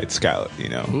 inside scout. You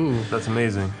know, ooh, that's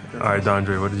amazing. All right,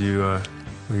 Dondre, what did you? What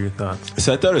are your thoughts?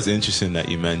 So I thought it was interesting that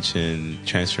you mentioned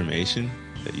transformation.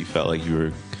 That you felt like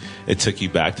it took you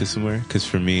back to somewhere. Because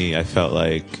for me, I felt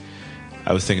like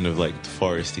I was thinking of like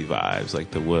foresty vibes, like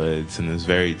the woods, and it was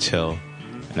very chill.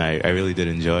 And I really did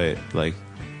enjoy it, like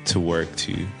to work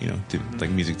to, you know, like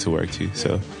music to work to.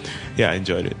 So yeah, I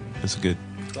enjoyed it. It's a good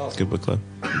book club.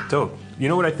 Dope. You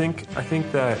know what I think? I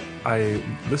think that I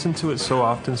listened to it so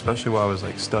often, especially while I was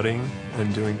like studying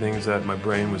and doing things that my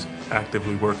brain was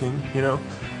actively working, you know,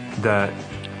 that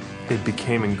it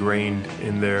became ingrained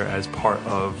in there as part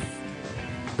of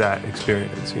that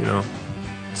experience, you know?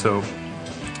 So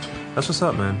that's what's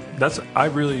up, man. I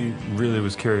really, really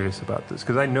was curious about this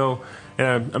because I know,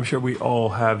 and I'm sure we all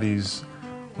have these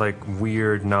like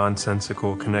weird,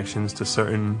 nonsensical connections to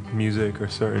certain music or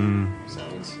certain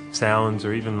sounds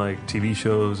or even like TV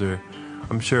shows, or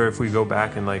I'm sure if we go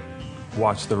back and like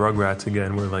watch the Rugrats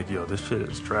again, we're like, yo, this shit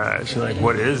is trash. Like,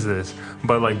 what is this?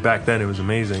 But like back then it was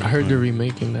amazing. I heard they're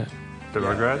remaking that. The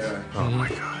Rugrats? Yeah. Oh my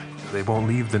god. They won't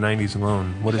leave the 90s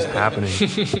alone. What is happening?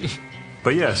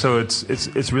 But yeah, so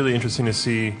it's really interesting to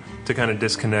see, to kind of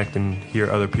disconnect and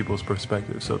hear other people's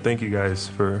perspectives. So thank you guys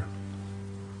for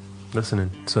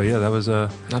listening. So yeah, that was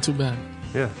not too bad.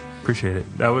 Yeah, appreciate it.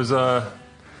 That was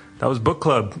book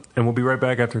club, and we'll be right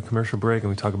back after a commercial break, and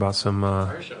we talk about some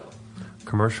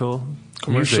commercial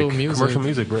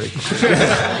music break.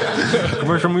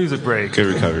 Commercial music break. Good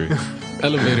recovery.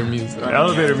 Elevator music.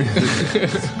 Elevator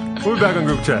music. We'll be back on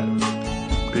group chat.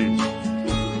 Peace.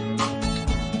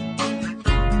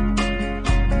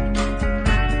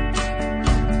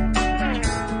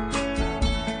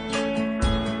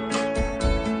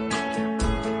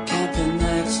 Camping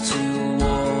next to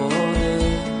water,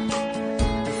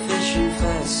 a fish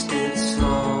infested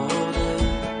slaughter.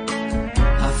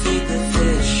 I feed the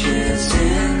fishes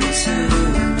into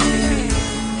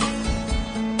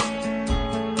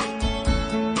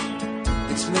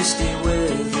misty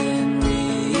within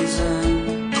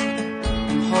reason.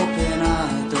 I'm hoping I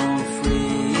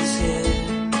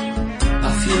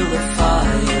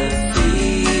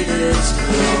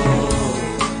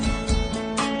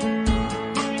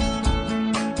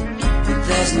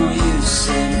there's no use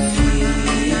in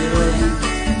feeling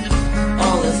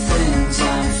all the things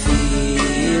I'm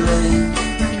feeling.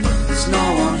 There's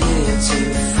no one here to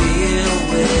feel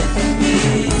with me.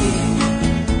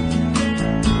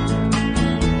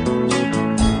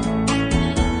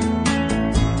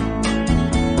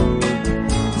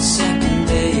 The second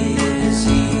day is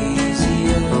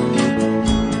easier,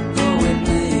 though it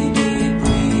may be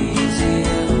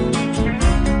breezier,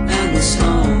 and the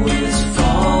snow is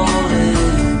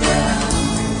falling down.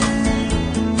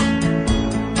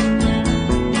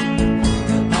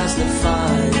 But as the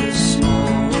fire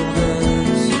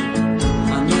smolders,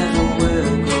 I never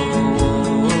will grow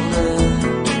older,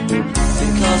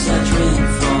 because I drink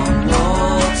from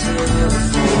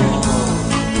waterfall.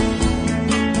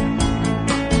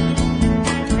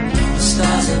 The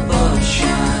stars above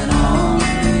shine on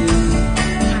me,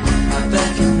 I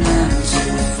beckon them to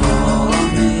follow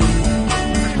me.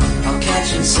 I'll catch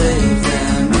and save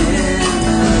them in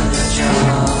a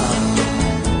jar.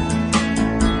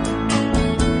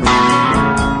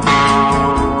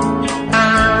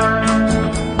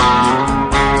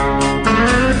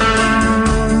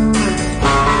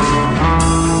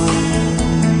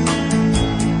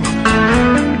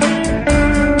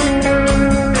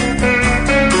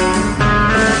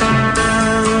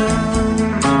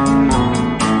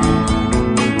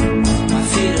 My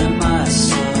feet are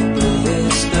mice of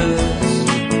blisters,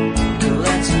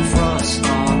 collecting frost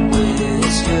on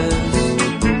whiskers,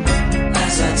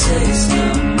 as I taste the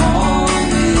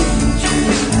morning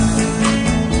dew.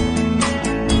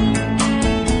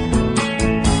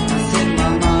 I think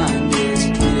my mind is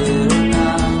clearer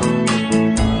now.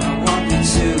 I want you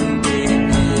to be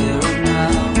nearer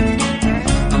now.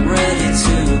 I'm ready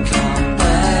to come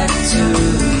back to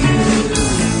you.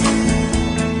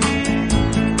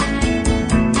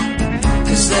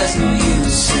 'Cause there's no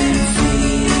use in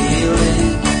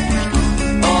feeling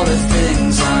all the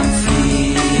things I'm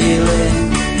feeling.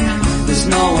 There's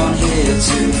no one here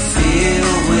to feel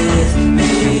with me.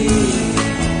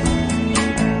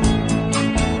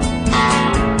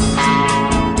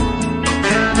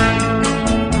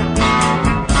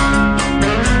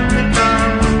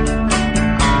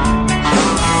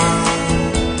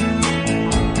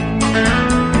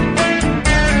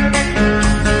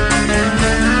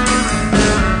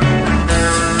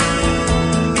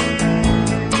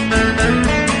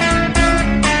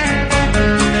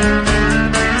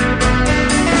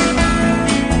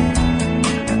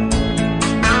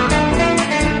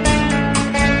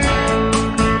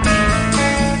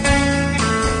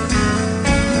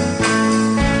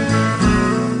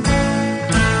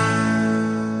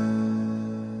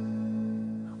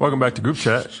 Welcome back to Group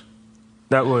Chat.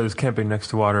 That was Camping Next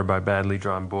to Water by Badly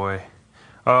Drawn Boy.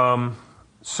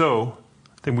 So,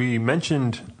 I think we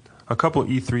mentioned a couple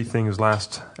E3 things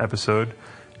last episode,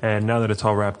 and now that it's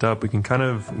all wrapped up, we can kind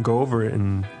of go over it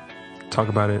and talk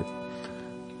about it.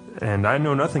 And I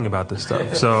know nothing about this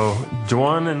stuff. So,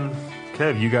 Juwan and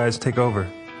Kev, you guys take over.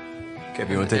 Kev,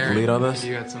 you want to take the lead on this?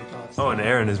 You got some thoughts? Oh, and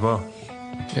Aaron as well.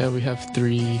 Yeah, we have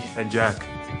 3. And Jack.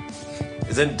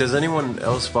 Does anyone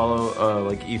else follow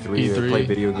like E3 or play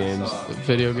video games?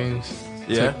 Video games.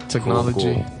 Yeah?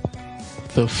 Technology. Cool.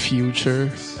 The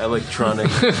future. Electronic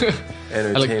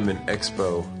Entertainment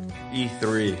Expo.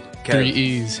 E3. Kev, 3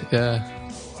 E's, yeah.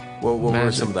 What were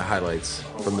Magic. some of the highlights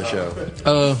from the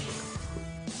show?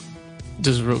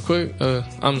 Just real quick,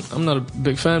 I'm not a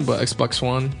big fan, but Xbox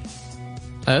One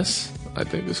S, I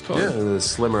think it's called. Yeah, the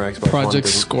slimmer Xbox Project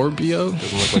One Scorpio.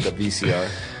 Doesn't look like a VCR.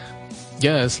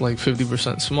 Yeah, it's like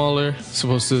 50% smaller.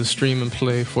 Supposed to stream and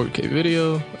play 4K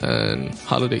video, and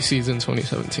holiday season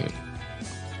 2017.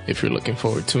 If you're looking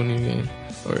forward to a new game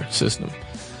or system.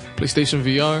 PlayStation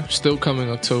VR, still coming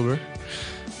October.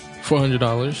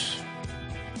 $400.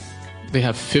 They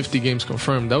have 50 games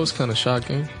confirmed. That was kind of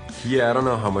shocking. Yeah, I don't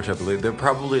know how much I believe. They're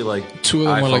probably like 2 of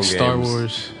them iPhone are like games. Star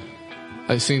Wars.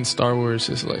 I've seen Star Wars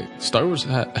is like Star Wars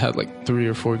had like 3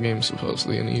 or 4 games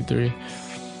supposedly in E3,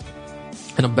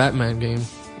 and a Batman game.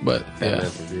 But Batman yeah,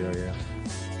 for VR, yeah.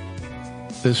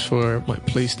 this for my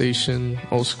PlayStation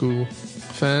old school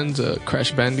fans.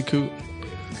 Crash Bandicoot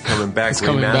Coming back, it's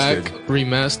coming remastered. back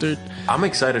remastered. I'm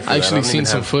excited for that. I actually I don't seen even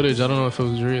some have- footage. I don't know if it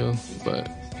was real, but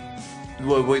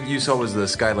Well, what you saw was the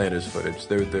Skylanders footage.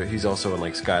 He's also in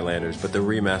like Skylanders, but they're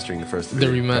remastering the first. The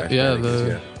Crash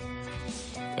Bandicoots,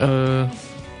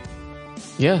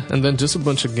 yeah, and then just a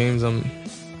bunch of games I'm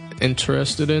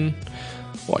interested in.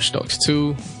 Watch Dogs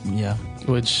 2. Yeah.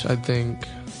 Which I think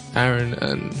Aaron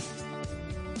and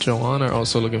Joanne are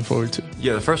also looking forward to.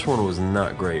 Yeah, the first one was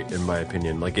not great in my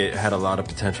opinion. Like it had a lot of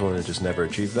potential and it just never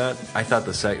achieved that. I thought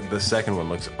the second one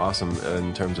looks awesome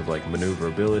in terms of like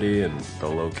maneuverability and the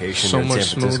location. So in much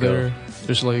San Francisco. smoother.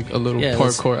 There's like a little Yeah,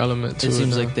 parkour element to it. It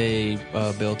seems now. like they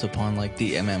built upon like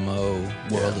the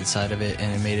MMO world inside of it,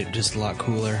 and it made it just a lot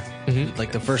cooler. Mhm.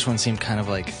 Like the first one seemed kind of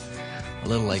like a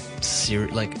little like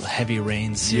like Heavy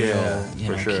Rain serial, Yeah, you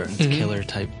for know, sure. killer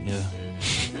type. Yeah.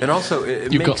 And also,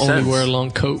 it you makes can only sense. wear a long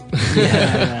coat.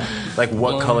 Like,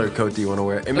 what Long. color coat do you want to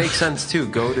wear? It makes sense, too.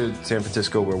 Go to San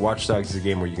Francisco, where Watch Dogs is a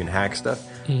game where you can hack stuff.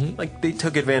 Mhm. Like, they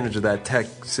took advantage of that tech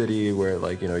city where,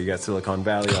 like, you know, you got Silicon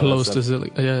Valley. all that Close to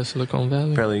stuff. Silicon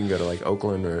Valley. Apparently, you can go to, like,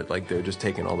 Oakland, or, like, they're just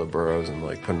taking all the boroughs and,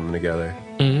 like, putting them together.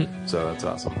 Mhm. So that's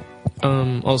awesome.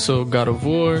 Also, God of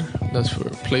War. That's for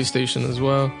PlayStation as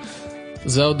well.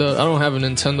 Zelda. I don't have a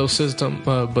Nintendo system,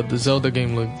 but the Zelda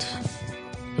game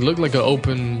looked like an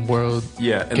open world.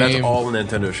 Yeah, and game. that's all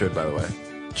Nintendo showed, by the way.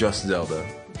 Just Zelda.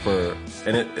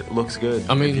 And it looks good.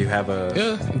 I mean, if you have a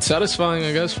it's satisfying,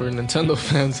 I guess, for Nintendo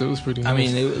fans. It was pretty nice. I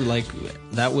mean,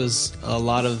 that was a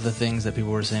lot of the things that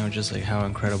people were saying, was just like how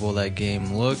incredible that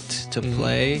game looked to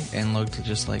play, and looked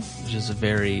just a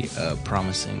very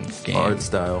promising game. art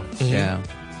style. Yeah.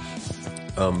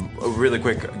 Really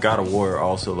quick, God of War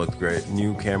also looked great.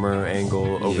 New camera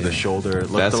angle over the shoulder. It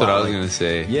looked That's a what lot I was like- gonna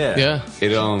say. Yeah.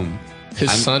 It his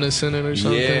son is in it or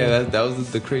something. Yeah, that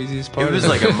was the craziest part. It was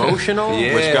like emotional,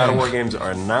 Yeah. which God of War games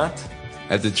are not.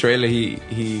 At the trailer,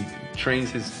 he trains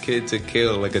his kid to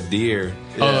kill like a deer.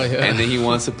 Oh, yeah. And then he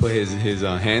wants to put his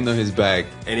hand on his back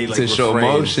And he, like, to show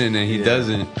refrains. motion, and he Yeah.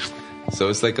 doesn't. So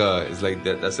it's like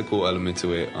that. That's a cool element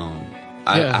to it.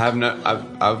 Yeah.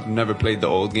 I've never played the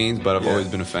old games, but I've always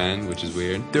been a fan, which is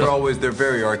weird. They're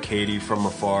very arcadey from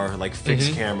afar, like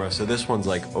fixed Mhm. camera. So this one's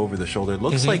like over the shoulder. It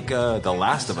looks Mhm. like The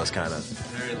Last of Us, kind of.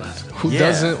 Who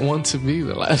doesn't want to be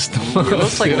the last one? It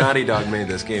looks like Yeah. Naughty Dog made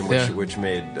this game, Yeah. which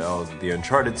made the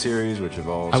Uncharted series, which have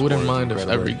all. I wouldn't scored mind if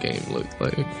incredibly. every game looked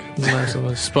like The Last of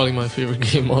Us. It's probably my favorite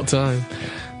game all time.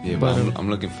 Yeah, but I'm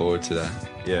looking forward to that.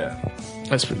 Yeah,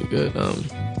 that's pretty good.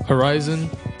 Horizon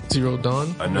Zero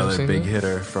Dawn, Another seen big that?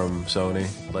 hitter from Sony,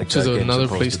 like Which is that game's another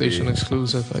supposed to PlayStation be-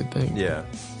 exclusive, I think. Yeah,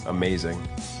 amazing.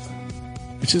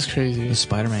 Which is crazy. The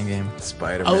Spider-Man game.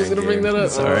 Spider-Man. I was gonna bring that up.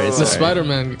 Sorry, the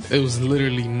Spider-Man. It was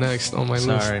literally next on my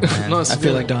Sorry, list. man. No, I it's feel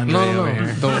good. like Don No, Dre no, over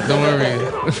here. Don't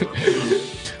worry.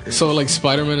 So like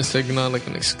Spider-Man is taking on like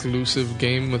an exclusive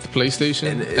game with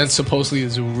PlayStation, and supposedly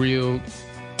it's real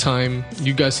time.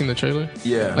 You guys seen the trailer?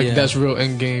 Yeah. Like Yeah. that's real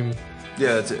end game.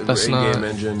 Yeah, it's That's in-game not-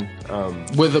 engine.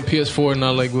 With a PS4,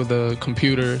 not like with a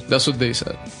computer. That's what they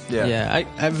said. Yeah,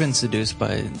 I've been seduced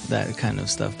by that kind of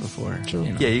stuff before. True.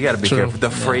 Yeah, you got to be True. careful. The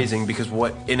Yeah. phrasing, because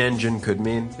what in-engine could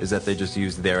mean is that they just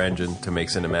used their engine to make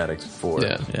cinematics for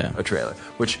Yeah. a trailer,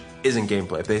 which isn't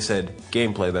gameplay. If they said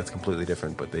gameplay, that's completely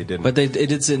different, but they didn't. But it did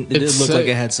look like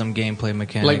it had some gameplay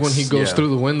mechanics. Like when he goes Yeah. through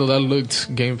the window, that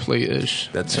looked gameplay-ish.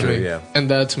 That's to true, me. yeah. And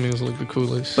that to me was like the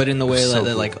coolest. But in the way So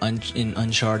that cool. like in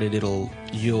Uncharted,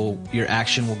 your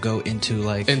action will go into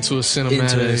like into a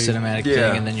cinematic Yeah.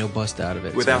 thing, and then you'll bust out of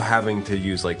it without So- having to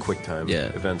use like QuickTime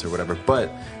events or whatever.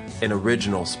 But an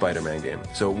original Spider-Man game,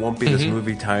 so it won't be this Mhm.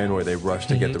 movie tie-in where they rush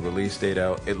to get Mhm. the release date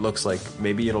out. It looks like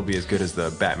maybe it'll be as good as the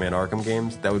Batman Arkham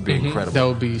games. That would be Mhm. incredible. That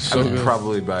would be so I would good.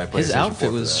 probably buy a PlayStation His 4 outfit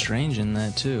for was that. strange in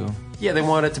that too. Yeah, they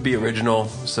want it to be original,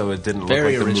 so it didn't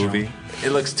Very look like original. the movie.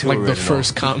 It looks too Like the original.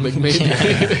 first comic, maybe.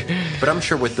 But I'm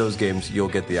sure with those games, you'll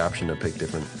get the option to pick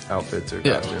different outfits or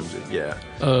Yeah. costumes. Yeah.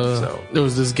 So there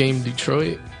was this game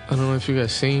Detroit. I don't know if you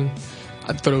guys seen.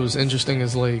 I thought it was interesting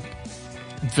as like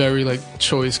very like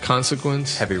choice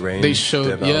consequence. Heavy Rain They showed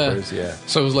developers, yeah.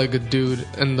 So it was like a dude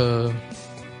in the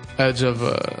edge of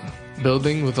a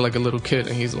building with like a little kid,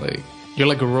 and he's like, "You're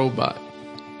like a robot.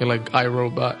 You're like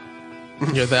iRobot.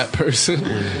 You're that person,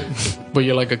 but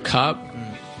you're like a cop."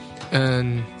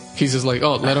 And he's just like,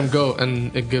 "Oh, let him go,"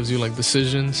 and it gives you like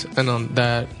decisions, and on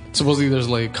that, supposedly there's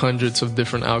like hundreds of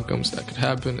different outcomes that could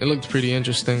happen. It looked pretty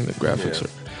interesting. The graphics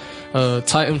are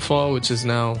Titanfall, which is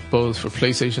now both for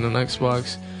PlayStation and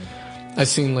Xbox. I've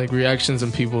seen like reactions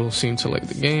and people seem to like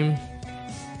the game.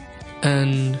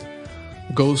 And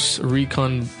Ghost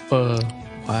Recon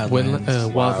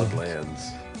Wildlands.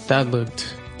 Wildlands. That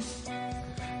looked.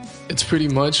 It's pretty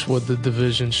much what the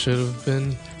Division should have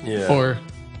been. Yeah. Or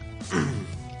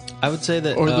I would say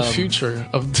that, or the future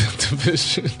of the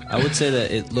Division. I would say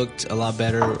that it looked a lot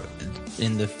better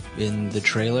in the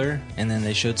trailer, and then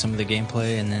they showed some of the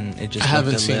gameplay, and then it just I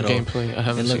haven't looked a seen little, gameplay. I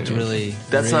haven't it looked seen really.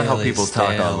 That's not how really people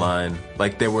talk stale. online.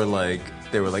 Like they were like,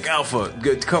 they were like, Alpha,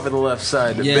 good, cover the left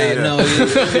side. Yeah, Beta. no,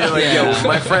 You're like, yeah. yo,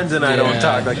 my friends and I don't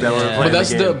talk like that. When we're Yeah. playing But that's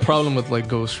the the game. problem with like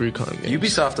Ghost Recon games.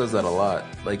 Ubisoft does that a lot.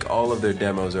 Like all of their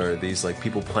demos are these like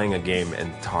people playing a game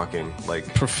and talking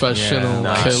like Professional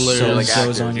Yeah. killers. So like it goes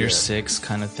actors, on your yeah. 6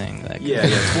 kind of thing. Like, Yeah,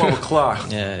 12 o'clock.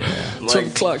 Yeah. Like, 12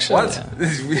 o'clock shit. What?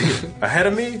 Ahead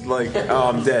of me? Like, oh,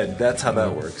 I'm dead. That's how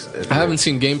that works. I haven't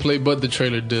seen gameplay, but the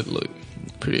trailer did look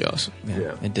pretty awesome.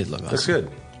 Yeah. It did look awesome. That's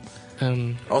good.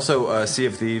 Um, Also, Sea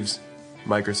of Thieves,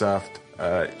 Microsoft,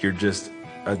 you're just...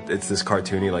 it's this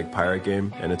cartoony like pirate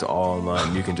game, and it's all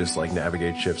online. You can just like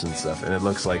navigate ships and stuff, and it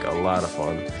looks like a lot of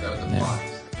fun.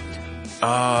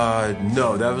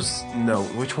 No, that was no.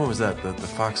 Which one was that? The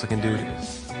fox looking dude?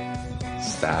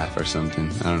 Staff or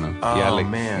something. I don't know. Oh, yeah, like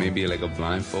man. maybe like a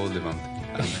blindfold. If I'm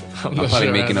I'm probably not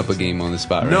sure making I up a game on the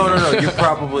spot right No, now. no, no. You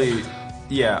probably.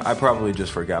 Yeah, I probably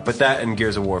just forgot. But that and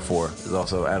Gears of War 4 is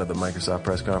also out of the Microsoft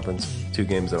press conference. 2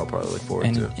 games that I'll probably look forward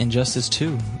And to. Injustice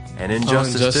 2. And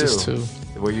Injustice, Injustice 2,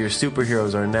 2. where your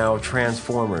superheroes are now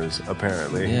Transformers,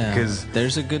 apparently. Yeah, Because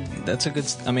there's a good. That's a good.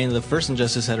 I mean, the first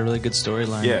Injustice had a really good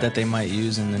storyline Yeah. that they might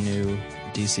use in the new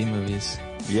DC movies.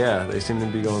 yeah, they seem to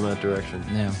be going that direction.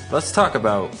 Yeah. Let's talk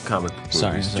about comic movies,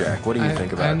 Sorry. Jack. What do you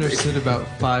think about I it? understood about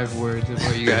 5 words of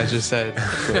what you guys just said.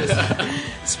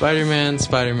 Spider-Man,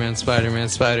 Spider-Man, Spider-Man,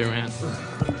 Spider-Man.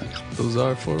 those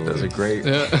are 4 words. Those are great.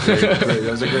 Yeah. great.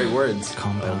 Those are great words.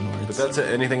 Compound words. But that's it.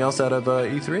 Anything else out of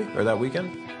E3 or that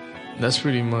weekend? That's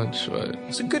pretty much what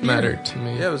It's a good mattered year. to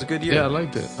me. Yeah, it was a good year. Yeah, I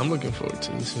liked it. I'm looking forward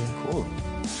to this year. Cool.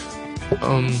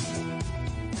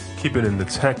 Keeping in the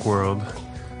tech world,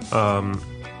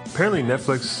 apparently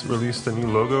Netflix released a new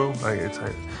logo.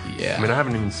 Yeah. I mean, I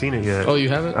haven't even seen it yet. Oh, you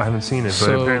haven't? I haven't seen it, but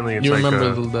So apparently it's you like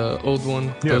remember the old one?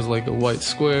 Yeah. There was like a white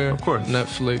square, Of course.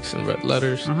 Netflix and red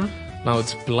letters. Now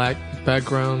it's black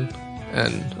background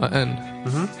and an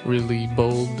N. Really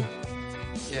bold.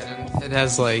 Yeah, and it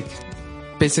has like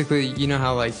basically, you know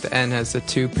how like the N has the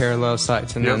 2 parallel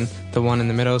sides and Yep. then the one in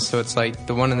the middle. So it's like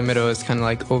the one in the middle is kind of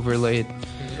like overlaid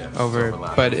over,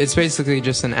 but it's basically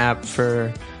just an app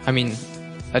for. I mean,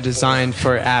 a design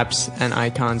for apps and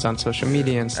icons on social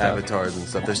media and stuff. Avatars and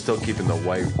stuff. They're still keeping the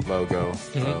white logo.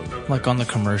 Like on the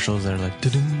commercials, they're like,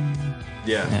 "Doo-doo."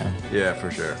 Yeah,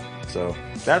 for sure. So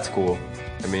that's cool.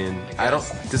 I mean, I don't.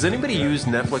 Does anybody use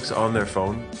Netflix on their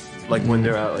phone? Like when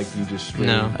they're out, like you just stream?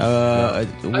 No.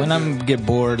 When I get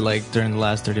bored, like during the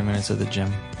last 30 minutes of the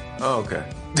gym. Oh, okay.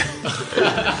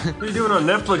 What are you doing on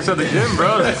Netflix at the gym,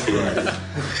 bro?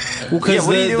 Well, Yeah,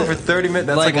 what are you doing for 30 minutes?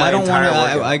 That's like, my I don't want entire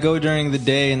to. workout. I go during the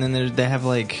day, and then they have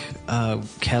like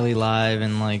Kelly Live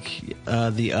and like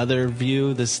the other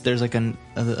view. There's like a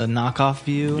knockoff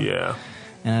view. Yeah.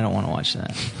 And I don't want to watch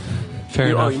that. Fair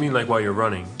Oh, enough. you mean like while you're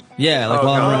running? Yeah, like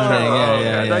while I'm running.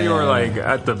 Yeah. I thought you were like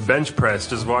at the bench press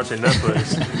just watching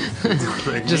Netflix.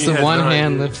 Like, Just knee the head one behind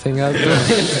hand you. lifting up.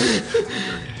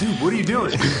 Dude, what are you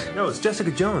doing? No, it's Jessica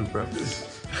Jones, bro.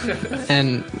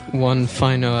 And one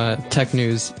final tech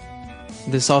news.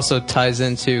 This also ties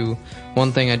into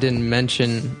one thing I didn't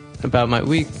mention about my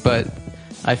week, but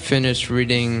I finished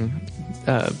reading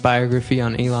a biography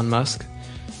on Elon Musk,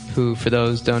 who, for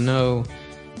those don't know,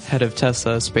 head of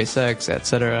Tesla, SpaceX,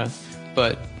 etc.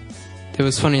 But it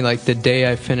was funny, like the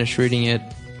day I finished reading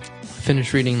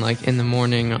like in the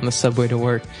morning on the subway to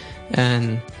work,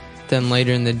 and then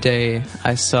later in the day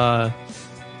I saw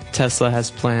Tesla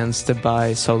has plans to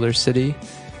buy Solar City.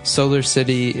 Solar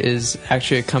City is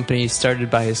actually a company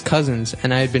started by his cousins,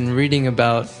 and I had been reading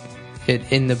about it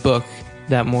in the book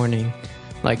that morning,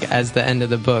 like as the end of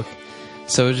the book.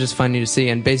 So it was just funny to see,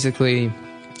 and basically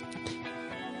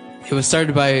it was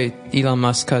started by Elon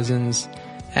Musk's cousins,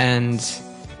 and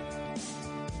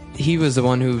he was the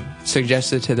one who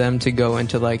suggested to them to go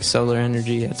into like solar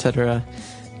energy, etc.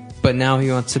 But now he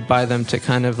wants to buy them to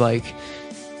kind of like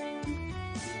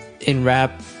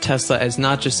enwrap Tesla as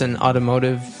not just an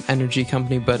automotive energy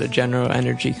company, but a general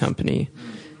energy company.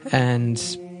 And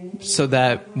so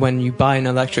that when you buy an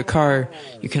electric car,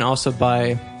 you can also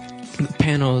buy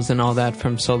panels and all that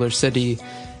from Solar City.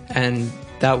 And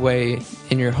that way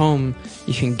in your home,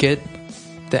 you can get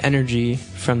the energy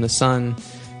from the sun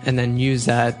and then use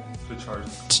that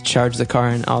to charge the car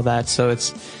and all that. So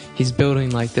he's building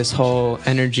like this whole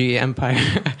energy empire.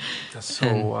 That's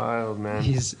so wild, man.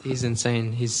 He's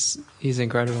insane. He's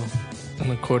incredible.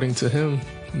 And according to him,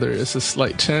 there is a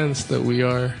slight chance that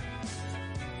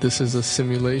this is a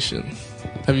simulation.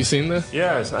 Have you seen that?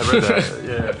 Yes, I read that.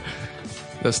 Yeah.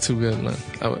 That's too good, man.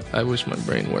 I wish my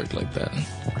brain worked like that.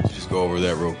 Just go over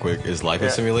that real quick. Is life a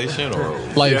simulation or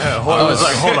Like, I was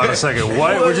like, hold on a second.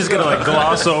 What? We're just gonna like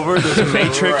gloss over this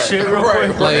Matrix shit real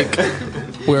quick?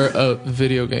 Like, we're a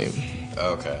video game.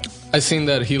 Okay. I seen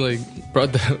that he like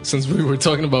brought that since we were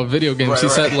talking about video games. Right, he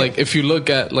said right. like if you look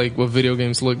at like what video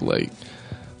games looked like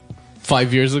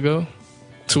 5 years ago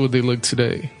to what they look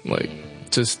today, like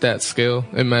just that scale.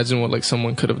 Imagine what like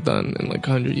someone could have done in like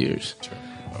 100 years.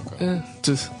 Yeah,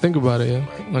 just think about it, yeah,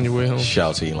 on your way home.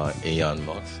 Shout out to Elon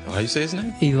Musk. How you say his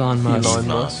name? Elon Musk. Elon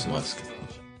Musk.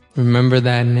 Remember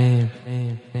that name.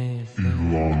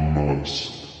 Elon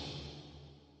Musk.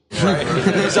 Right.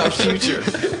 He's our future.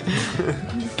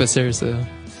 But seriously,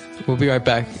 we'll be right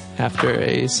back after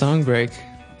a song break.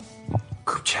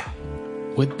 Group chat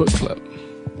with Book Club.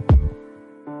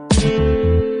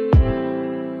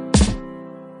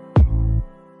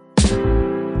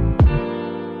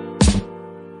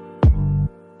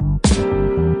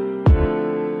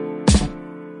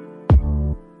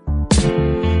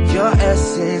 Your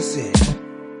essence is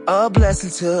a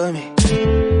blessing to me.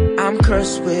 I'm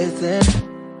cursed with an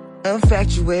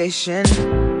infatuation.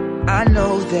 I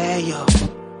know that you're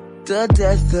the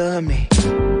death of me.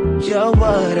 You're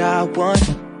what I want,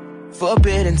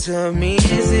 forbidden to me.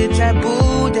 Is it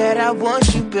taboo that I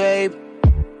want you, babe?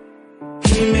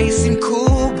 He may seem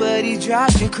cool, but he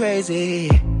drives you crazy.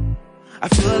 I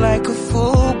feel like a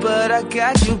fool, but I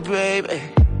got you, babe.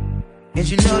 And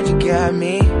you know you got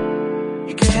me.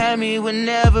 You can have me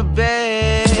whenever,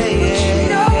 babe. But you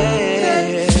know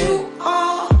that you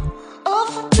are a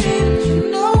forbidden. You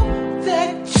know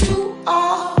that you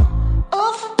are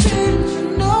a forbidden. You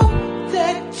know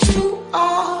that you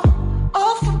are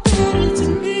a forbidden to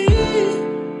me.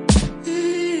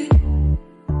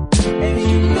 And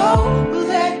you know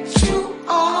that you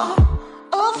are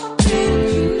a forbidden.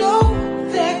 You know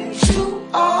that you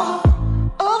are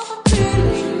a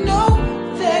forbidden. You know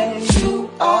that you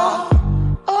are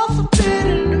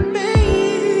forbidden to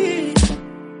me.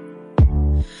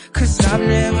 'Cause I've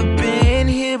never been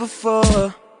here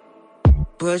before,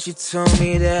 but you told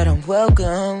me that I'm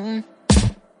welcome.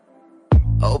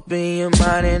 Open your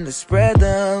mind and to spread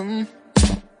them.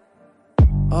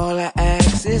 All I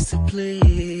ask is to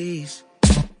please.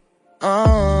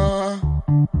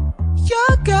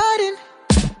 Your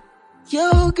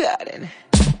garden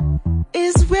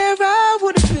is where I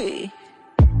wanna be.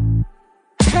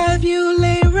 Have you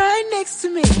lay right next to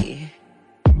me,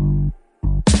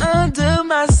 under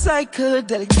my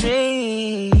psychedelic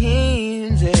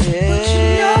dreams, yeah. But you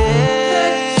know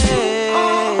that you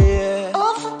are a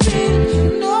forbidden.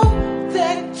 You know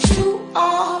that you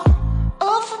are a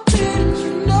forbidden.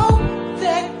 You know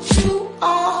that you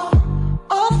are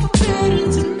a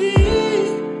forbidden to me.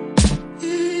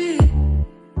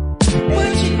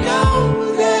 But you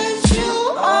know that you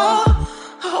are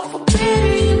a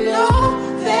forbidden. You know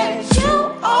that you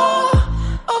are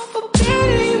a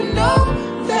forbidden. You know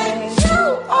that you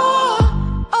are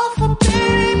a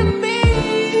forbidden to me.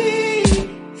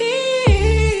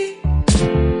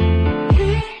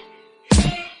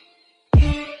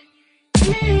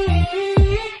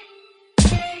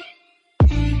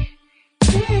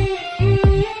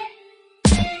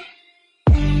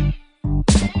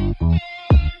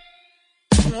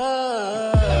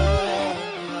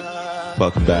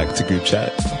 Welcome back to Group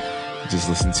Chat. Just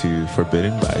listen to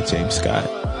Forbidden by James Scott.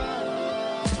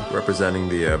 Representing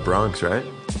the Bronx, right?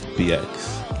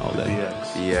 BX, all day.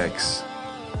 BX.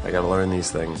 I gotta learn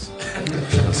these things.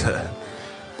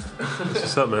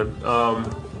 What's up, man?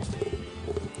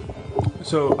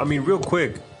 So, I mean, real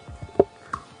quick,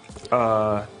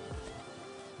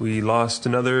 we lost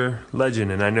another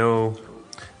legend, and I know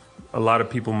a lot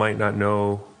of people might not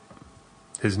know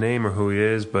his name or who he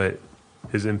is, but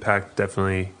his impact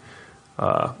definitely,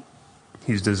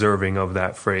 he's deserving of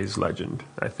that phrase, legend,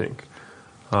 I think.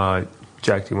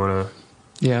 Jack, do you want to?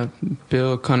 Yeah,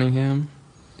 Bill Cunningham,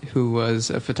 who was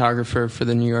a photographer for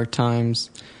the New York Times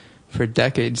for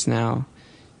decades now.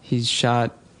 He's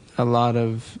shot a lot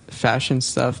of fashion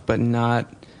stuff, but not,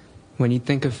 when you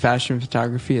think of fashion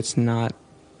photography, that's not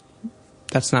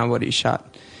what he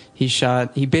shot.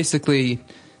 He basically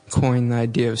coined the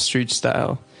idea of street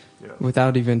style. Yeah.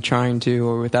 Without even trying to,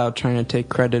 or without trying to take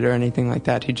credit or anything like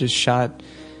that. He just shot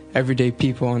everyday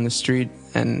people on the street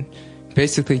and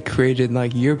basically created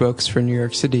like yearbooks for New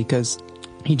York City, because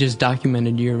he just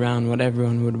documented year-round what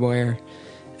everyone would wear.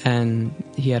 And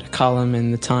he had a column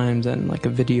in the Times and like a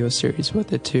video series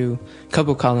with it too. A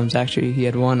couple columns actually. He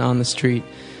had one on the street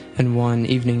and one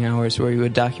evening hours where he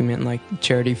would document like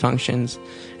charity functions.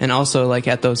 And also like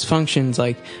at those functions,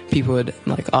 like people would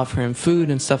like offer him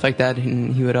food and stuff like that,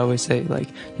 and he would always say like,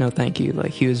 no thank you.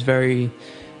 Like he was very,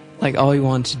 like all he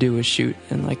wanted to do was shoot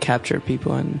and like capture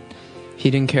people, and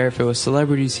he didn't care if it was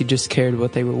celebrities. He just cared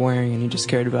what they were wearing, and he just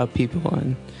cared about people.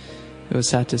 And it was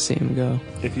sad to see him go.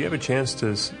 If you have a chance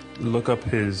to look up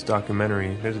his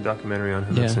documentary, there's a documentary on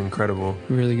him that's incredible.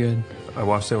 Really good. I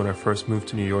watched it when I first moved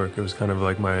to New York. It was kind of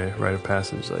like my rite of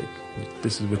passage. Like,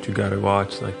 this is what you got to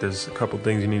watch. Like, there's a couple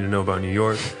things you need to know about New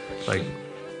York, like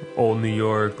old New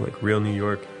York, like real New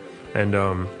York, and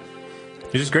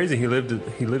it's just crazy. He lived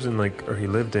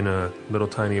in a little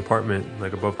tiny apartment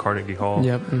like above Carnegie Hall.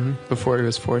 Yep. Before he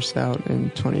was forced out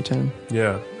in 2010.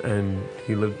 Yeah, and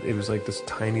he lived. It was like this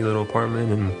tiny little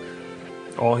apartment, and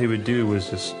all he would do was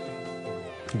just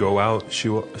go out,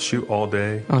 shoot all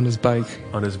day on his bike.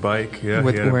 Yeah,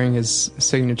 with wearing his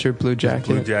signature blue jacket.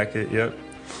 Blue jacket, yep.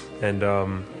 And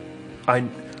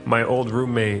my old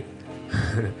roommate,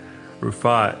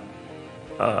 Rufat,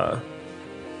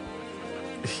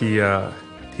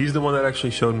 he's the one that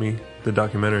actually showed me the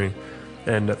documentary.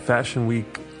 And at Fashion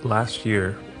Week last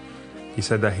year, he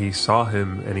said that he saw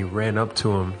him and he ran up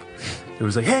to him. It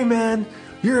was like, "Hey man,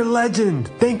 you're a legend.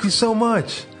 Thank you so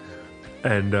much."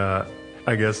 And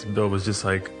I guess Bill was just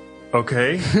like,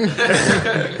 "Okay."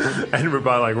 And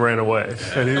Rufat like ran away.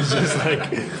 And he was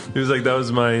like, that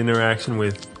was my interaction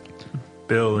with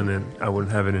Bill, and then I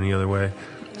wouldn't have it any other way.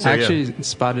 So, I actually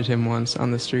spotted him once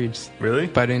on the streets. Really?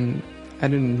 But I didn't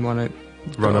want to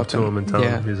run up to him and tell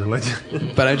him he's a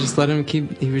legend. But I just let him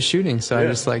he was shooting, so I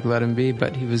just like let him be,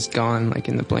 but he was gone like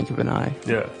in the blink of an eye.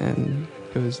 Yeah. And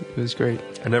it was great.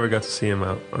 I never got to see him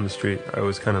out on the street. I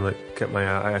always kind of like kept my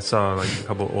eye. I saw like a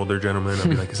couple older gentlemen. I'd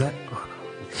be like, "Is that? Oh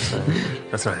no,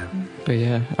 that's not him." But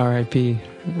yeah, R.I.P.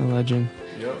 a legend.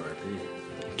 Yeah,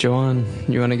 R.I.P. Joanne,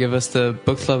 you want to give us the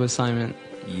book club assignment?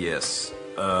 Yes.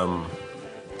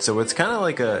 So it's kind of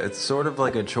like it's sort of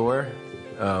like a chore,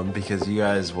 because you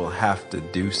guys will have to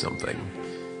do something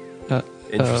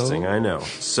interesting. I know.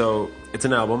 So it's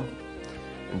an album,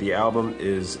 and the album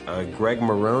is Greg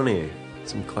Maroney,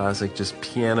 some classic just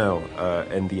piano,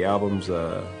 and the album's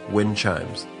Wind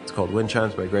Chimes. It's called Wind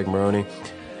Chimes by Greg Maroney.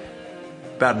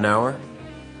 About an hour.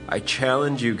 I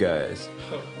challenge you guys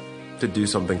to do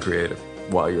something creative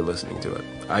while you're listening to it.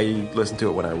 I listen to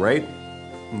it when I write.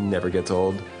 Never gets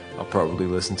old. I'll probably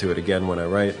listen to it again when I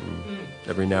write, and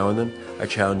every now and then. I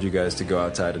challenge you guys to go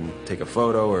outside and take a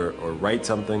photo or write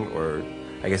something, or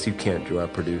I guess you can't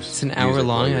produce. It's an hour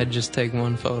long. I'd just take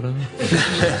one photo.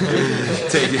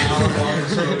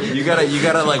 You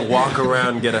gotta like walk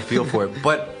around, get a feel for it.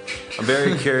 But I'm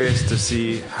very curious to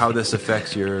see how this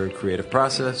affects your creative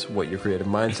process, what your creative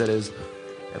mindset is.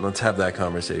 And let's have that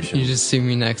conversation. You just see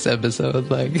me next episode,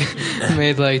 like,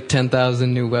 made like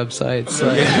 10,000 new websites.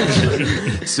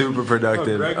 Like. Super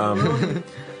productive.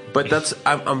 But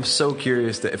I'm so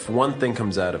curious that if one thing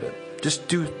comes out of it, just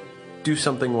do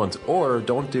something once, or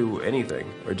don't do anything,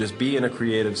 or just be in a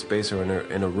creative space or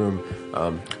in a room.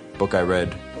 Book I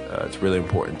read, it's really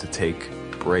important to take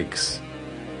breaks.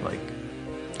 Like,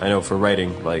 I know for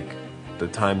writing, like, the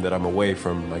time that I'm away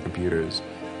from my computer is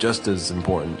just as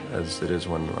important as it is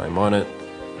when I'm on it.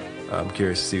 I'm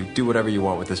curious to see. Do whatever you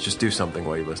want with this. Just do something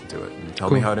while you listen to it, and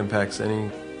tell me how it impacts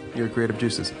your creative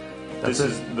juices. This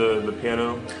is the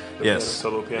piano. Yes,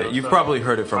 solo piano. You've probably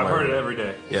heard it from. I've heard it every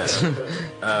day. Yes.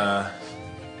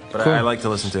 But I like to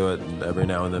listen to it every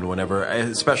now and then, whenever,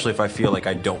 especially if I feel like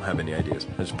I don't have any ideas.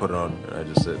 I just put it on and I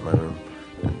just sit in my room.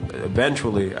 And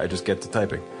eventually, I just get to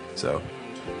typing. So.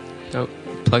 Oh,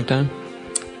 plug time.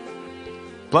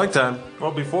 Plug time.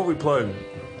 Well, before we plug,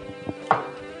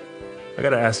 I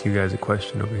gotta ask you guys a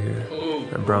question over here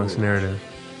at Bronx Narrative.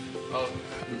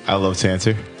 I love to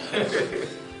answer.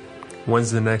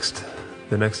 When's the next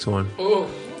one?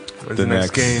 When's The the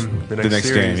next game? The next game.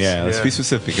 series? Yeah, let's be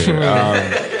specific here.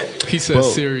 He said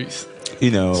series.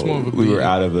 You know, It's more of a we were beat.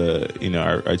 out of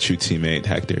our true teammate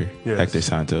Hector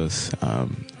Santos.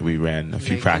 We ran a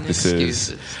few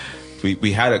practices.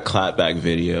 We had a clapback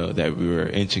video that we were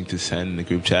inching to send in the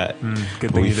group chat.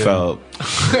 Good but thing we you didn't. felt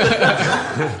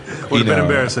Would have been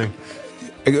embarrassing.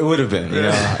 It would have been. You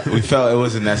know, we felt it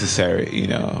wasn't necessary. You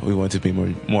know, we wanted to be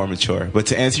more mature. But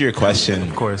to answer your question,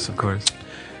 of course.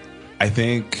 I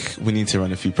think we need to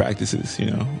run a few practices.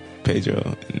 You know,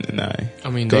 Pedro and I.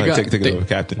 I mean, go they ahead, got- take it they- over,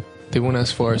 Captain. They went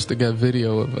as far as to get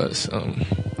video of us.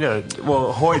 Yeah,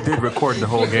 well, Hoy did record the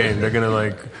whole game. They're gonna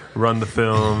like run the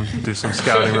film, do some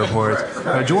scouting reports.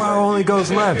 Joao only goes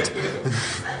left.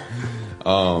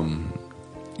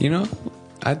 You know,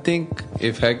 I think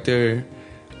if Hector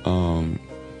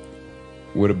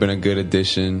would have been a good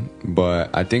addition, but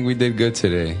I think we did good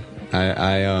today.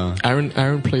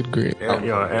 Aaron played great.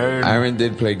 Aaron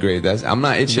did play great. I'm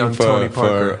not itching Young for Tony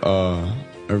Parker. a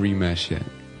rematch yet.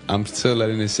 I'm still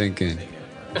letting it sink in.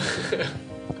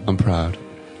 I'm proud.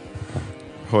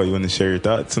 Hoy, you want to share your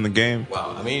thoughts on the game?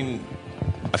 Wow, I mean,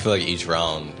 I feel like each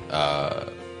round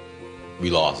we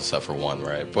lost except for one,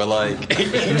 right? But like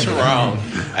each round,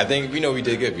 I think we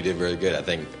did good. We did very good. I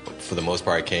think for the most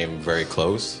part, it came very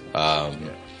close.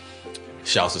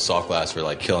 Shouts to Soft Glass for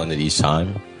like killing it each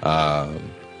time.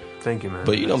 Thank you, man.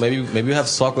 But maybe we have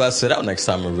Soft Glass sit out next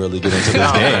time and really get into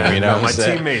this game. You know, my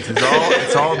teammates.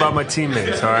 It's all about my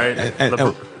teammates. All right,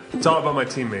 it's all about my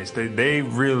teammates. They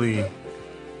really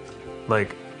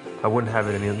like. I wouldn't have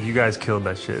it any. You guys killed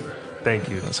that shit. Thank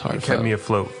you. That's hard. It kept me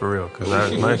afloat for real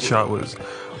because my shot was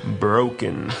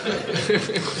broken.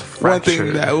 One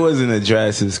thing that wasn't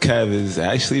addressed is Kev is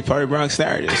actually part of Bronx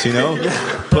Narratives, you know?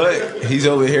 But he's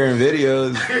over here in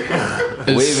videos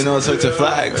waving all sorts of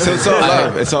flags. So it's all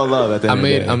love. It's all love at the end of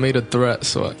the day. I made a threat,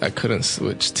 so I couldn't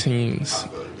switch teams.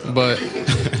 But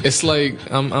it's like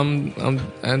I'm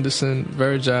Anderson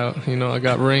Virgil. You know, I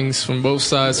got rings from both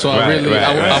sides, so I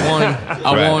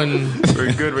won.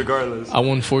 Very good, regardless. I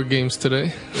won 4 games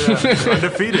today. Yeah.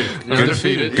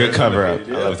 Undefeated. Good cover up. I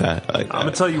love that. I like that. I'm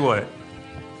gonna tell you what.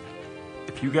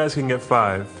 If you guys can get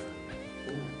 5,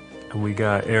 and we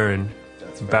got Aaron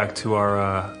back to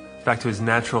his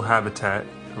natural habitat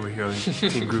over here on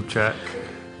Team Group Chat,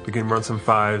 we can run some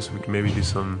 5s. We can maybe do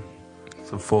some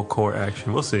full court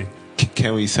action. We'll see.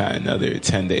 Can we sign another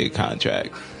 10-day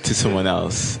contract to someone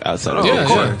else outside of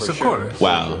Of course.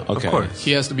 Wow. Okay. Of course.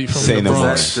 He has to be from Say the no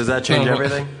Bronx. Does that change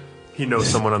everything? He knows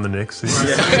someone on the Knicks.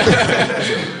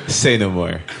 Say no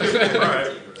more. All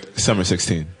right. Summer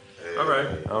 16.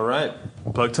 All right.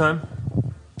 Plug time?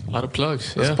 A lot of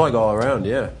plugs. Let's plug all around,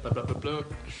 yeah. Plug.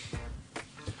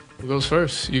 Who goes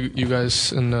first? You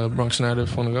guys in the Bronx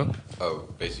Narrative want to go? Oh,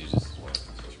 basically just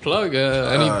plug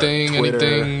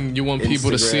anything you want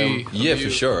people to see. Yeah, for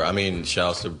sure. I mean,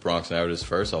 shouts to Bronx Narratives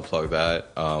first. I'll plug that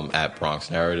at Bronx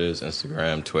Narratives,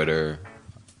 Instagram, Twitter,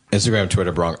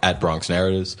 at Bronx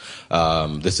Narratives.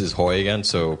 This is Hoy again.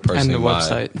 So personally, and the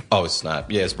website. It's not.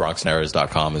 Yeah, it's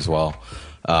BronxNarratives.com as well.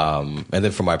 And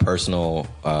then for my personal,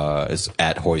 it's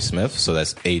at Hoy Smith. So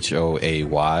that's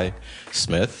HOAY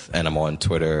Smith, and I'm on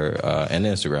Twitter and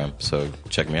Instagram. So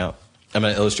check me out. I'm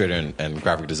an illustrator and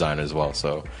graphic designer as well,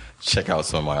 so check out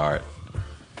some of my art.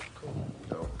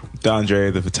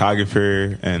 Dondre, the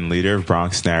photographer and leader of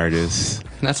Bronx Narratives.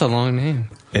 That's a long name.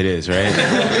 It is, right?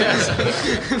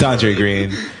 Dondre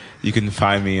Green. You can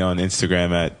find me on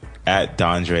Instagram at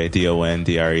Dondre,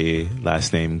 D-O-N-D-R-E,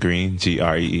 last name Green,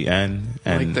 Green. And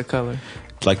like the color.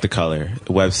 Like the color.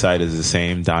 The website is the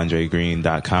same,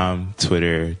 DondreGreen.com.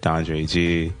 Twitter, Dondre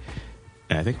G.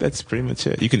 And I think that's pretty much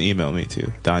it. You can email me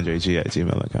too,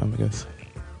 DondreG@gmail.com, I guess.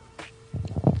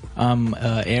 I'm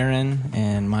Aaron,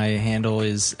 and my handle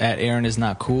is at Aaron is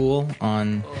not cool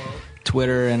on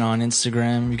Twitter and on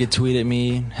Instagram. You can tweet at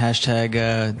me,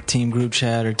 hashtag Team Group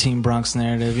Chat or Team Bronx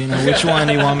Narrative. You know, which one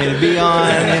do you want me to be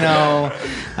on? You know,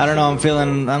 I don't know.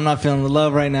 I'm not feeling the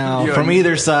love right now from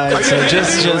either side. So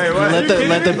just let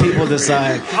the people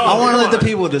decide. I want to let the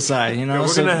people decide. You know,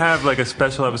 we're gonna have like a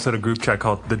special episode of Group Chat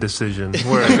called The Decision,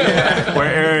 where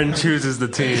Aaron chooses the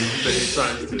team that he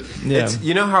signs to. Yeah.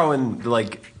 You know how in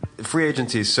like free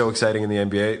agency is so exciting in the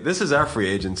NBA. This is our free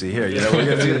agency here. You know,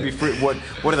 it's going to be free. What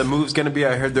are the moves going to be?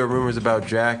 I heard there are rumors about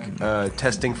Jack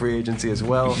testing free agency as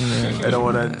well. I don't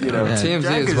want to, TMZ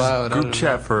Jack is wild. Group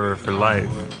Chat for life.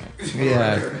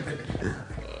 Yeah.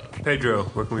 Pedro,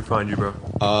 where can we find you, bro?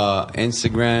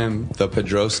 Instagram, the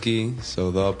Pedroski,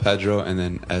 so the Pedro and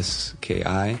then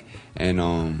SKI, and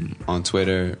on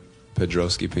Twitter,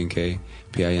 Pedroski Pincay,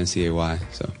 Pincay.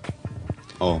 So,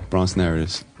 Bronx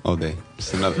Narratives all day.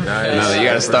 Just another. You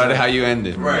got to start it how you end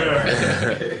it.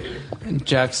 Right.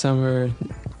 Jack Summer.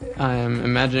 I am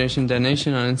Imagination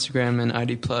Detonation on Instagram and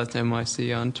ID Plus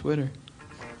NYC on Twitter.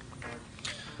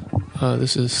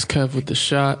 This is Kev with the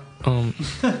shot.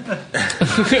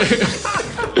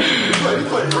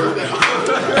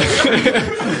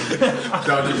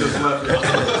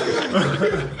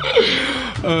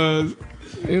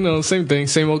 Same thing.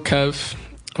 Same old Kev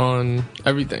on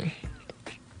everything.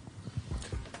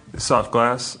 Soft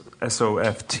Glass,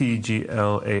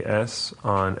 SOFTGLAS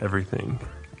on everything.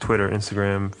 Twitter,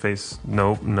 Instagram,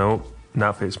 Nope,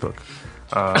 not Facebook.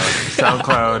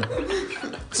 SoundCloud,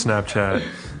 Snapchat,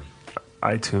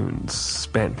 iTunes,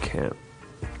 Bandcamp,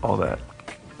 all that.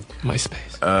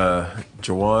 MySpace.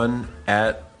 Jawan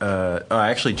at I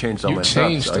actually changed all my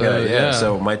changed, stuff. yeah.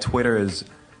 So my Twitter is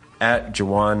at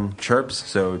Jawan Chirps.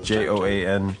 So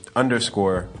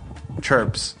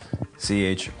JOAN_Chirps,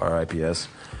 CHRIPS.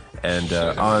 And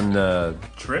on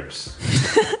Trips?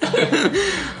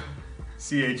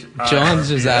 John's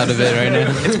just out of it right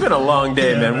now. It's been a long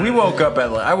day, man. I woke up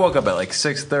at like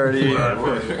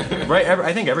 6:30. Right,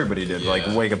 I think everybody did. Like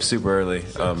wake up super early.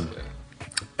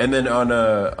 And then on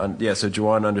so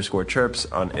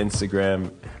Juwan_Chirps on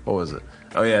Instagram. What was it?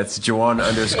 Oh yeah, it's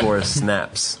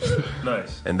Juwan_Snaps.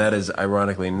 Nice. And that is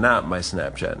ironically not my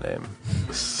Snapchat name.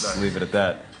 Nice. Leave it at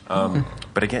that.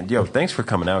 But again, thanks for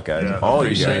coming out, guys. Yeah, All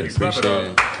you guys. Appreciate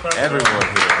it. Everyone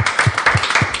here.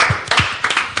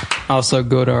 Also,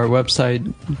 go to our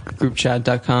website,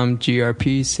 groupchat.com,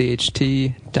 grpcht.com,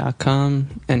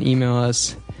 and email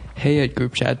us,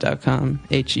 hey@groupchat.com,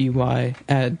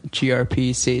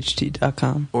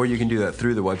 hey@grpcht.com. Or you can do that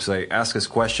through the website. Ask us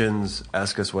questions.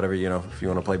 Ask us whatever, if you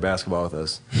want to play basketball with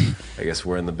us. I guess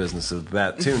we're in the business of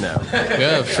that, too, now.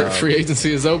 Yeah, free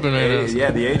agency is open right now.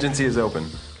 Yeah, the agency is open.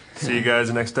 See you guys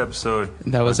next episode.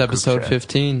 That was episode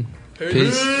 15.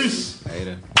 Peace.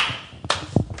 Later.